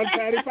get me one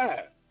patty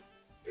pie?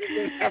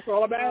 That's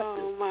all I'm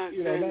asking. Oh, my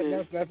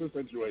goodness. That's the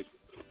situation.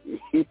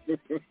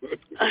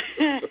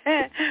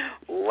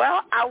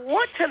 Well, I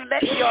want to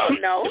let y'all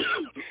know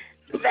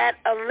that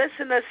a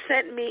listener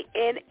sent me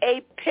in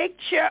a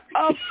picture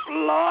of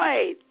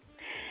Floyd.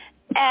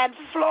 And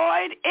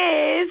Floyd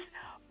is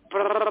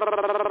on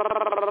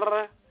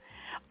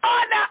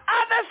the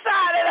other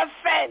side of the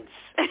fence.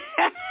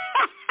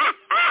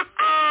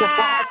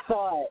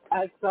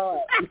 I saw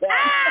it.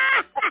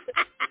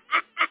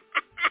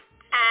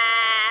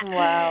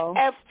 Wow.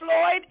 And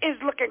Floyd is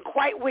looking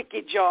quite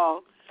wicked,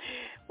 y'all.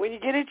 When you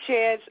get a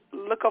chance,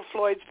 look up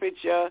Floyd's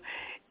picture.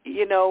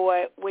 You know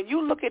what? When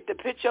you look at the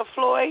picture of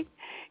Floyd,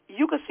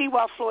 you can see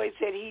why Floyd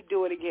said he'd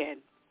do it again.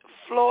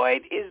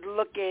 Floyd is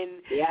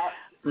looking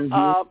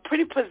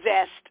pretty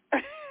possessed.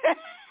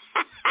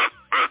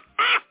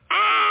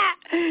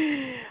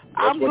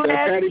 I'm glad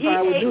that patty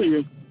pie would do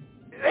you.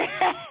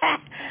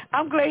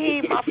 I'm glad he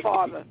ain't my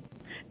father.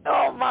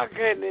 Oh, my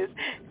goodness.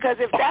 Because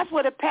if that's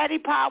what a patty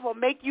pie will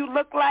make you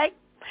look like,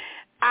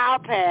 I'll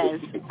pass.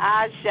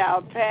 I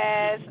shall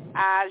pass.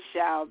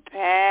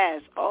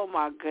 Oh,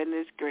 my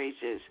goodness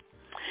gracious.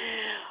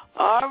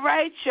 All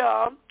right,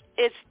 y'all.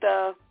 It's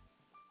the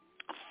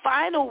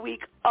final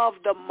week of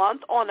the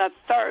month on a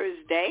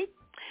Thursday,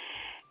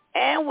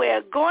 and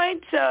we're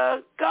going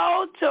to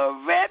go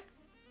to Rip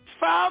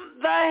from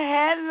the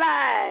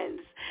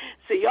Headlines.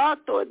 So y'all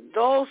thought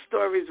those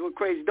stories were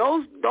crazy.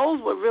 Those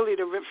were really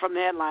the Rip from the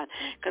Headlines,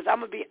 because I'm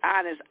going to be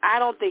honest, I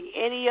don't think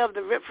any of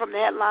the Rip from the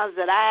Headlines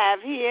that I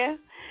have here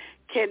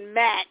can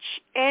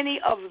match any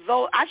of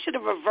those. I should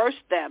have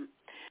reversed them,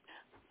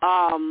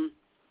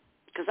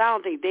 because I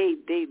don't think they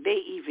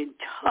even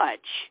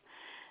touch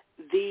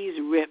these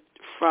ripped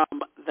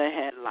from the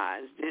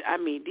headlines. I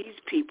mean, these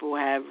people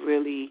have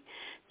really,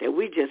 that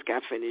we just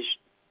got finished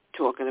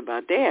talking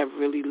about, they have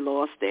really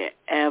lost their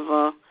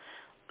ever-loving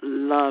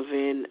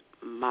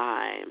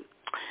mind.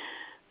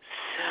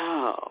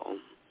 So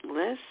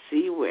let's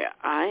see where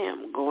I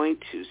am going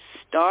to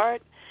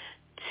start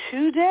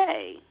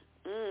today.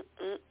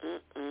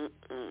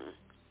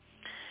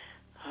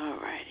 All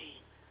right.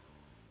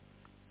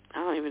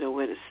 even know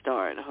where to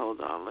start.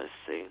 Hold on, let's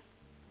see.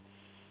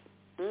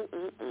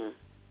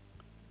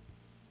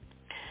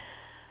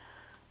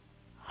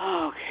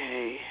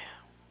 Okay.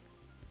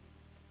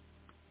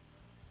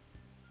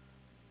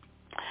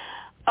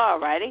 All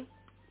righty.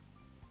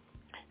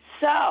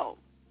 So,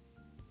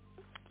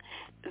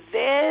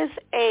 there's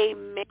a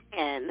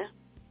man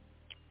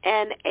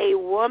and a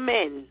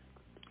woman,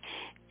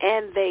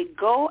 and they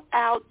go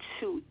out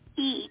to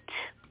eat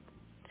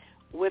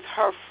with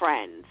her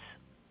friends.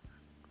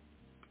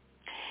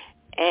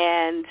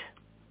 And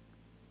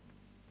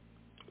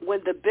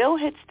when the bill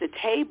hits the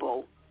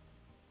table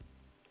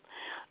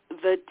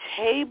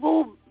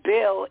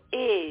bill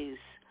is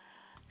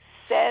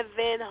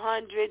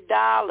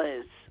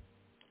 $700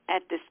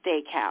 at the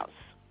steakhouse.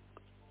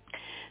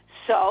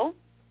 So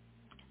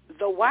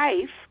the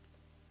wife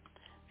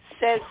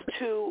says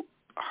to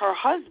her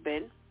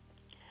husband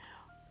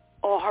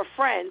or her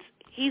friends,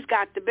 he's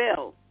got the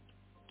bill.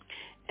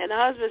 And the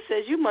husband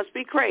says, you must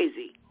be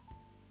crazy.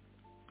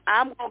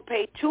 I'm going to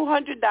pay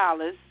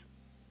 $200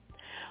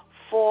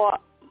 for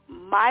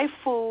my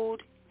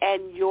food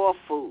and your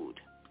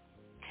food.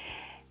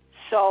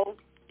 So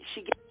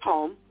she gets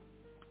home,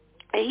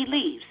 and he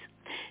leaves.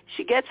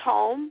 She gets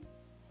home,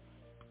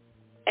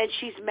 and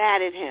she's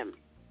mad at him.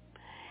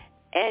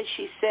 And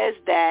she says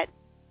that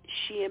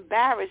she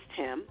embarrassed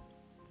him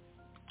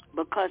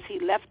because he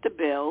left the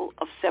bill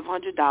of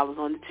 $700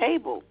 on the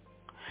table.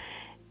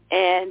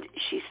 And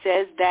she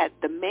says that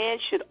the man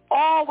should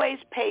always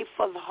pay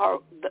for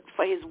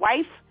his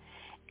wife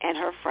and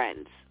her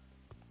friends.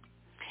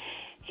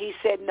 He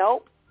said,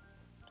 nope,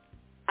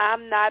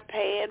 I'm not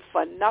paying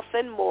for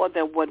nothing more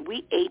than what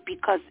we ate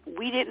because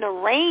we didn't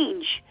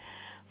arrange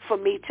for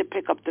me to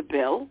pick up the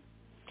bill,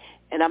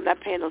 and I'm not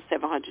paying those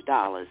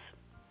 $700.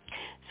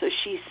 So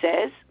she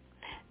says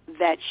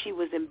that she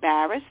was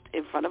embarrassed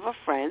in front of her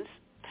friends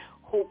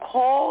who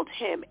called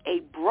him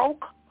a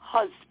broke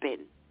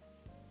husband.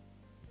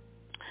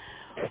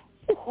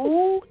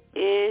 Who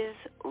is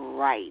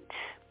right?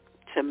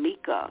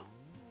 Tamika.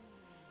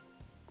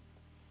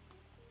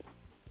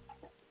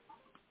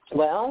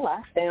 Well,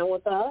 I stand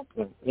with us.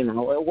 You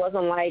know, it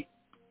wasn't like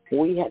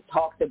we had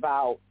talked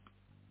about,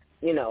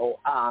 you know,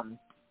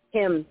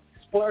 him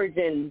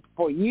splurging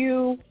for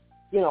you,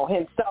 you know,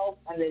 himself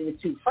and then the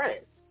two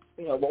friends.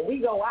 You know, when we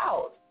go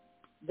out,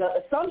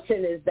 the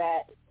assumption is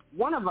that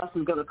one of us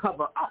is going to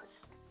cover us.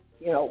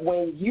 You know,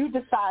 when you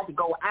decide to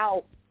go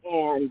out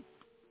and,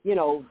 you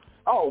know,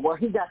 oh, well,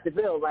 he got the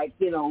bill, like,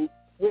 you know,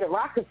 with the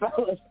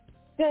Rockefellers,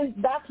 then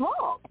that's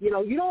wrong. You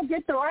know, you don't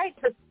get the right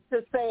to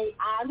say,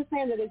 I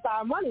understand that it's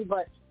our money,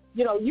 but,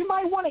 you know, you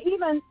might want to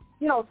even,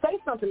 you know, say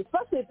something,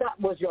 especially if that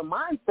was your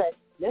mindset.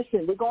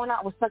 Listen, we're going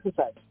out with such and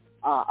such.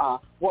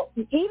 Well,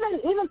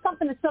 even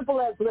something as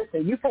simple as,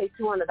 listen, you pay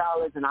 $200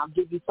 and I'll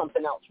give you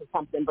something else for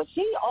something. But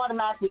she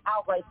automatically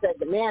outright said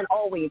the man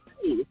always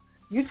pays.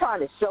 You trying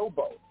to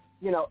showboat,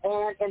 you know,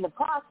 and in the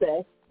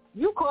process,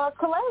 you cause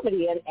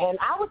calamity. And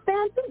I was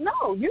saying,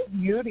 no,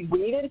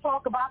 we didn't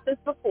talk about this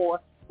before.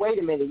 Wait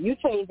a minute, you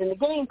changing the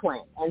game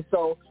plan. And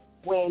so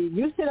when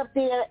you sit up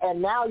there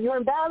and now you're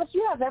embarrassed,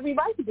 you have every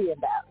right to be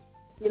embarrassed.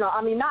 You know,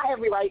 I mean, not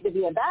every right to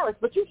be embarrassed,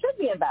 but you should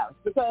be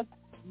embarrassed because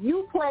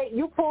you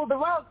pulled the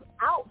rug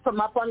out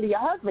from up under your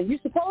husband. You're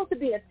supposed to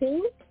be a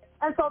team,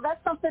 and so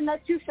that's something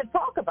that you should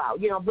talk about,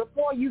 you know,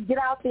 before you get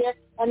out there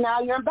and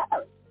now you're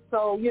embarrassed.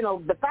 So, you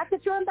know, the fact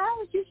that you're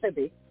embarrassed, you should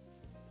be.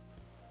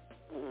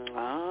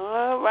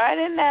 All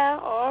righty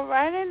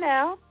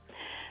now.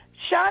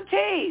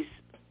 Shantice,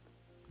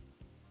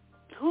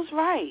 who's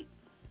right?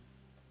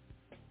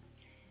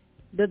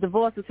 The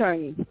divorce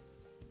attorney.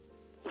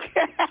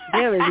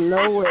 There is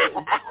no way.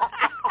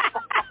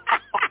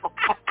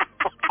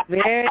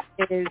 There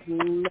is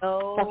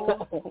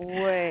no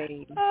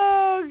way.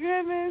 Oh,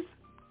 goodness.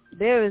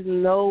 There is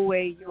no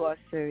way you are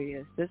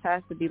serious. This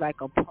has to be like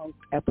a punk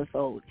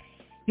episode.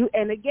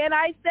 And again,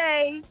 I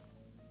say,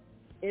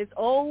 it's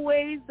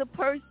always the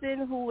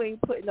person who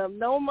ain't putting up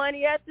no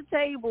money at the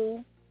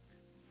table,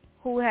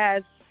 who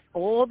has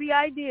all the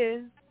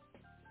ideas,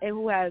 and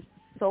who has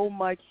so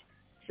much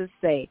to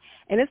say.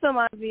 And this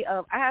reminds me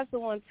of, I had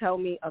someone tell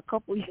me a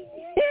couple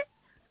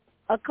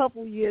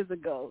years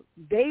ago,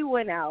 they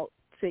went out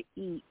to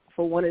eat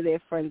for one of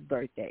their friends'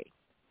 birthday.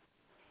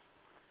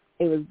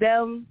 It was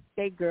them,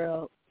 their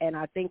girl, and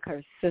I think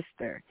her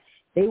sister.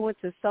 They went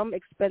to some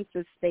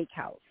expensive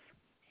steakhouse.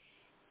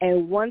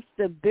 And once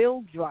the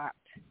bill dropped,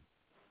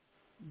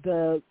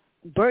 the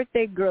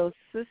birthday girl's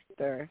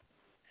sister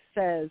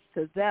says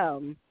to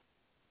them,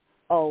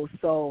 oh,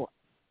 so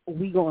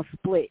we going to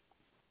split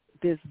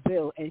this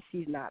bill and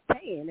she's not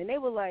paying. And they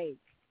were like,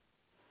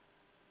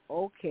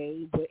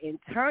 okay, but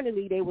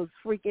internally they was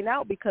freaking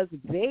out because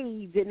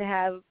they didn't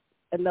have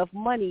enough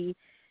money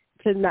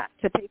to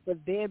pay for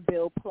their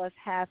bill plus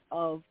half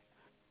of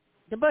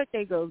the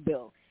birthday girl's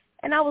bill.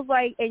 And I was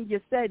like, and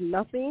you said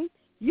nothing?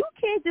 You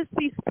can't just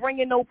be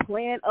springing no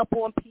plan up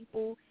on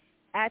people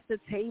at the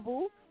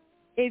table.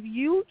 If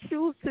you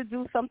choose to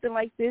do something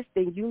like this,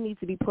 then you need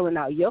to be pulling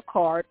out your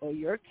card or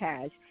your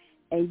cash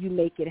and you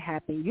make it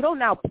happen. You don't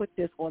now put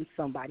this on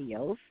somebody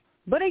else.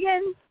 But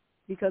again,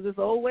 because it's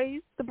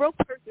always the broke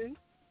person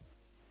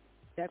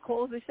that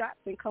calls the shots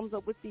and comes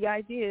up with the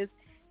ideas,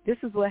 this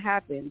is what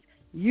happens.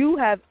 You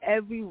have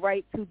every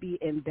right to be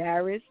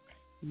embarrassed.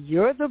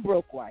 You're the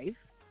broke wife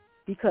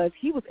because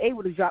he was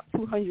able to drop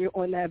 $200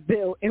 on that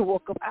bill and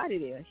walk up out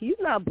of there. He's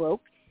not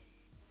broke.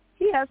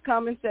 He has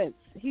common sense.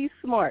 He's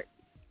smart.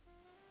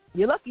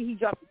 You're lucky he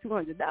dropped the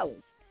 $200.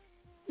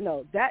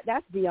 No,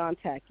 that's beyond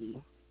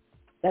tacky.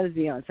 That is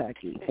beyond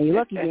tacky. And you're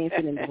lucky you ain't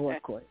sitting in divorce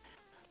court.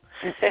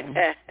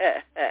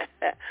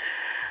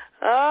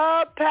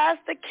 Oh,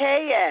 Pastor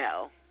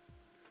KL.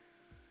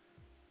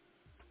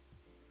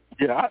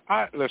 Yeah,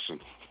 I listen.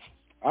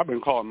 I've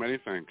been called many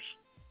things.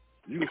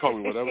 You can call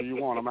me whatever you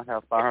want. I'm gonna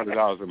have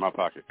 $500 in my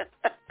pocket.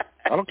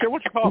 I don't care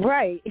what you call me.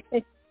 Right.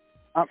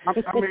 I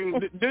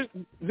mean, this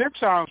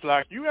sounds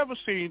like, you ever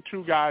seen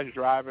two guys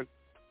driving,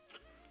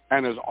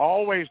 and there's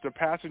always the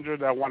passenger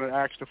that want to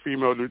ask the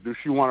female, does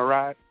she want to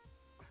ride?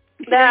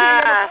 He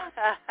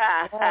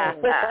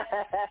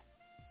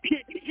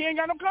ain't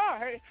got no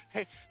car.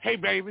 Hey,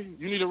 baby,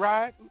 you need a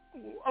ride?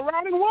 A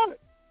ride in what?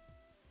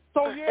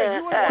 So, yeah,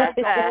 you invite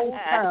the whole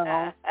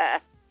town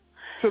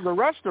to the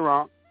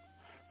restaurant.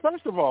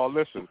 First of all,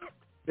 listen,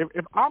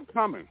 if I'm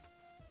coming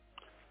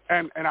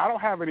and I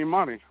don't have any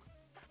money,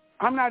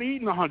 I'm not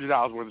eating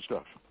 $100 worth of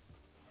stuff.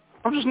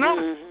 I'm just not.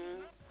 Mm-hmm.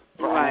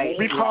 Right.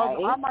 Because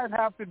I might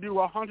have to do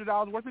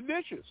 $100 worth of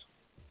dishes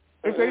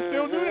if they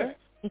still do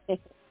that.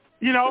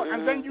 You know,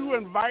 and then you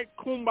invite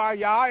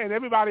Kumbaya and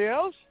everybody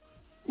else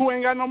who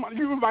ain't got no money.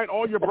 You invite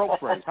all your broke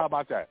friends. How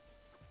about that?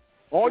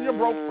 All your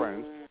broke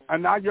friends.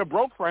 And now your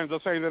broke friends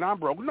are saying that I'm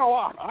broke. No,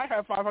 I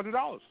have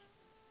 $500.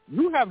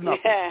 You have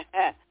nothing.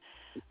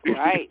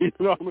 Right. You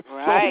know what I mean?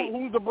 Right. So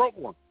who's the broke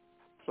one?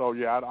 So,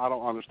 yeah, I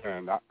don't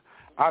understand.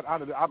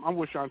 I'm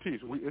with Shantice.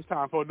 It's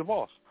time for a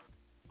divorce.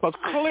 Because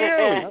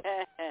clearly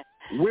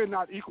we're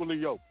not equally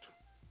yoked.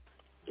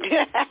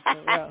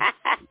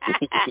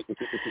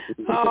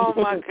 Oh,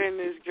 my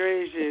goodness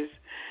gracious.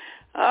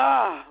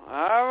 Oh,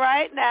 all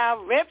right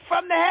now, rip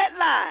from the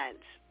headlines.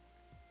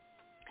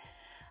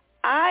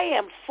 I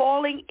am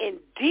falling in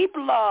deep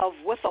love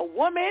with a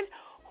woman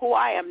who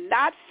I am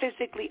not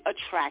physically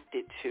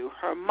attracted to.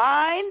 Her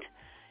mind,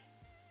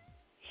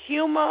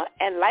 humor,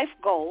 and life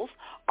goals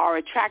are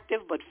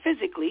attractive, but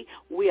physically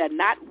we are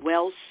not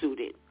well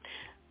suited.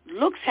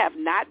 Looks have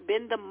not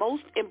been the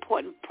most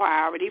important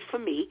priority for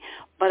me,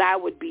 but I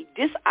would be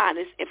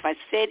dishonest if I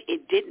said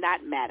it did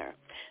not matter.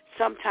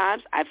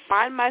 Sometimes I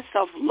find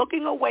myself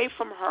looking away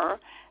from her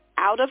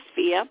out of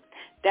fear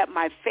that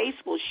my face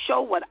will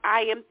show what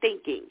I am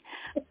thinking.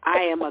 I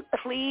am a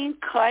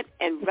clean-cut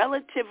and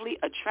relatively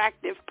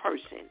attractive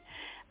person.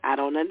 I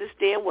don't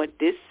understand what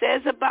this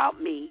says about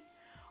me.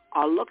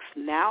 Are looks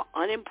now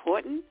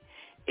unimportant?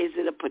 Is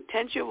it a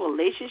potential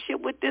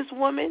relationship with this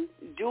woman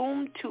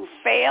doomed to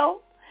fail?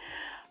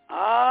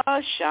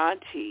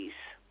 Shantice.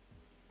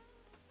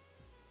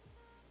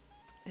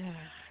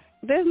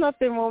 There's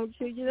nothing wrong with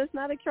you. You're just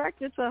not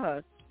attracted to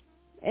her.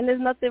 And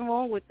there's nothing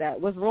wrong with that.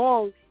 What's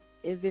wrong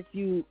is if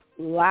you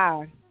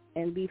lie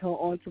and lead her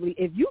on to leave.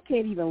 If you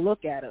can't even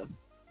look at her,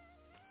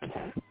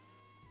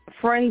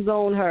 friend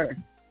zone her.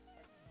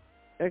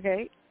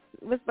 Okay?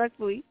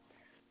 Respectfully.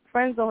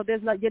 Friend zone.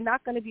 You're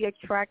not going to be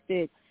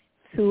attracted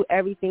to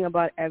everything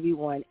about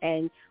everyone.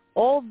 And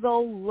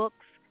although looks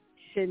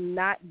should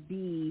not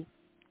be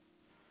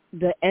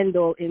the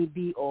end-all and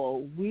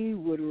be-all, we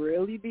would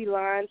really be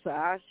lying to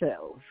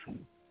ourselves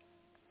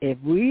if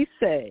we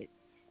said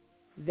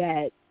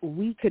that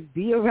we could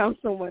be around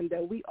someone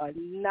that we are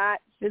not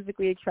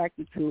physically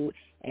attracted to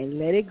and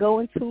let it go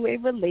into a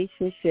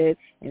relationship,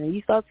 and then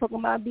you start talking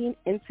about being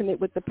intimate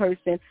with the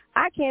person.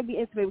 I can't be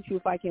intimate with you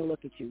if I can't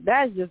look at you.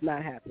 That's just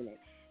not happening.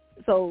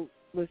 So,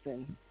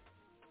 listen,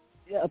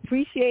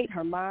 appreciate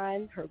her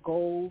mind, her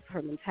goals,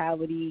 her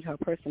mentality, her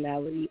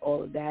personality,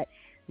 all of that.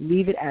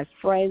 Leave it as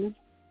friends.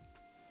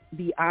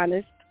 Be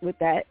honest with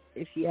that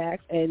if she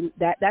asks, and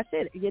that's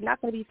it. You're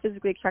not going to be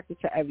physically attracted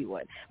to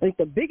everyone. I think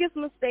the biggest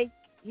mistake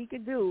he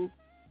could do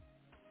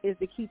is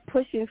to keep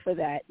pushing for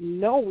that,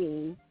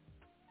 knowing,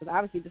 because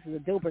obviously this is a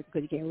deal breaker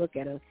because you can't look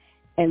at her,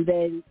 and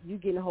then you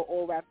getting her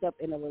all wrapped up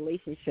in a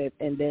relationship,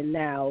 and then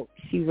now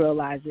she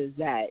realizes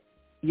that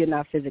you're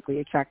not physically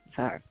attracted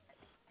to her.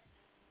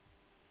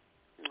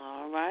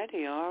 All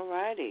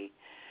righty.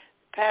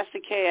 Pastor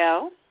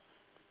KL.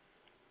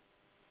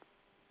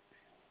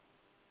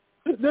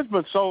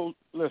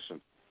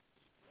 Listen,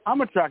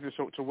 I'm attracted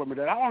to women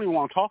that I don't even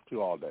want to talk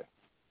to all day.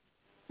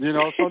 You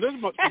know, so there's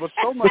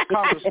so much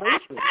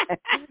conversation.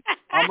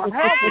 I'm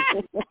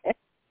unhappy.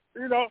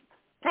 You know,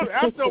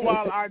 after a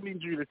while, I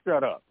need you to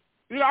shut up.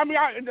 You know, I mean,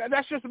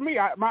 that's just me.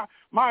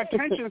 My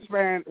attention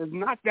span is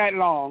not that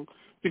long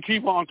to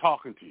keep on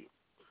talking to you.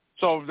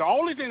 So the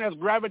only thing that's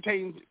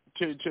gravitating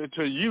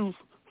to you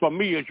for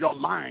me is your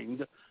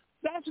mind.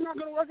 That's not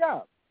going to work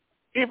out.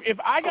 If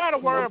I got to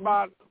worry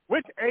about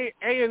which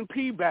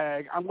A&P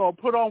bag I'm going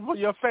to put on for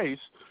your face,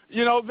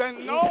 you know,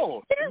 then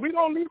no. We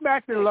don't need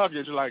matching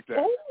luggage like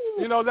that.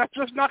 You know, that's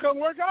just not going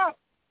to work out.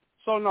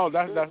 So no,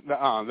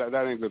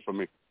 that ain't good for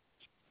me.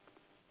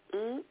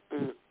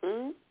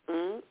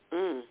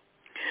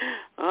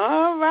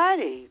 All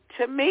righty,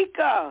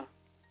 Tamika.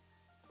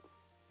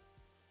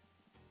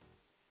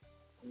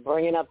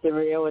 Bringing up the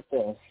rear with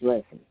this.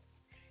 Listen,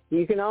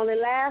 you can only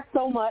laugh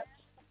so much.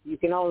 You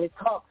can only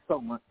talk so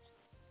much.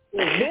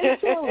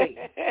 Eventually,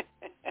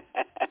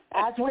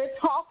 as we're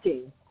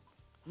talking,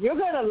 you're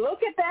going to look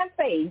at that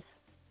face,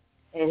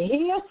 and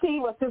he or she,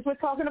 well, since we're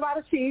talking about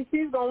a she,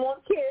 she's going to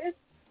want kids.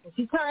 If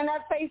she turn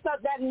that face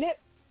up, that lip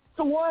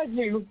towards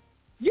you,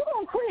 you're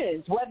going to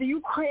cringe, whether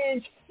you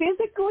cringe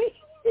physically,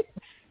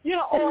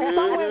 or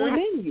somewhere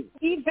within you.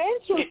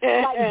 Eventually,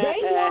 like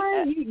day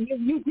one,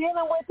 you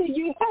dealing with it,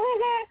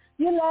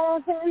 you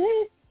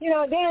laughing,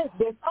 then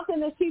there's something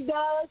that she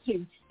does.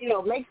 She,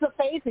 makes a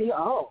face, and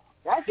oh,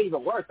 that's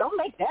even worse. Don't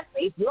make that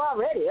face. You're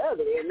already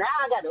ugly, and now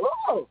I got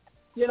to,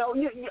 you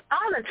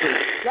honestly,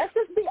 let's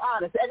just be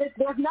honest. And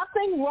there's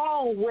nothing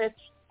wrong with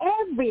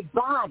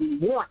everybody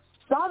wants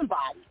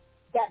somebody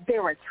that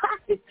they're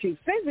attracted to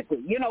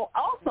physically.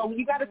 Also,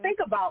 you got to think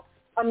about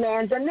a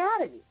man's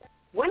anatomy.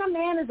 When a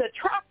man is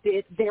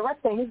attracted, there are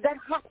things that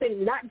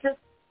happen not just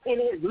in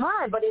his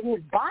mind, but in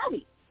his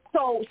body.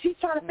 So she's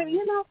trying to figure,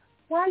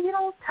 why you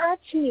don't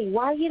touch me?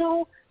 Why you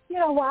don't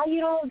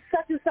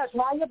such and such?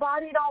 Why your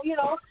body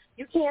don't,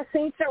 you can't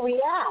seem to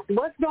react?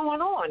 What's going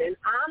on? And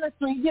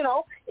honestly,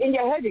 in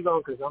your head you're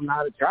going, because I'm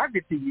not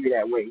attracted to you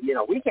that way.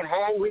 We can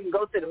hang, we can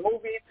go to the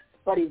movies,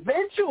 but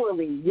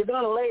eventually you're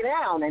going to lay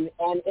down. And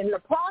in the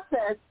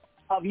process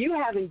of you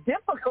having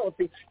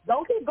difficulty,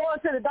 don't keep going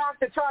to the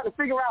doctor trying to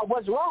figure out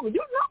what's wrong. You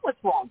know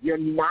what's wrong. You're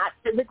not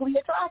physically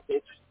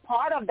attracted.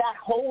 Part of that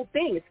whole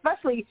thing,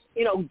 especially,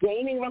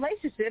 gaining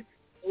relationships,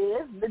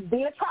 is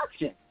the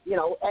attraction,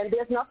 and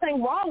there's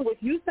nothing wrong with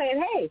you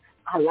saying, hey,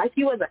 I like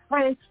you as a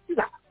friend. You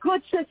got a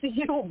good sense of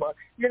humor.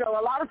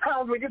 A lot of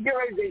times when you get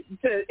ready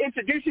to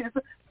introduce you,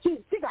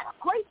 she got a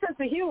great sense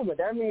of humor.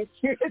 That means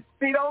she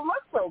don't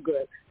look so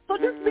good. So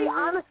just be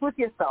honest with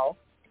yourself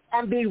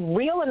and be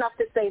real enough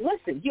to say,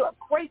 listen, you're a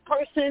great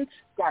person,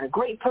 got a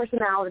great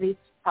personality.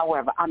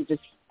 However, I'm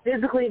just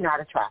physically not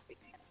attracted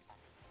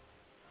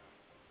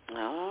to you.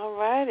 All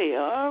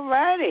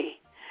righty.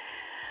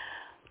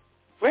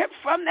 Rip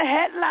from the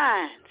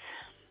headlines.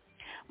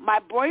 My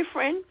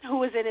boyfriend,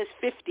 who is in his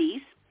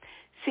 50s,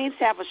 seems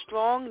to have a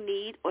strong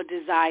need or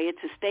desire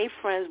to stay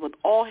friends with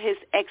all his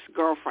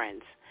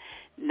ex-girlfriends.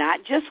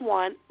 Not just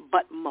one,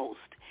 but most.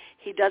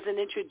 He doesn't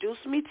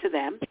introduce me to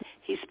them.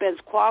 He spends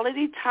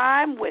quality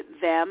time with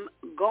them,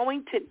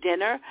 going to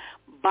dinner,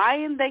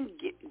 buying them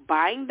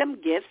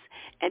gifts,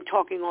 and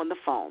talking on the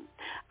phone.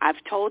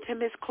 I've told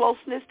him his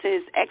closeness to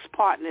his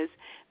ex-partners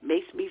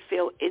makes me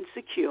feel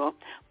insecure,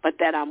 but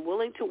that I'm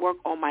willing to work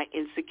on my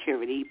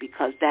insecurity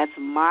because that's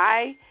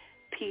my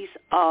piece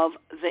of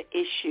the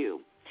issue.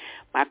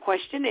 My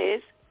question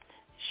is,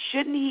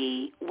 shouldn't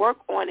he work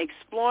on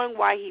exploring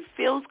why he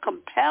feels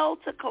compelled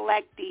to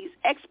collect these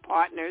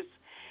ex-partners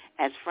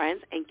as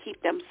friends and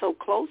keep them so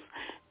close?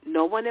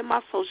 No one in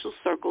my social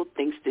circle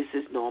thinks this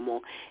is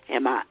normal,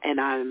 and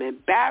I'm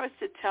embarrassed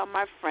to tell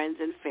my friends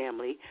and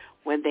family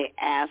when they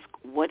ask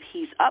what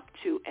he's up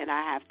to, and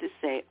I have to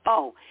say,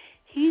 oh,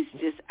 he's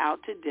just out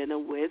to dinner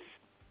with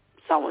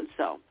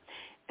so-and-so.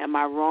 Am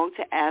I wrong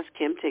to ask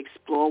him to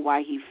explore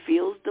why he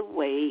feels the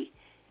way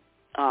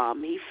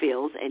he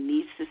feels and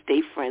needs to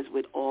stay friends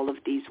with all of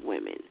these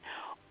women?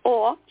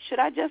 Or should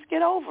I just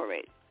get over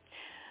it?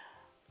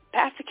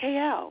 Pastor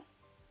KL.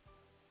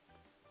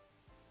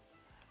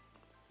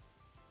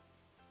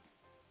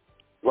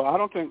 Well, I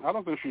don't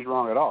think she's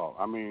wrong at all.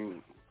 I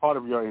mean, part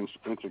of your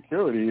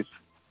insecurities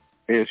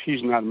is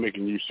he's not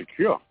making you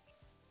secure.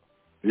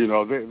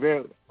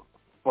 They're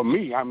for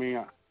me. I mean,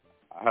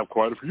 I have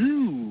quite a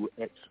few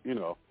a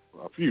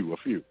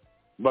few.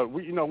 But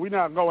we're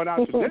not going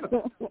out to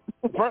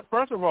dinner.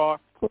 First of all,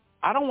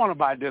 I don't want to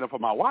buy dinner for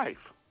my wife.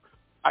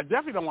 I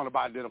definitely don't want to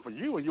buy dinner for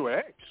you and your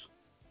ex.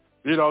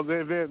 There's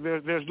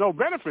no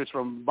benefits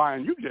from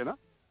buying you dinner.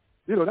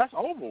 That's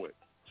over with.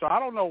 So I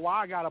don't know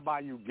why I got to buy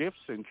you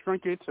gifts and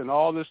trinkets and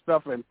all this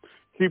stuff and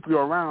keep you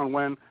around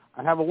when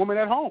I have a woman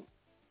at home.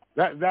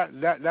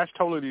 That's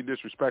totally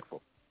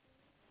disrespectful.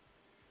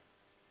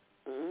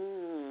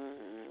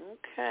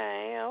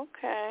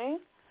 Okay.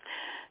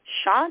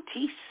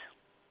 Shantice.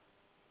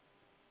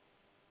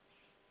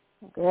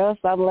 Girl,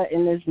 stop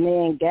letting this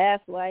man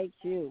gaslight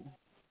you.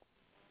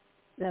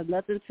 It has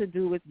nothing to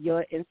do with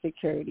your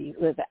insecurities.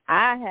 Listen,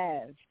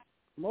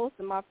 most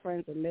of my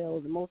friends are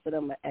males and most of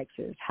them are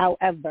exes.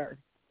 However,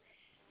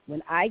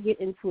 when I get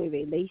into a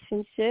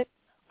relationship,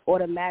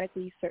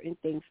 automatically certain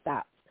things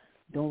stop.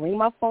 Don't ring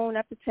my phone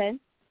after 10.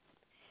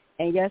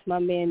 And yes, my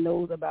man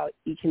knows about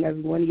each and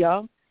every one of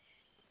y'all.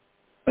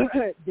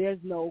 There's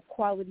no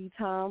quality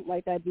time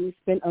like that being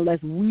spent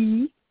unless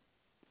we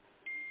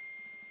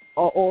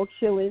are all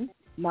chilling.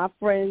 My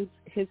friends,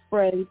 his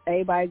friends,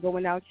 everybody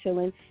going out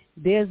chilling.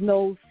 There's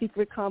no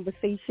secret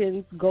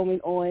conversations going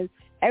on.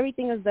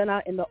 Everything is done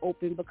out in the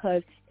open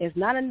because it's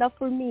not enough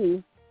for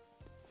me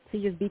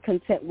to just be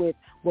content with,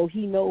 well,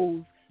 he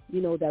knows,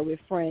 that we're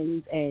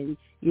friends and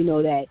you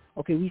know, that,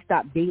 okay, we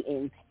stopped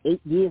dating 8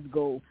 years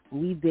ago.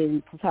 We've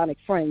been platonic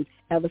friends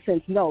ever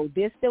since. No,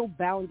 there's still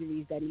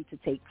boundaries that need to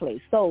take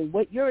place. So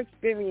what you're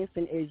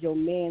experiencing is your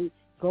man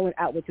going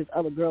out with his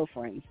other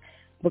girlfriends,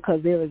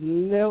 because there is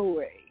no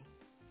way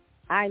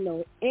I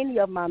know any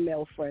of my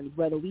male friends,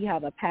 whether we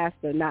have a past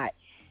or not,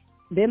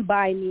 them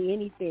buying me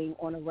anything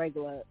on a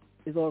regular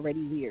is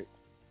already weird.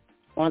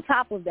 On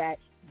top of that,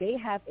 they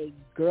have a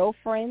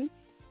girlfriend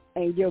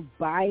and you're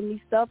buying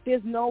me stuff.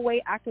 There's no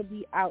way I could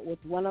be out with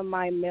one of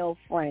my male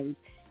friends.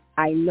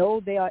 I know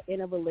they are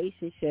in a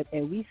relationship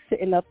and we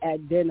sitting up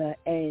at dinner,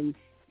 and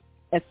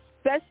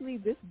especially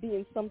this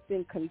being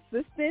something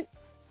consistent,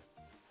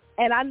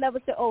 and I never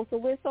said, oh, so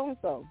where's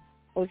so-and-so?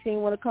 Oh, she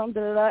didn't want to come,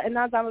 da-da-da. And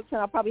 9 times out of 10,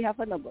 I'll probably have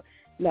her number.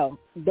 No,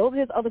 those are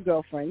his other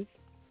girlfriends.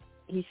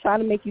 He's trying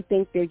to make you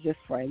think they're just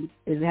friends.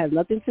 It has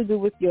nothing to do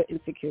with your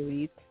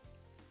insecurities.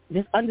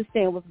 Just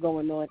understand what's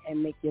going on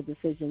and make your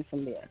decision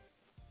from there.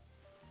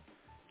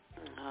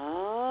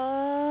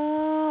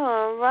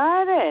 All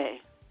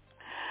righty.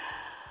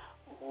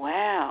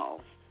 Wow.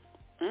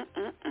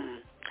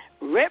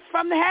 Ripped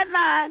from the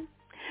headline.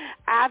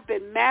 I've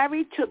been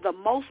married to the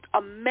most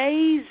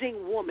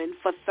amazing woman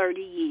for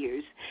 30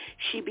 years.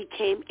 She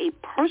became a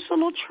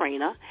personal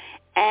trainer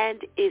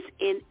and is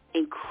in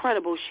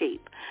incredible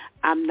shape.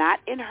 I'm not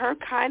in her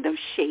kind of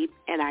shape,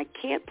 and I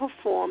can't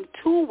perform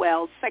too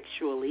well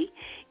sexually,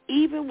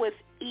 even with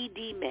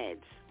ED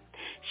meds.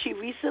 She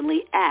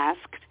recently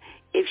asked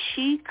if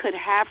she could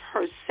have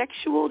her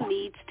sexual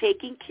needs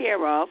taken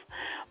care of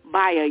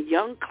by a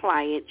young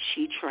client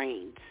she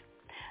trains.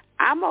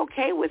 I'm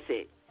okay with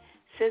it,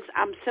 since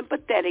I'm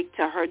sympathetic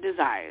to her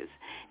desires,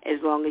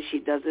 as long as she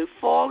doesn't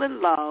fall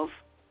in love.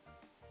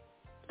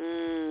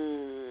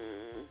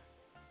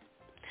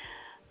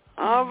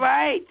 All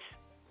right.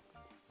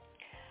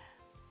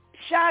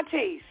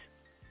 Shantice,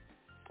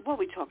 what are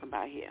we talking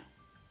about here?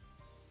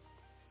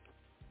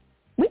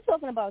 We're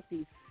talking about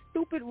these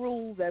stupid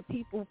rules that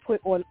people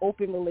put on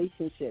open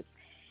relationships.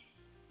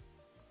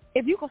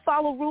 If you could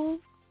follow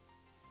rules,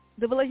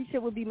 the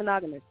relationship would be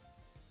monogamous.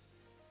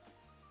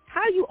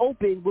 How you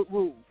open with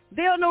rules?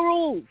 There are no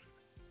rules.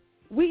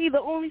 We either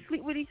only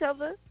sleep with each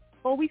other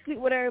or we sleep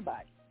with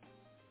everybody.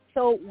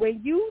 So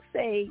when you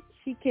say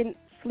she can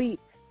sleep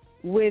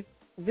with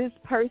this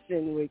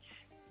person, which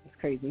is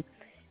crazy,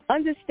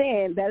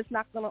 understand that it's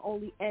not going to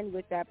only end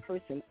with that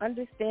person.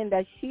 Understand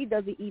that she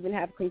doesn't even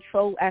have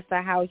control as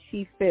to how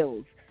she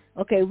feels.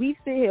 Okay, we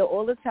sit here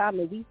all the time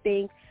and we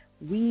think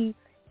we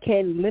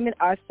can limit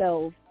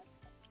ourselves.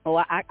 Oh,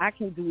 I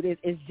can do this.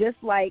 It's just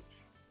like,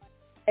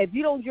 if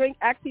you don't drink,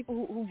 ask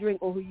people who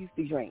drink or who used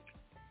to drink.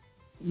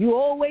 You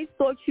always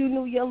thought you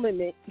knew your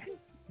limit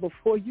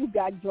before you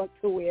got drunk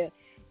to where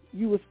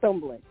you were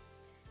stumbling.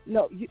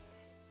 No,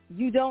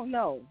 you don't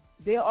know.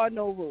 There are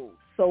no rules.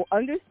 So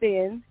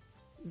understand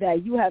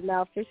that you have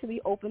now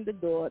officially opened the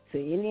door to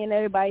any and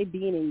everybody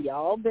being in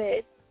y'all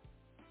bed,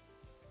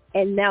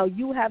 and now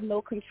you have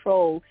no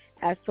control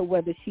as to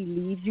whether she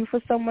leaves you for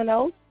someone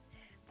else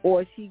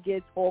or she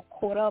gets all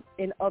caught up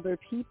in other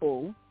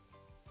people,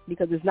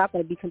 because it's not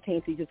going to be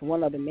contained to just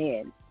one other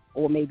man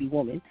or maybe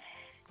woman.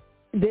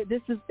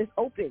 This is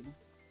open.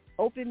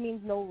 Open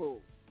means no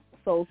rules.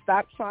 So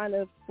stop trying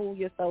to fool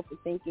yourself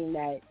into thinking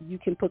that you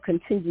can put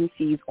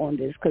contingencies on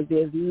this, because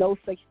there's no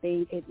such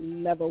thing. It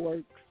never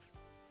works.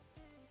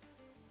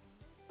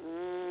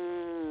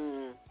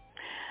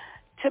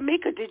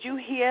 Tamika, did you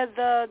hear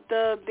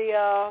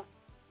the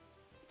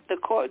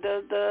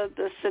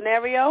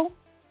scenario?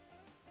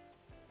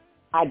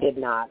 I did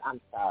not.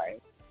 I'm sorry.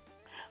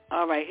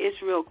 All right,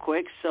 it's real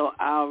quick, so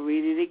I'll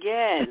read it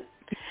again.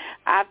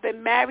 I've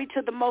been married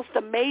to the most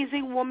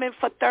amazing woman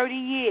for 30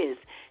 years.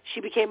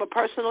 She became a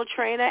personal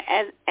trainer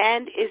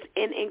and is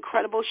in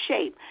incredible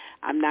shape.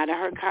 I'm not in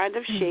her kind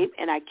of shape,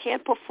 and I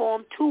can't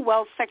perform too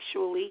well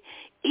sexually,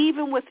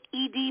 even with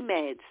ED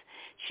meds.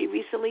 She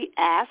recently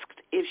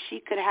asked if she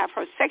could have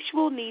her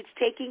sexual needs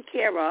taken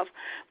care of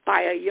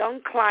by a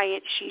young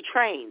client she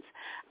trains.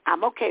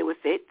 I'm okay with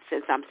it,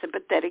 since I'm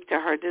sympathetic to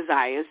her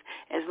desires,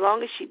 as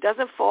long as she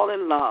doesn't fall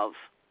in love.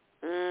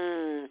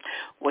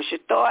 What's your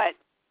thought?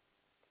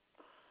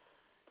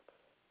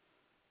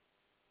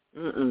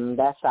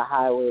 That's a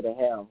highway to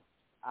hell.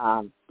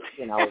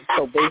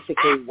 So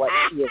basically what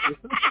she is,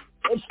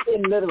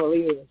 it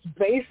literally is.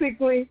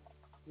 Basically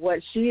what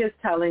she is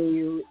telling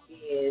you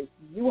is,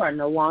 you are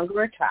no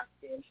longer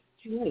attractive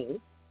to me.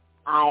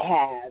 I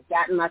have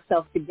gotten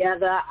myself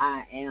together.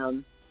 I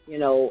am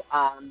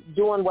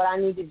doing what I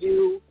need to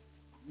do.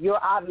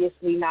 You're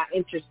obviously not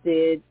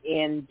interested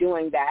in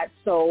doing that.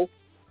 So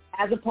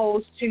as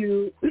opposed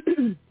to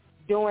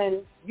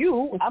doing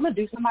you, I'm going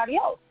to do somebody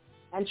else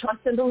and trust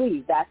and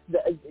believe.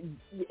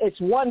 It's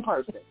one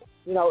person.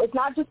 It's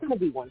not just going to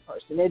be one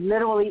person. It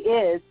literally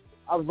is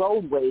a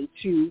roadway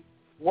to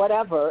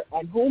whatever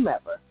and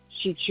whomever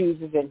she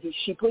chooses and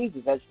she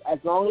pleases. As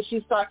long as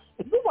she starts,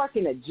 if you work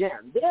in a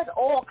gym, there's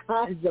all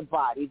kinds of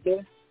bodies.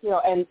 There's,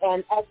 and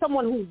as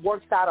someone who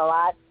works out a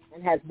lot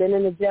and has been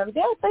in the gym,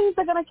 there are things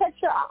that are going to catch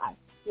your eye.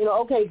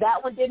 Okay,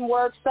 that one didn't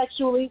work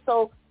sexually,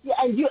 so Yeah,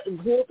 and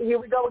here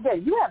we go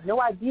again. You have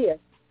no idea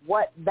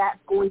what that's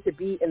going to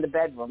be in the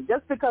bedroom.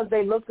 Just because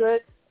they look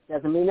good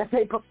doesn't mean that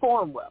they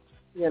perform well,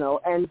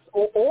 and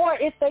or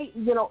if they,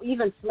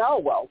 even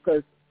smell well,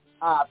 because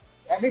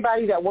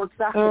everybody that works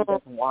out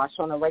doesn't wash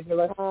on a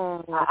regular.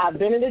 I've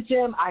been in the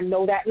gym. I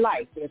know that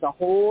life. There's a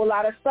whole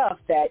lot of stuff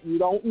that you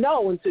don't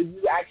know until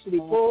you actually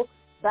pull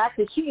back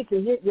the sheets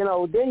and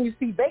then you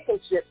see bacon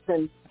chips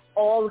and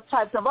all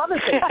types of other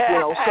things,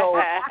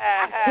 So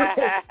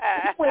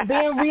we're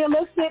being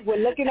realistic.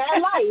 We're looking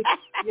at life.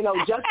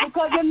 Just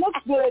because it looks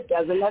good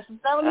doesn't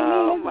necessarily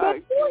mean it's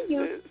good for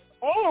you.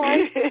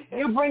 And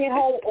you're bringing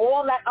home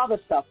all that other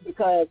stuff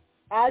because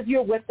as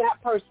you're with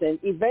that person,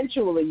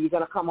 eventually you're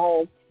going to come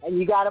home and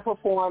you got to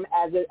perform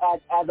as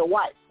a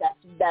wife.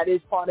 That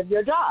is part of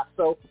your job.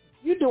 So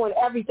you're doing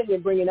everything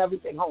and bringing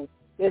everything home.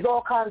 There's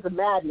all kinds of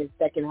madness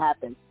that can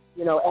happen,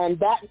 and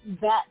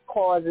that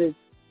causes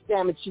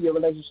damage to your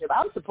relationship.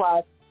 I'm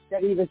surprised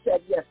that he even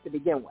said yes to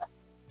begin with.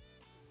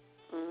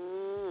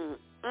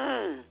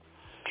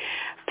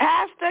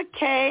 Pastor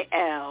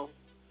KL.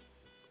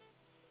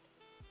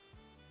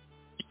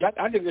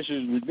 I think this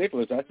is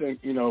ridiculous. I think,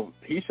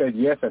 he said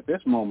yes at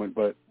this moment,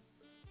 but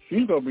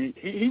he's gonna be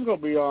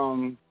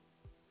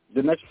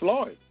the next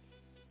Floyd.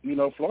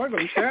 Floyd gonna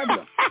be stabbing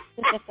him.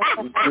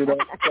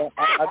 So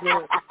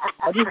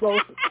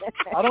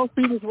I don't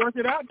see this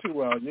working out too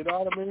well. You know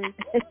what I mean?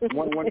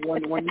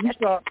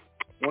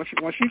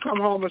 When she come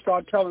home and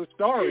start telling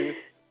stories,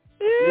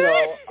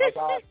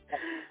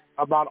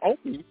 about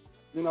Opie,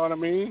 you know what I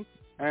mean?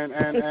 And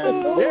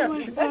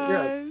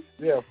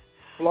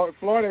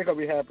Floyd ain't gonna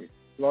be happy.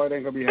 Floyd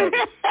ain't gonna be happy,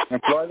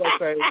 and Floyd gonna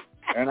say,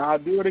 "And I'll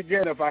do it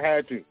again if I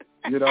had to."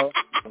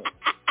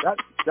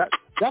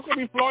 That's gonna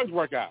be Floyd's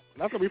workout.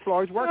 That's gonna be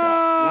Floyd's workout.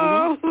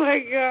 Oh my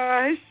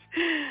gosh!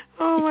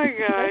 Oh my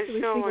gosh!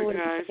 Oh my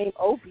gosh!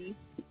 Opie.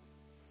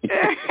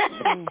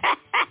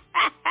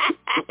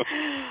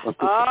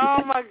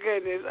 Oh my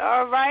goodness!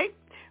 All right,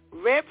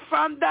 ripped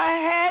from the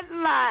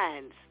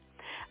headlines.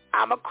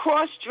 I'm a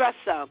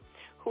cross-dresser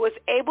who is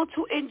able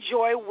to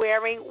enjoy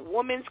wearing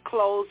women's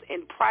clothes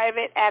in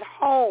private at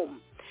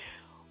home.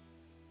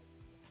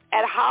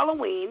 At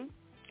Halloween,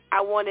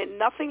 I wanted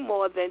nothing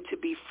more than to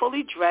be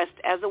fully dressed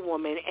as a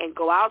woman and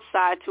go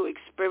outside to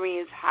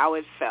experience how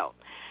it felt.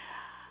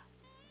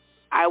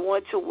 I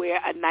want to wear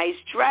a nice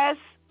dress,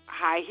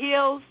 high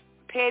heels,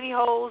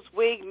 pantyhose,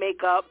 wig,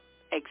 makeup,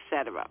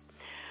 etc.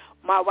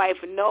 My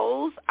wife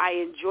knows I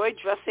enjoy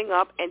dressing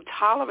up and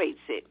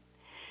tolerates it,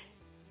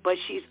 but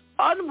she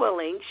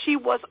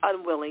was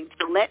unwilling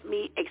to let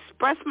me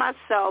express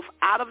myself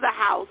out of the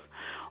house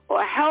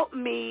or help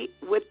me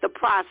with the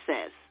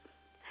process.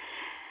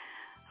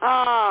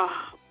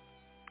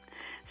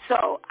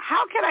 So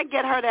how can I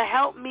get her to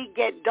help me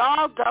get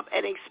dolled up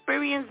and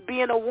experience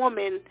being a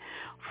woman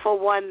for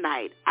one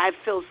night? I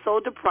feel so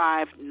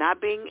deprived not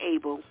being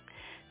able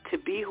to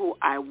be who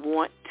I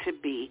want to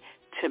be,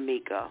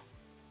 Tamika.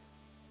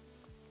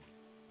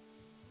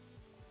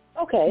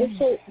 Okay,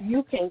 so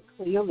you can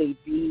clearly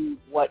be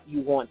what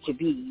you want to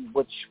be,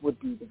 which would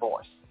be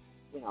divorce.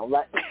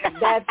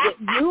 That's it.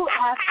 You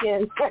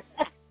asking.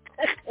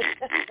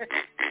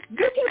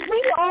 You can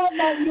be all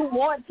that you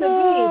want to be,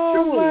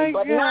 truly,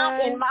 but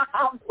not in my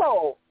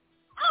household.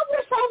 I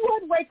wish I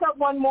would wake up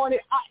one morning,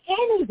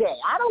 any day.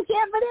 I don't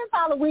care if it is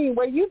Halloween,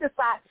 where you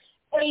decide,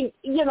 hey,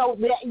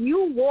 that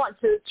you want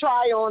to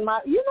try on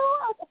my,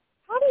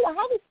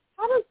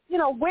 how does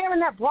wearing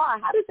that bra,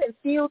 how does it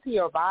feel to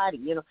your body?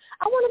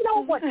 I want to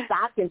know what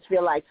stockings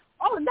feel like.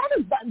 Oh,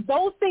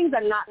 those things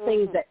are not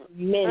things that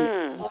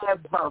men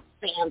ever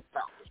fathom,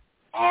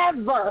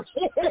 ever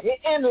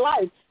in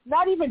life.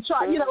 Not even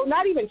trying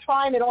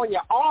it on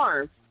your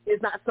arm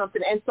is not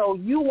something. And so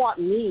you want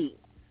me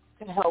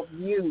to help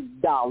you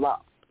doll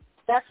up.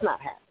 That's not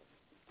happening.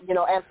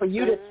 And for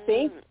you to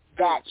think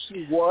that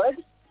she would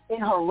in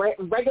her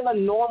regular,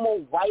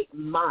 normal, right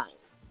mind.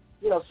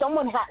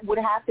 Someone would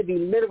have to be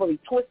literally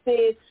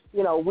twisted.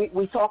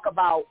 We talk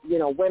about,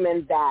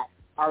 women that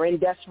are in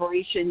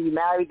desperation. You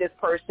marry this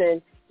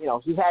person.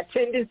 He had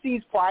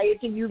tendencies prior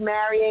to you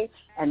marrying,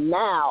 and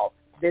now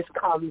this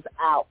comes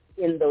out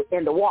in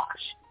the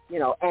wash.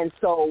 And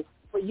so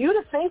for you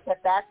to think that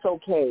that's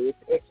okay,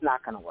 it's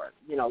not going to work.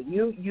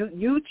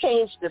 You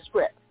change the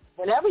script.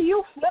 Whenever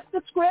you flip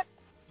the script,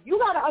 you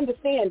got to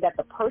understand that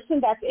the person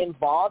that's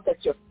involved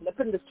that you're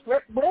flipping the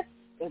script with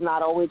is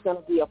not always going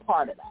to be a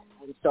part of that.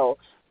 And so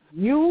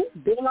you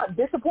being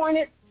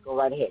disappointed, go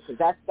right ahead.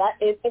 Because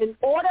in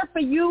order for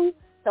you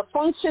to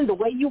function the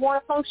way you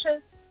want to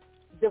function,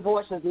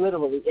 divorce is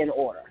literally in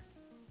order.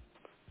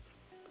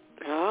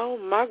 Oh,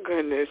 my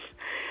goodness.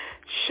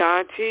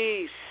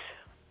 Shantice.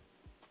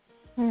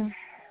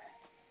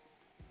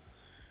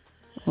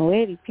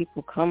 Where do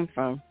people come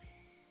from?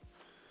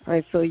 All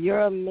right, so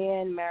you're a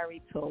man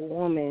married to a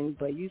woman,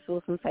 but you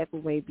feel some type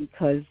of way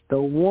because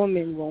the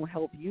woman won't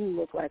help you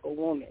look like a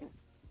woman.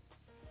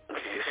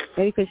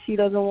 Maybe because she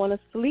doesn't want to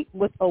sleep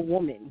with a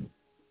woman.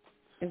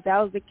 If that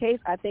was the case,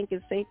 I think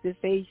it's safe to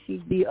say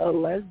she'd be a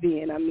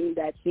lesbian. I mean,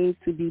 that seems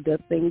to be the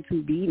thing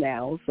to be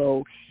now.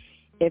 So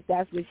if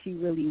that's what she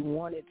really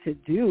wanted to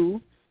do,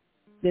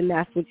 then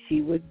that's what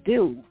she would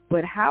do.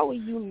 But how are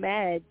you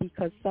mad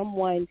because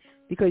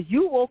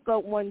you woke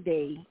up one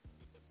day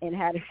and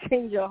had to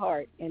change your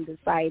heart and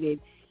decided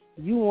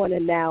you want to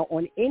now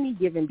on any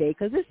given day,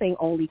 because this ain't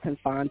only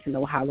confined to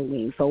no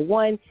Halloween. So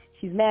one,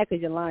 she's mad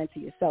because you're lying to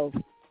yourself,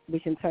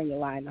 which in turn you're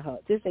lying to her.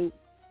 It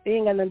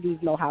ain't got nothing to do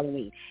with no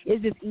Halloween.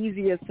 It's just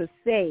easier to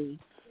say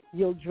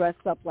you'll dress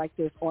up like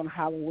this on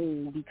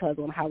Halloween because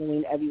on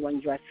Halloween everyone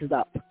dresses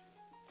up.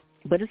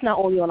 But it's not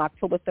only on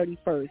October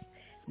 31st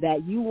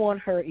that you want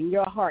her in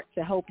your heart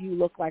to help you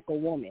look like a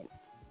woman.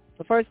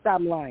 So first,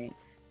 stop lying.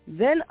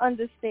 Then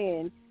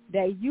understand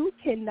that you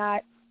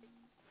cannot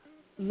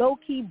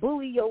low-key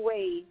bully your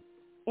way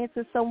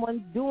into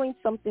someone doing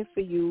something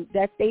for you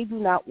that they do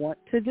not want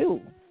to do.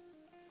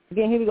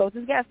 Again, here we go.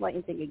 This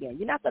gaslighting thing again.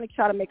 You're not going to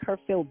try to make her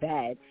feel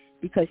bad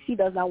because she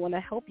does not want to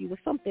help you with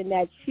something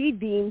that she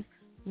deems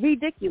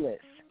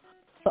ridiculous.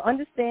 So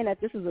understand that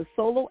this is a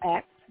solo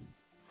act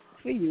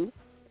for you,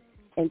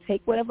 and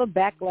take whatever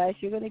backlash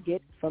you're going to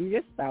get from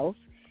your spouse,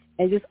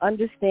 and just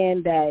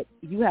understand that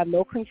you have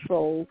no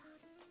control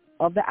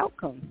of the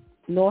outcome,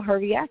 nor her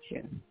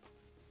reaction.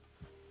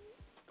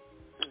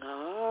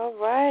 All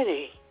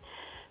righty.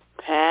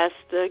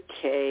 Pastor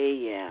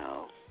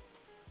KL.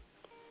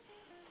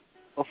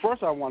 Well,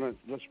 first I want to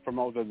just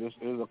promote that this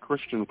is a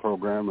Christian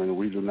program and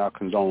we do not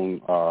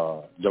condone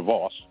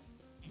divorce.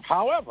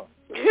 However,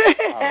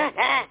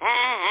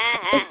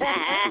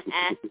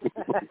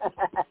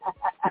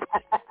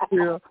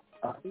 you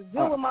do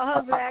what my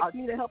husband asked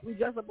me to help me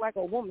dress up like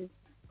a woman.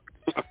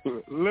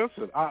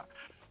 Listen,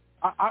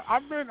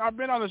 I've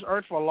been on this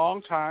earth for a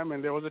long time,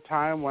 and there was a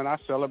time when I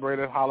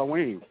celebrated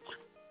Halloween,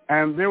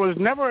 and there was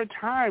never a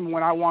time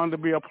when I wanted to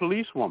be a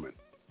policewoman.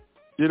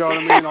 You know what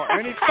I mean, or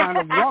any kind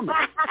of woman.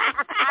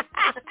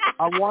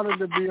 I wanted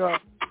to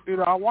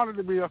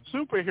be a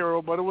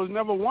superhero, but it was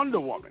never Wonder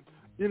Woman.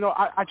 You know,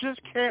 I just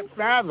can't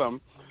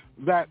fathom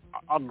that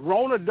a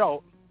grown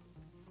adult,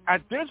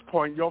 at this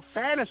point, your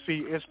fantasy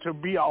is to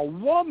be a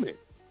woman.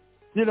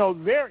 You know,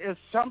 there is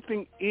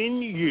something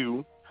in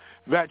you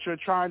that you're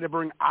trying to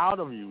bring out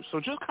of you. So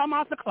just come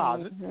out the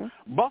closet,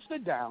 bust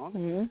it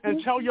down,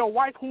 and tell your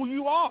wife who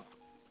you are.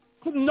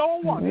 No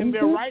one in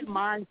their right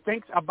mind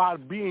thinks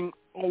about being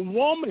a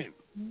woman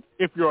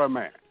if you're a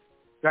man.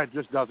 That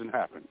just doesn't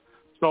happen.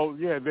 So,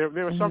 yeah,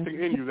 there is something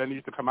in you that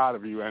needs to come out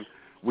of you, and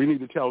we need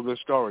to tell this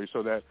story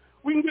so that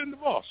we can get a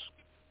divorce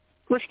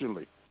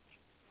Christianly.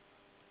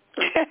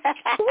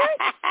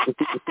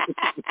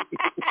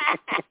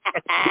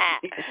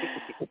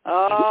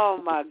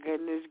 Oh, my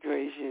goodness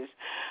gracious.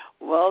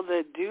 Well,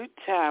 the Due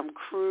Time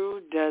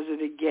crew does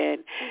it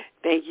again.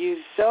 Thank you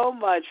so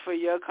much for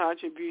your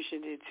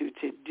contribution into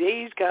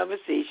today's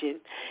conversation,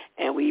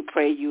 and we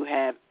pray you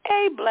have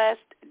a blessed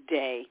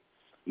day.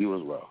 You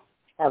as well.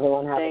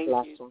 Everyone have a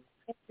blessed one.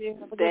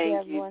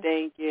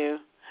 Thank you.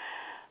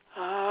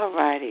 All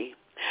righty.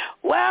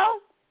 Well,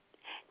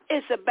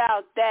 it's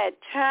about that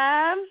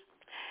time.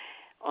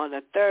 On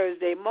a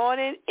Thursday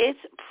morning, it's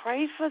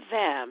Pray for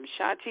Them.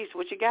 Shantice,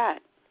 what you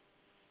got?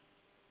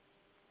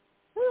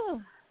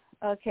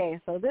 Okay,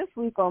 so this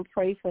week on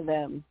Pray for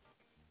Them,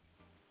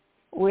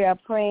 we are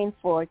praying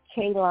for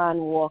Kaylon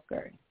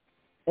Walker.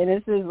 And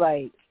this is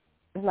like,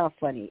 it's not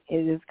funny.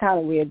 It is kind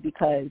of weird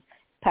because,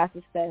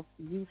 Pastor Steph,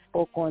 you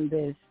spoke on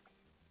this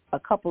a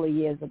couple of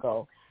years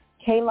ago.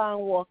 Kaylon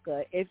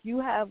Walker, if you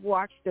have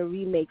watched the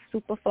remake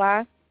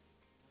Superfly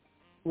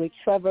with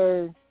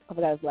Trevor, I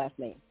forgot his last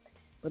name,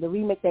 but the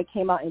remake that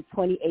came out in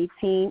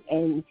 2018,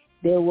 and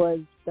there was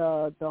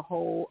the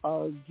whole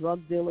drug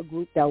dealer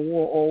group that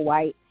wore all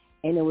white,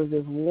 and there was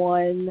this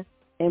one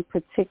in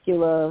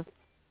particular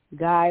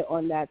guy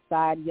on that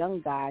side,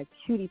 young guy,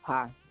 cutie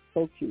pie,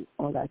 so cute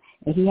on that,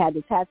 and he had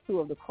the tattoo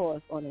of the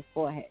cross on his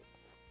forehead.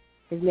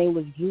 His name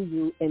was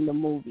Juju in the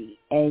movie,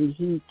 and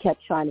he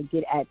kept trying to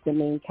get at the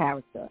main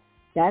character.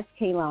 That's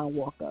Kaylon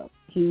Walker.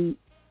 He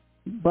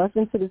bust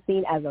into the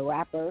scene as a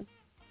rapper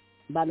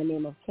by the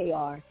name of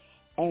KR,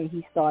 and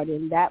he starred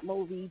in that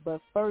movie.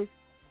 But first,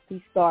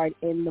 he starred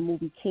in the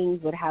movie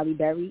Kings with Halle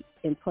Berry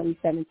in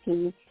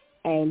 2017,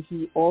 and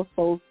he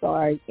also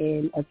starred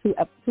in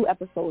two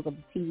episodes of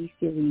the TV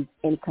series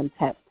In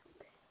Contempt.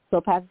 So,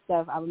 Pastor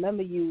Steph, I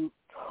remember you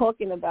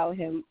talking about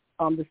him,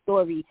 the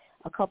story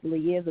a couple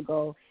of years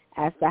ago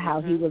as to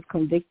how he was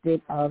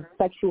convicted of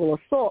sexual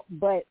assault,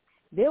 but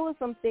there were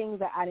some things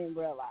that I didn't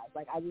realize.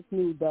 Like, I just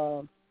knew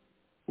the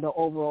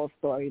overall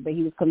story, but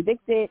he was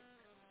convicted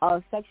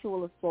of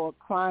sexual assault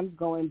crimes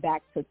going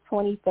back to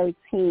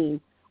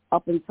 2013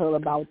 up until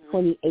about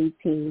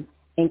 2018,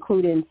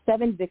 including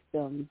 7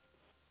 victims.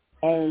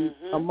 And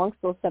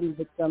amongst those 7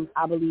 victims,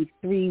 I believe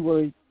 3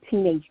 were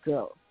teenage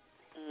girls.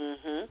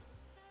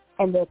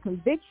 And the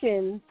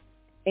convictions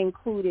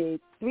included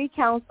 3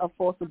 counts of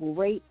forcible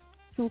rape,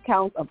 2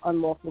 counts of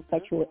unlawful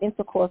sexual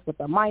intercourse with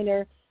a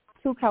minor,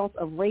 2 counts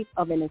of rape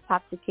of an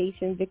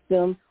intoxication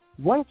victim,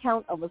 1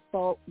 count of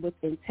assault with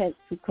intent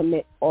to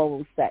commit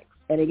oral sex.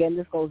 And again,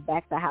 this goes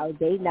back to how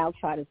they now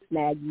try to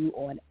snag you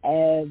on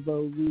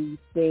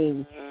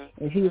everything.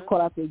 If he was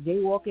caught out there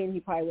jaywalking, he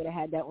probably would have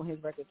had that on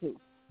his record too.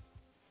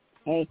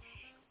 Okay.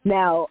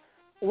 Now,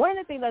 one of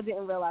the things I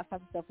didn't realize,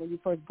 Steph, when you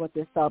first brought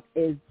this up,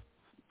 is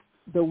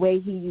the way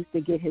he used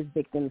to get his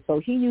victims. So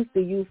he used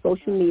to use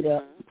social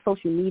media,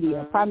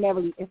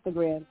 primarily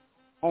Instagram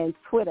and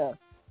Twitter,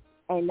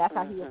 and that's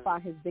how he would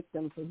find his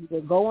victims. So he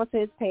would go onto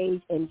his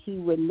page, and he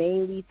would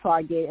mainly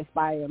target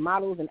aspiring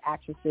models and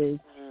actresses.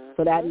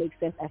 So that makes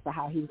sense as to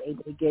how he was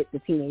able to get the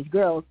teenage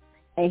girls.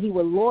 And he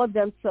would lure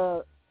them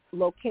to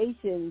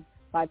locations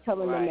by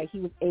telling them that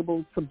he was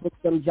able to book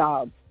them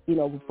jobs, you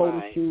know, with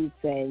photo shoots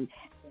and,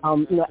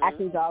 you know,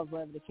 acting jobs,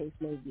 whatever the case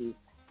may be.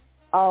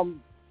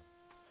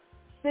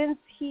 Since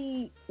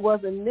he was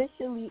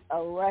initially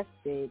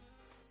arrested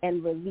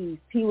and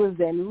released, he was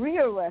then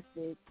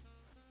rearrested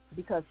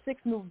because 6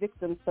 new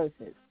victims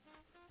surfaced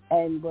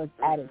and was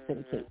added to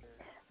the case.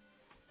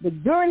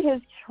 But during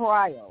his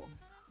trial,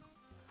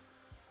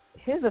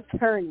 his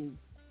attorney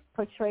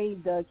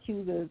portrayed the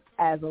accusers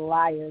as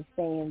liars,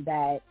 saying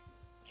that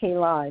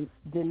Kaylon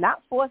did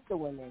not force the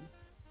women,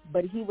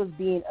 but he was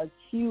being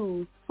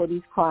accused for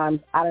these crimes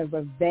out of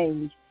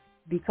revenge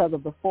because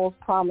of the false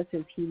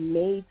promises he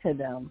made to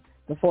them,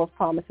 the false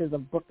promises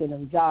of booking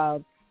them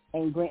jobs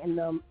and granting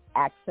them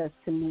access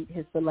to meet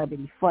his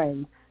celebrity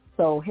friends.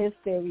 So his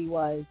theory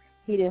was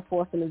he didn't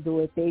force them to do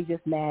it. They're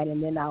just mad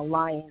and they're now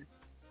lying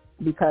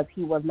because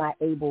he was not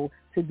able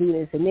to do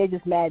this. And they're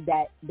just mad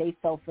that they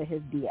fell for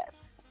his BS.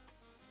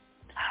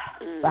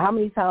 So how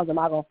many times am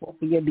I going to fall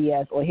for your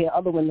BS or hear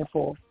other women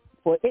fall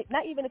for it?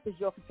 Not even if it's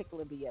your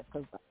particular BS,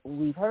 because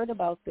we've heard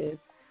about this.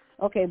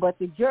 Okay, but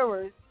the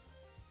jurors,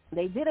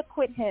 they did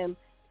acquit him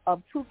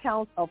of 2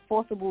 counts of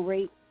forcible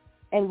rape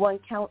and 1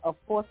 count of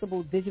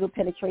forcible digital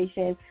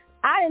penetration.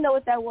 I didn't know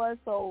what that was,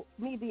 so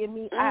me being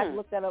me, I had to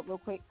look that up real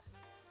quick.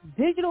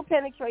 Digital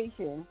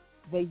penetration,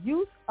 the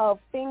use of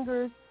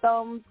fingers,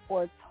 thumbs,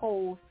 or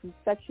toes to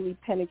sexually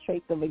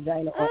penetrate the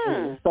vagina or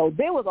anus. So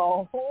there was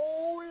a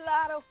whole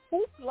lot of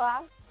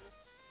hoopla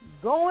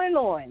going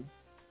on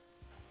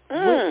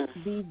with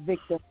these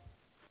victims.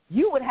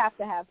 You would have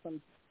to have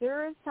some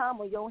serious time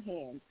on your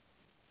hands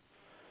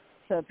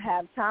to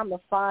have time to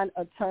find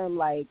a term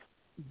like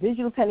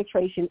digital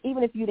penetration,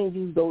 even if you didn't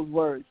use those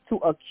words, to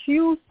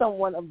accuse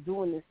someone of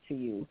doing this to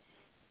you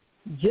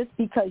just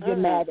because you're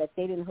mad that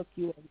they didn't hook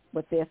you in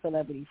with their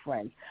celebrity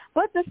friends.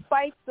 But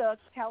despite the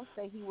counts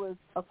that he was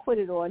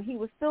acquitted on, he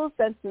was still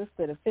sentenced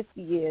to the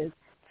 50 years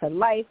to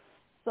life.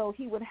 So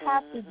he would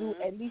have to do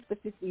at least the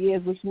 50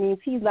 years, which means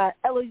he's not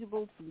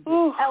eligible to get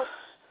out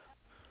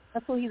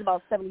until he's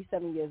about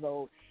 77 years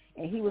old.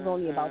 And he was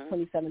only about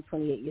 27,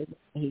 28 years old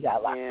when he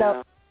got locked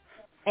up.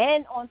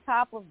 And on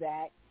top of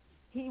that,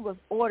 he was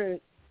ordered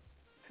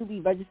to be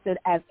registered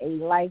as a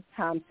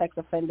lifetime sex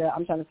offender.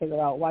 I'm trying to figure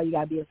out why you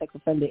got to be a sex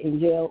offender in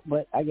jail,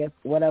 but I guess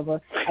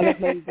whatever. I guess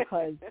maybe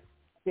because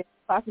there's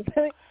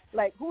possibility.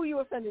 Like, who are you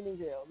offending in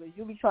jail? Because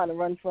you'll be trying to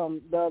run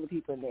from the other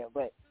people in there.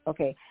 But,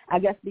 okay, I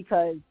guess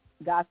because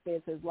God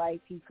spared his life,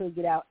 he could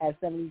get out at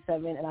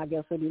 77, and I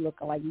guess he'll be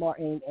looking like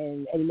Martin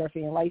and Eddie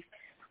Murphy in life.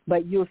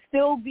 But you'll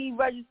still be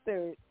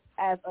registered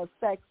as a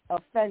sex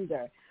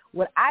offender.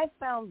 What I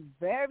found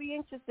very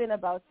interesting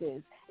about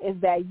this is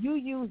that you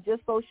use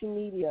just social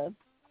media,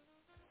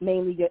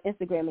 mainly your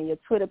Instagram and your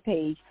Twitter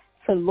page,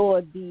 to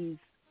lure these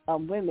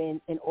women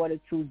in order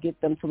to get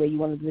them to where you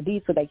want them to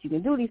be so that you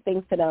can do these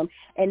things to them.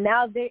 And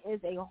now there is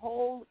a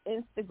whole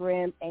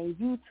Instagram and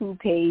YouTube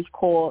page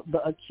called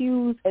The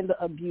Accused and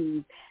the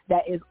Abused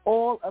that is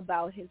all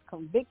about his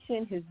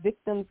conviction, his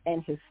victims,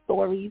 and his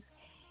stories.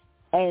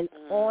 And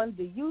on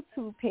the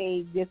YouTube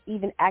page, there's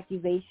even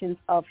accusations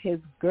of his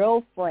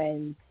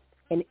girlfriend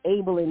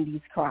enabling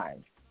these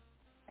crimes.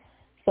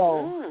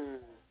 So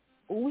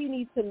we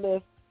need to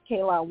lift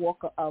Kaylon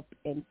Walker up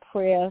in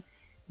prayer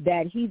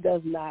that he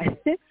does not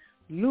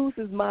lose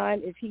his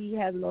mind if he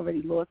hasn't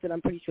already lost it.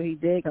 I'm pretty sure he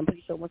did. I'm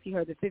pretty sure once he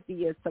heard the 50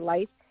 years to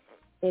life,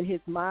 in his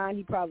mind,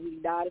 he probably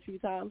died a few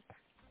times.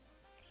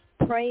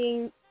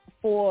 Praying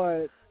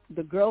for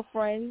the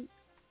girlfriend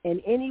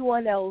and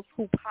anyone else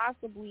who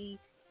possibly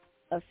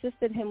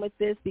assisted him with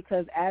this,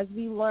 because as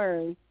we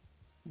learn,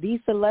 these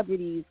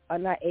celebrities are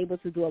not able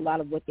to do a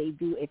lot of what they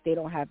do if they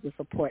don't have the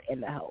support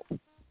and the help.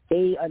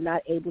 They are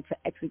not able to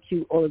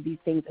execute all of these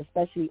things,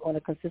 especially on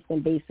a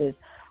consistent basis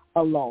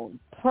alone.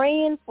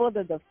 Praying for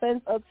the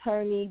defense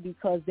attorney,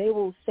 because they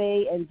will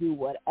say and do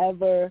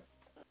whatever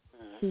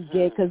he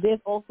did, because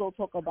there's also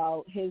talk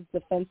about his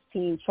defense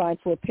team trying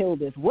to appeal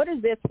this. What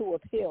is there to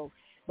appeal?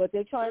 But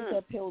they're trying to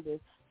appeal this.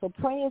 So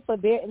praying for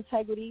their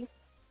integrity,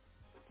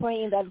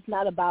 praying that it's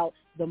not about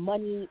the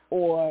money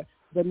or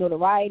the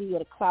notoriety or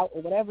the clout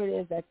or whatever it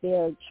is that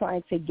they're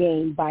trying to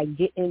gain by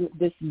getting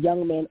this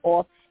young man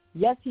off.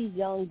 Yes, he's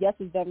young. Yes,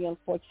 it's very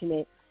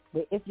unfortunate.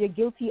 But if you're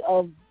guilty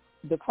of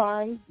the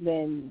crime,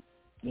 then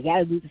you got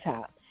to do the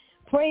time.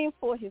 Praying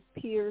for his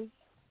peers,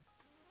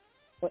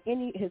 for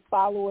his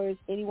followers,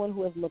 anyone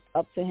who has looked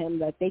up to him,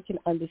 that they can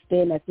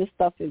understand that this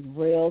stuff is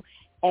real.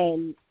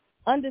 And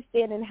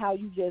understanding how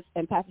you just,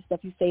 and Pastor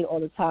Steph, you say all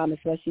the time,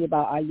 especially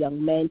about our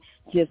young men,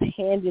 just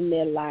handing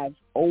their lives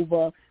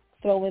over,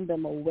 throwing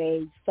them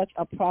away, such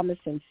a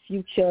promising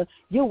future.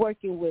 You're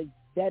working with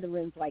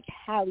veterans like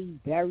Halle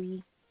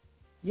Berry.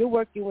 You're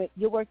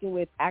working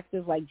with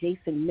actors like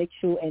Jason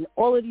Mitchell and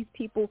all of these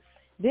people.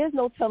 There's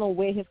no telling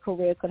where his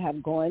career could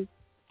have gone.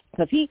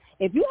 Because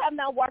if you have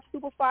not watched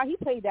Superfly, he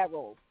played that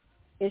role.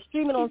 It's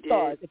streaming on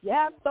Stars. If you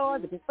have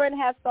Stars, if your friend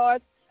has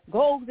Stars,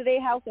 go over to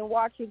their house and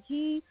watch it.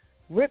 He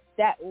ripped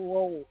that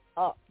role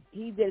up.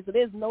 He did. So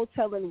there's no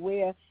telling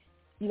where,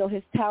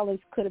 his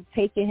talents could have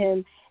taken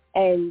him,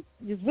 and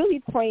just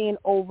really praying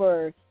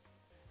over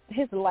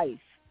his life,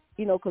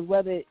 because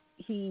whether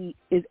he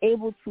is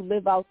able to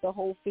live out the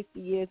whole 50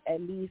 years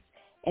at least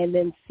and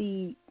then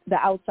see the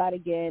outside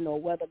again, or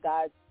whether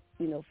God,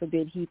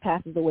 forbid, he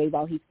passes away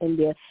while he's in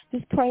there,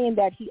 just praying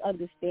that he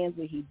understands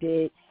what he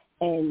did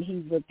and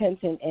he's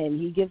repentant and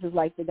he gives his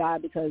life to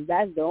God, because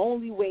that's the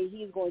only way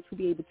he's going to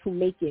be able to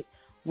make it,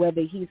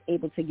 whether he's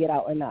able to get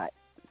out or not.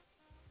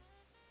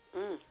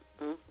 Woo!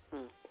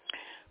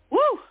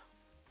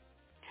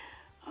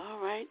 All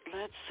right,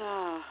 let's,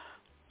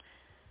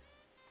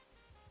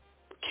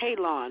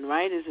 Kalon,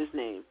 right, is his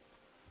name?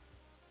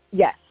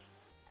 Yes.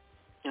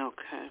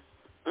 Okay.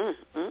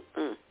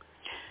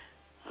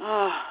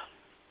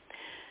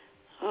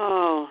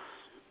 Oh,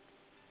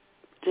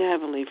 dear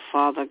Heavenly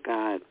Father,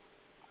 God,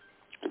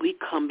 we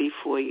come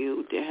before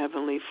you, dear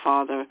Heavenly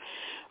Father,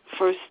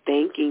 first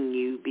thanking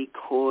you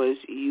because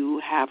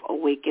you have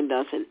awakened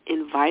us and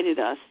invited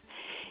us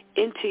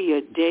into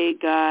your day,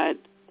 God,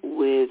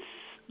 with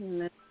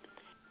an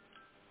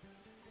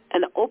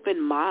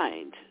open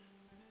mind,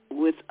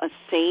 with a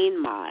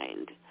sane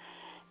mind.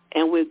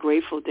 And we're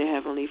grateful to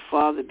Heavenly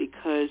Father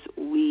because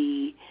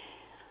we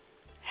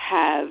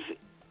have,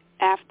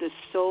 after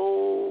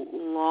so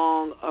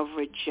long of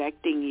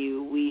rejecting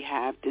you, we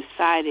have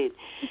decided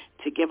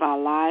to give our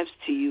lives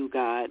to you,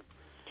 God,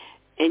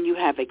 and you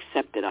have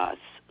accepted us.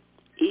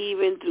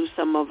 Even through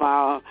some of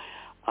our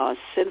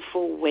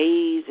sinful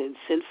ways and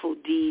sinful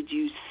deeds,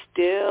 you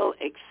still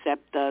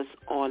accept us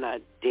on a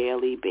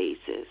daily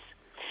basis.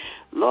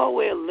 Lord,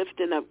 we're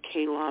lifting up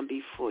Kalon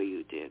before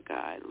you, dear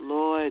God.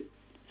 Lord,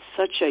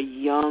 such a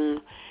young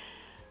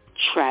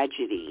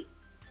tragedy.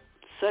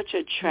 Such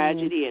a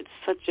tragedy at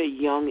such a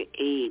young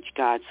age,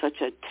 God.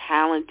 Such a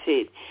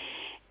talented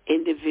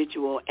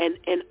individual. And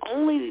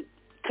only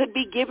could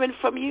be given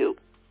from you.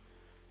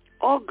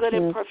 All good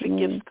and perfect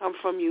gifts come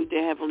from you,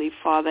 dear Heavenly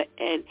Father.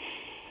 And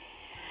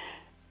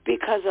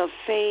because of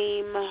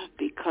fame,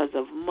 because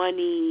of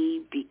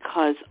money,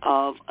 because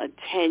of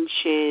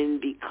attention,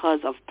 because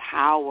of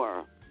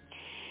power,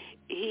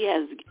 he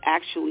has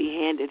actually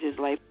handed his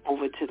life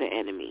over to the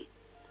enemy.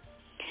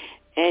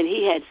 And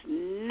he has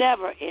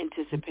never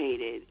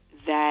anticipated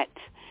that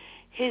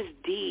his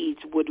deeds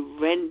would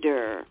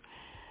render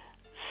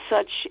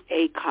such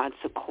a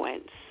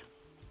consequence.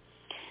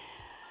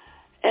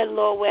 And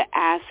Lord, we're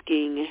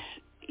asking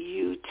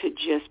you to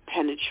just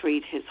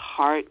penetrate his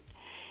heart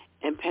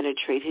and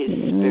penetrate his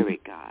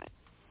spirit, God,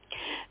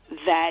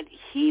 that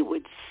he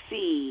would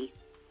see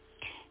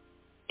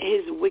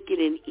his wicked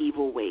and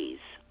evil ways,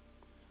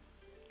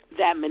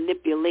 that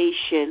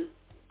manipulation,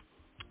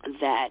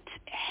 that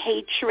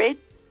hatred,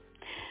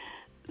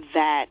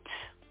 that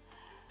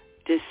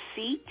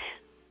deceit,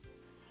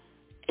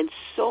 and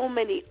so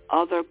many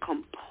other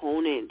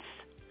components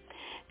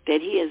that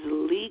he has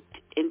leaked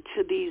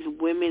into these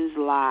women's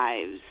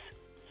lives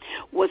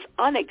was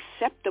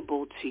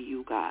unacceptable to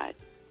you, God.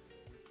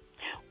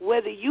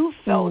 Whether you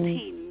felt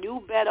he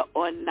knew better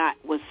or not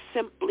was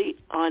simply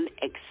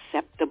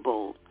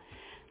unacceptable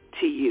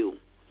to you.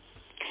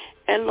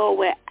 And Lord,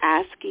 we're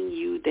asking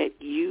you that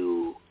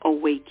you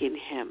awaken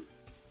him,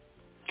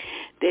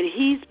 that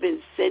he's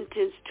been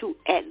sentenced to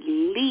at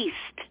least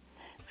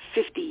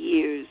 50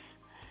 years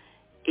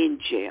in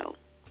jail.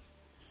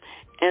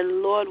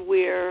 And Lord,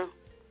 we're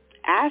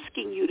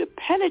asking you to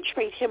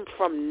penetrate him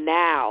from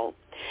now,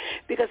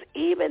 because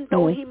even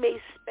though he may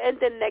spend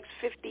the next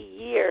 50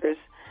 years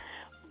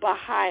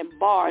behind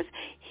bars,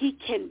 he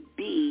can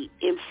be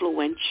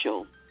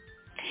influential.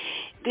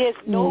 There's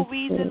no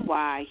reason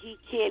why he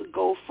can't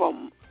go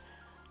from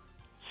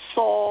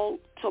Saul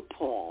to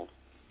Paul.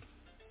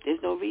 There's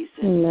no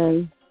reason.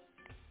 Amen.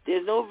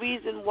 There's no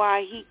reason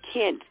why he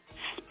can't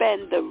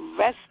spend the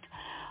rest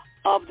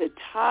of the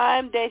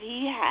time that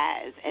he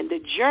has, and the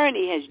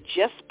journey has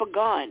just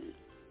begun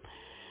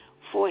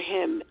for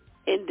him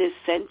in this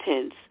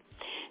sentence,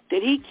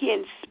 that he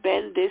can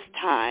spend this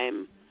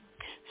time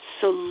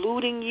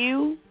saluting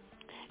you,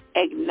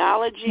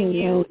 acknowledging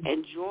you,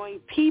 and drawing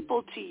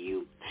people to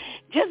you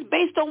just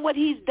based on what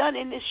he's done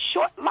in this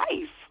short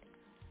life.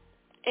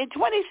 In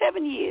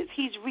 27 years,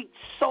 he's wreaked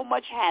so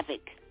much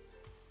havoc.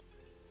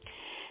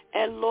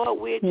 And Lord,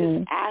 we're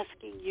just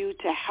asking you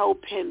to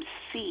help him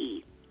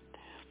see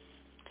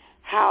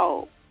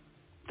how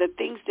the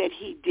things that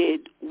he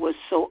did were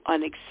so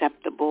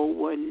unacceptable,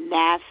 were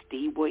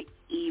nasty, were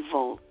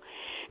evil,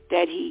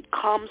 that he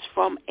comes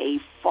from a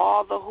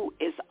father who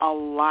is a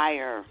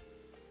liar.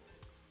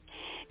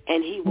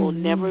 and he will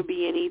never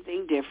be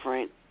anything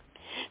different.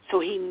 So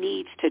he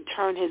needs to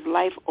turn his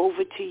life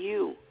over to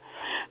you,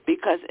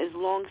 because as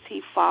long as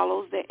he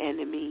follows the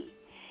enemy,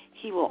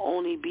 he will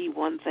only be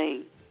one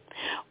thing.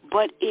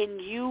 But in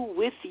you,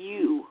 with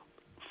you,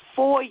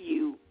 for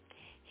you,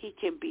 he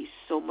can be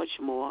so much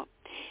more.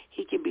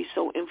 He can be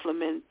so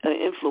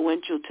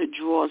influential to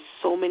draw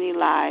so many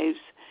lives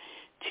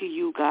to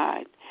you,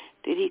 God,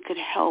 that he could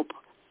help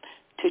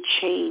to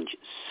change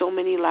so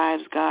many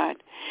lives, God,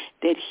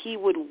 that he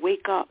would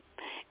wake up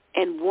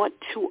and want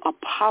to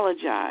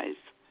apologize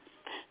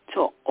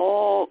to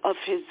all of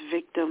his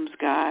victims,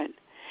 God,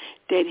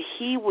 that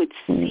he would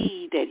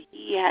see that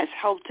he has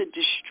helped to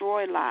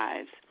destroy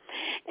lives,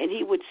 and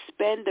he would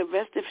spend the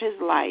rest of his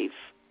life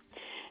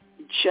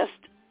just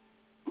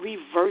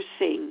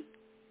reversing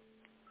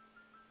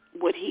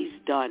what he's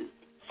done.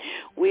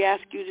 We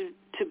ask you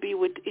to be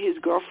with his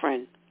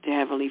girlfriend, the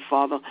Heavenly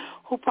Father,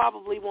 who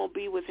probably won't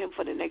be with him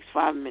for the next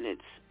 5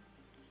 minutes.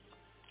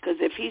 Because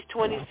if he's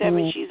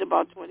 27, she's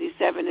about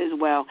 27 as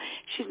well.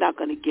 She's not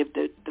going to give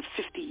the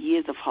 50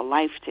 years of her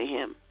life to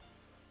him.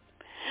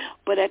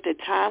 But at the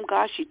time,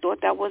 God, she thought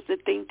that was the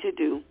thing to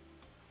do.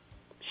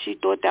 She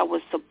thought that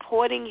was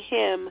supporting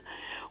him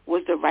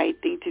was the right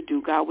thing to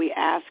do. God, we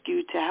ask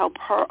you to help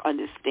her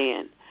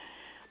understand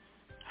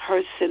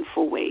her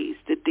sinful ways,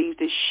 the things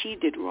that she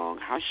did wrong,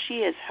 how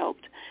she has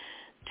helped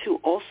to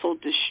also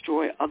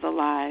destroy other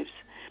lives,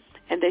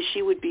 and that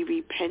she would be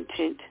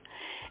repentant,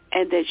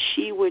 and that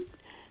she would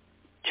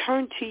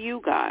turn to you,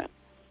 God,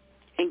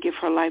 and give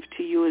her life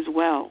to you as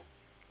well,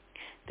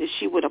 that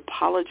she would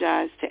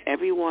apologize to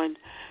everyone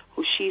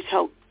who she's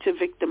helped to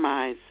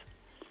victimize.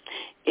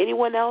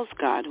 Anyone else,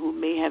 God, who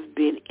may have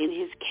been in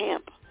his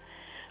camp,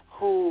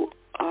 who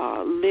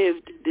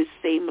lived the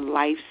same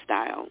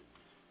lifestyle,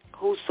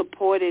 who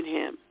supported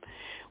him,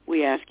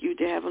 we ask you,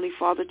 dear Heavenly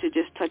Father, to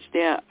just touch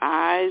their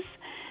eyes,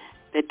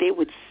 that they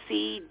would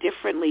see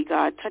differently,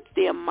 God. Touch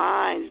their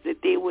minds, that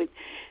they would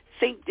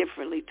think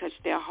differently. Touch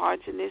their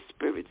hearts and their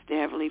spirits,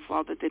 dear Heavenly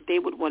Father, that they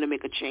would want to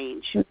make a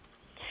change.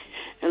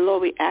 And,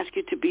 Lord, we ask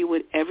you to be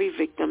with every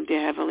victim,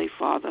 dear Heavenly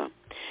Father.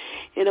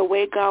 In a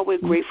way, God, we're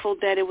grateful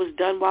that it was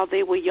done while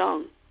they were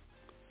young,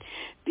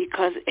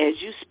 because as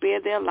you spare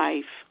their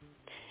life,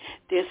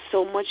 there's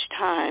so much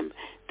time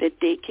that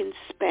they can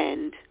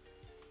spend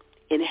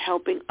in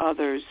helping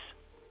others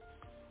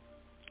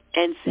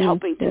and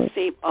helping to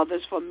save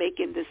others from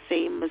making the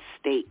same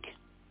mistake,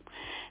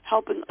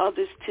 helping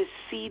others to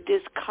see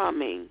this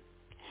coming,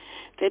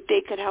 that they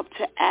could help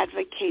to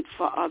advocate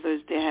for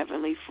others, dear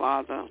Heavenly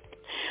Father.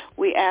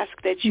 We ask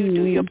that you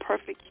do your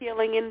perfect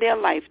healing in their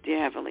life, dear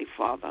Heavenly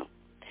Father.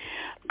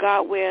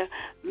 God, we're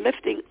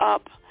lifting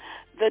up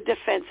the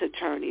defense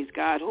attorneys,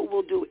 God, who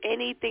will do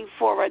anything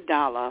for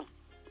 $1.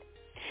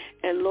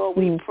 And, Lord,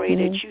 we pray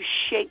that you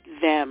shake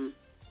them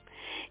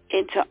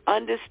into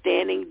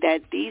understanding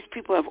that these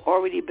people have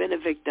already been a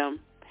victim,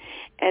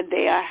 and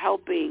they are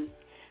helping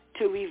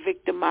to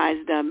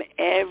re-victimize them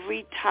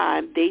every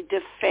time they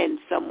defend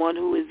someone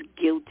who is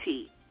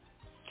guilty.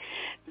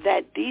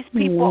 That these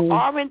people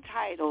are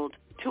entitled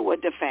to a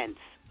defense.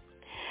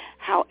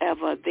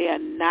 However, they are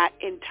not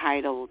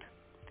entitled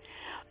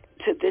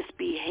to this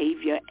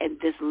behavior and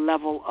this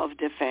level of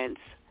defense.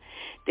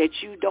 That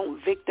you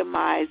don't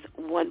victimize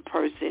one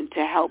person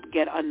to help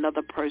get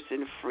another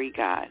person free,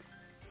 God.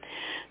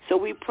 So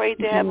we pray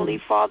to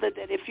Heavenly Father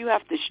that if you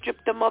have to strip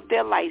them of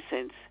their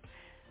license,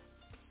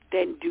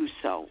 then do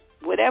so.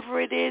 Whatever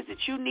it is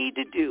that you need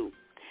to do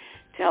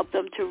to help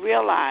them to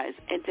realize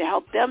and to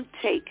help them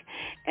take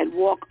and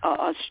walk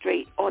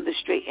straight on the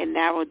straight and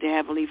narrow, dear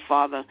Heavenly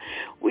Father,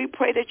 we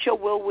pray that your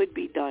will would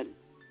be done,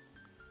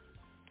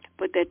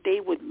 but that they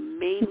would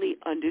mainly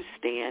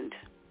understand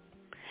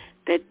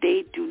that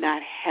they do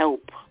not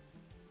help.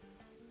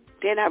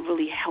 They're not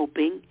really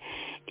helping.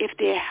 If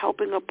they're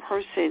helping a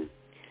person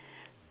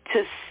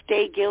to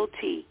stay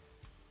guilty,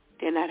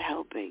 they're not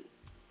helping.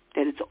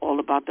 That it's all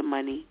about the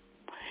money.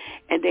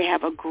 And they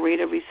have a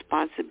greater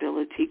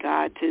responsibility,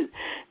 God, to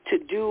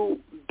do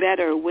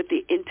better with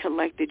the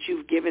intellect that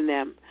you've given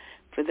them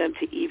for them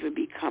to even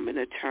become an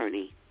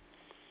attorney.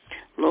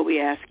 Lord,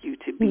 we ask you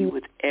to be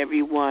with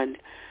everyone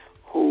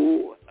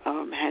who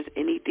has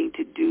anything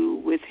to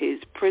do with his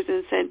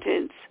prison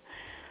sentence,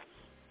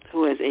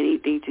 who has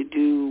anything to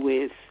do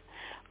with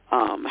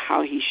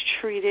how he's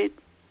treated,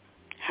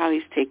 how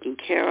he's taken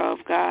care of,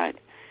 God,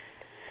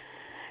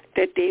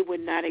 that they would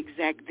not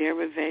exact their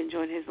revenge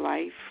on his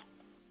life.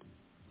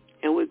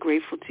 And we're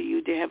grateful to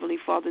you, dear Heavenly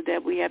Father,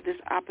 that we have this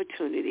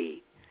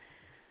opportunity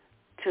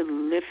to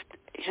lift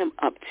him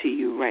up to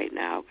you right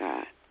now,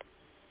 God,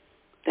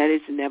 that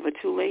it's never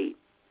too late.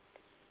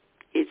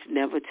 It's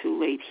never too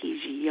late.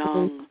 He's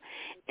young,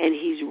 and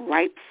he's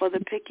ripe for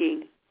the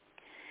picking,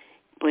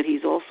 but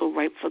he's also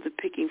ripe for the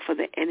picking for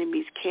the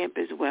enemy's camp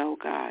as well,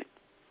 God.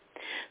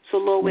 So,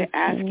 Lord, we're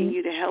asking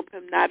you to help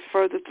him not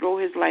further throw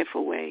his life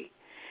away,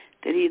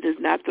 that he does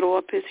not throw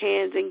up his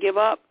hands and give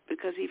up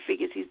because he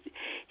figures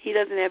he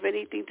doesn't have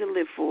anything to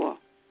live for.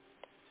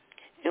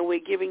 And we're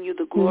giving you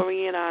the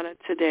glory and honor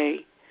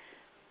today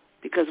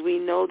because we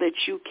know that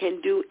you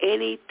can do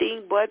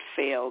anything but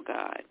fail,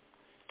 God.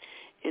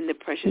 In the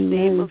precious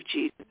name of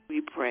Jesus,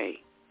 we pray.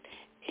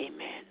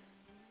 Amen.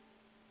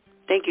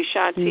 Thank you,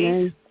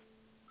 Shantice.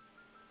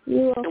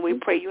 And we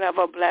pray you have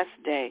a blessed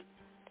day.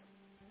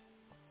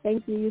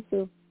 Thank you, you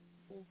too.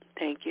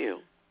 Thank you.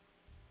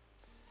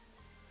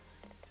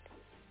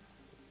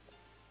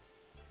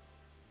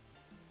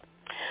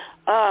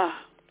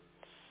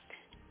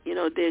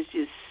 There's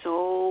just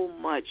so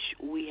much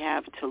we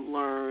have to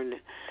learn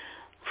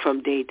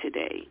from day to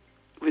day,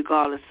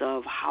 regardless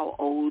of how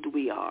old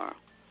we are.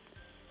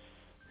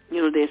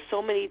 There's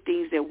so many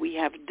things that we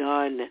have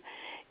done,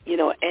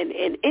 and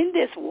in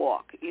this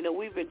walk,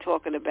 we've been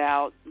talking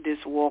about this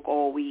walk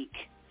all week.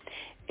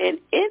 And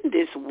in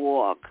this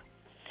walk,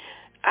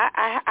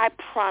 I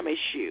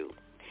promise you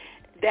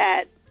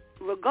that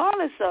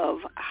regardless of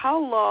how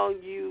long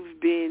you've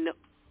been,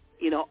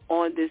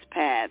 on this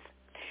path,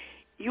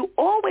 you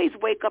always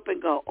wake up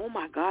and go, oh,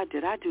 my God,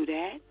 did I do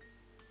that?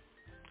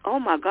 Oh,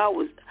 my God,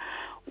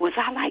 was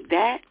I like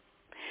that?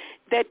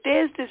 That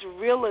there's this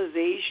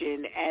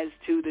realization as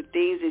to the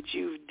things that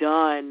you've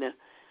done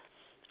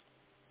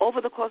over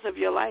the course of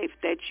your life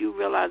that you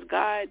realize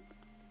God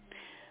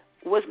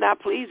was not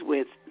pleased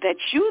with, that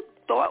you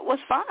thought was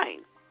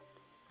fine,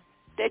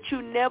 that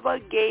you never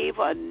gave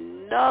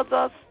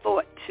another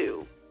thought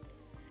to,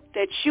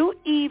 that you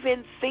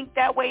even think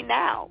that way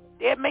now.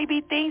 There may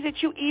be things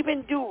that you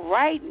even do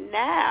right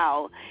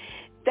now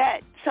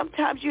that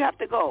sometimes you have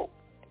to go,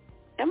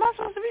 am I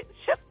supposed to be?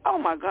 Oh,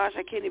 my gosh,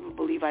 I can't even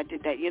believe I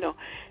did that.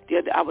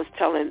 I was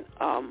telling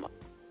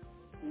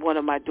one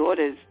of my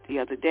daughters the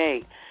other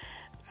day,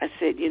 I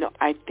said,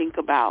 I think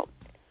about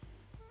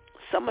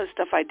some of the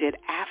stuff I did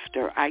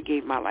after I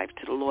gave my life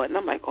to the Lord, and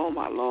I'm like, oh,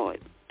 my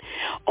Lord.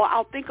 Or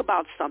I'll think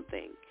about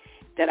something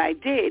that I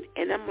did,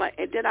 and I'm like,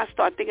 and then I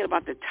start thinking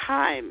about the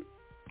timeline,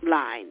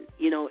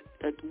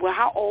 well,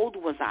 how old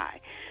was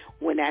I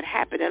when that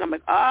happened? And I'm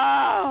like,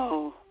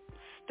 oh,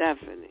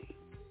 Stephanie,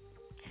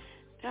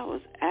 that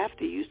was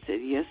after you said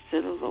yes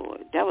to the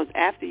Lord. That was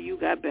after you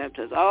got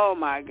baptized. Oh,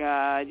 my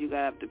God, you got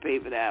to have to pay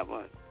for that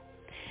one.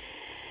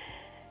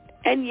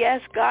 And,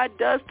 yes, God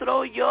does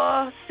throw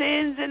your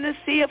sins in the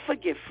sea of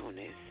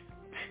forgetfulness.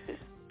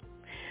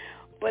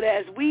 But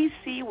as we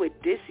see with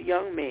this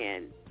young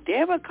man,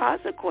 there are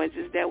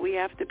consequences that we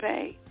have to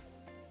pay.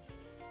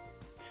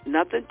 It's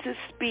nothing to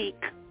speak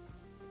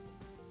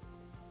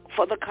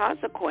for the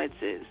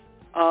consequences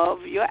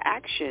of your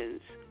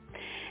actions.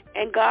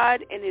 And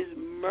God, in his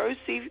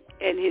mercy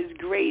and his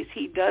grace,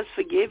 he does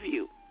forgive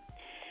you.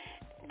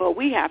 But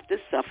we have to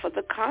suffer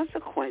the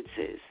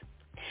consequences.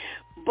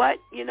 But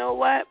you know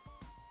what?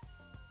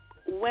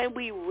 When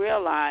we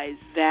realize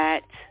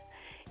that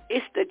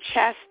it's the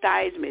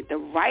chastisement, the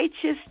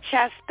righteous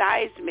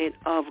chastisement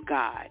of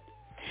God,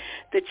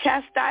 the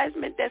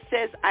chastisement that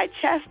says, I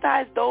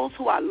chastise those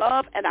who I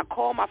love and I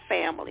call my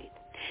family,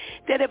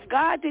 that if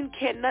God didn't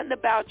care nothing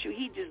about you,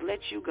 he just let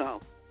you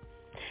go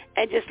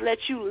and just let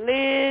you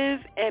live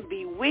and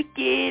be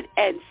wicked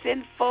and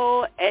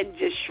sinful and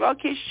just shrug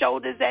his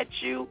shoulders at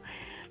you,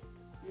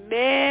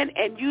 man,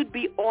 and you'd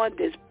be on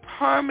this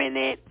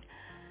permanent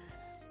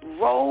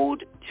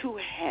road to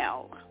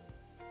hell.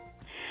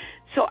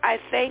 So I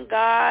thank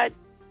God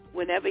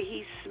whenever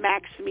he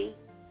smacks me,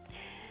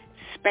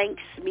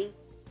 spanks me,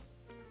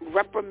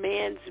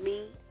 reprimands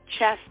me,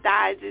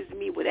 chastises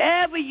me,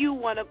 whatever you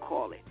want to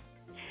call it.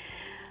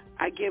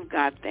 I give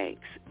God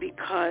thanks,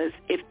 because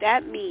if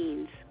that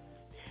means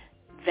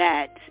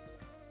that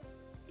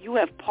you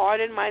have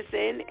pardoned my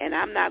sin and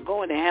I'm not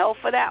going to hell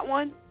for that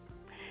one,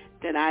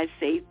 then I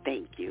say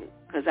thank you,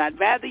 because I'd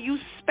rather you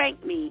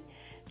spank me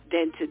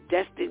than to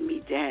destine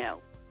me to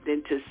hell,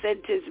 than to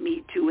sentence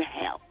me to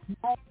hell.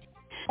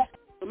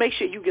 So make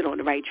sure you get on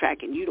the right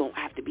track and you don't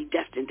have to be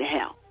destined to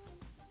hell.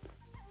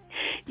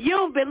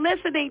 You've been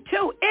listening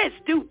to It's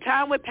Due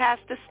Time with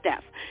Pastor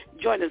Steph.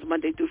 Join us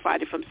Monday through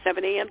Friday from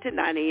 7 a.m. to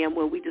 9 a.m.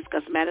 where we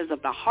discuss matters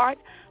of the heart,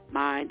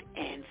 mind,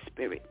 and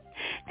spirit.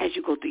 As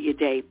you go through your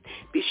day,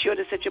 be sure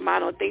to set your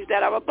mind on things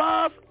that are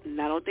above,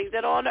 not on things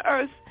that are on the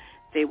earth.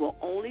 They will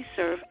only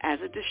serve as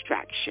a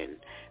distraction.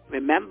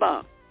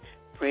 Remember,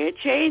 prayer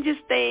changes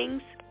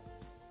things.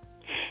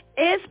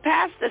 It's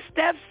Pastor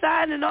Steph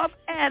signing off,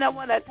 and I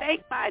want to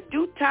thank my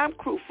Due Time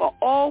crew for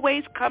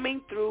always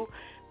coming through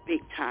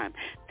big time.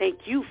 Thank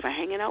you for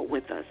hanging out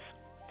with us.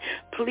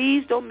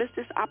 Please don't miss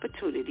this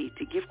opportunity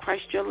to give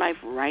Christ your life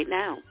right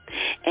now.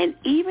 And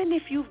even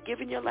if you've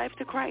given your life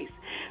to Christ,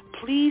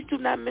 please do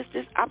not miss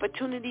this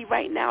opportunity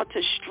right now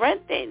to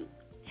strengthen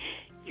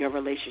your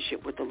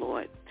relationship with the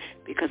Lord,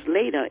 because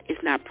later is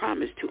not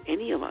promised to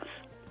any of us.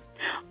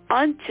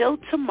 Until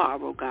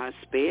tomorrow, God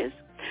spares,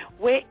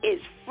 where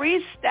it's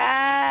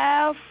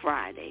Freestyle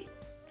Friday.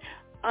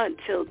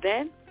 Until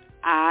then,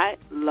 I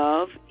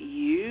love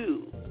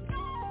you.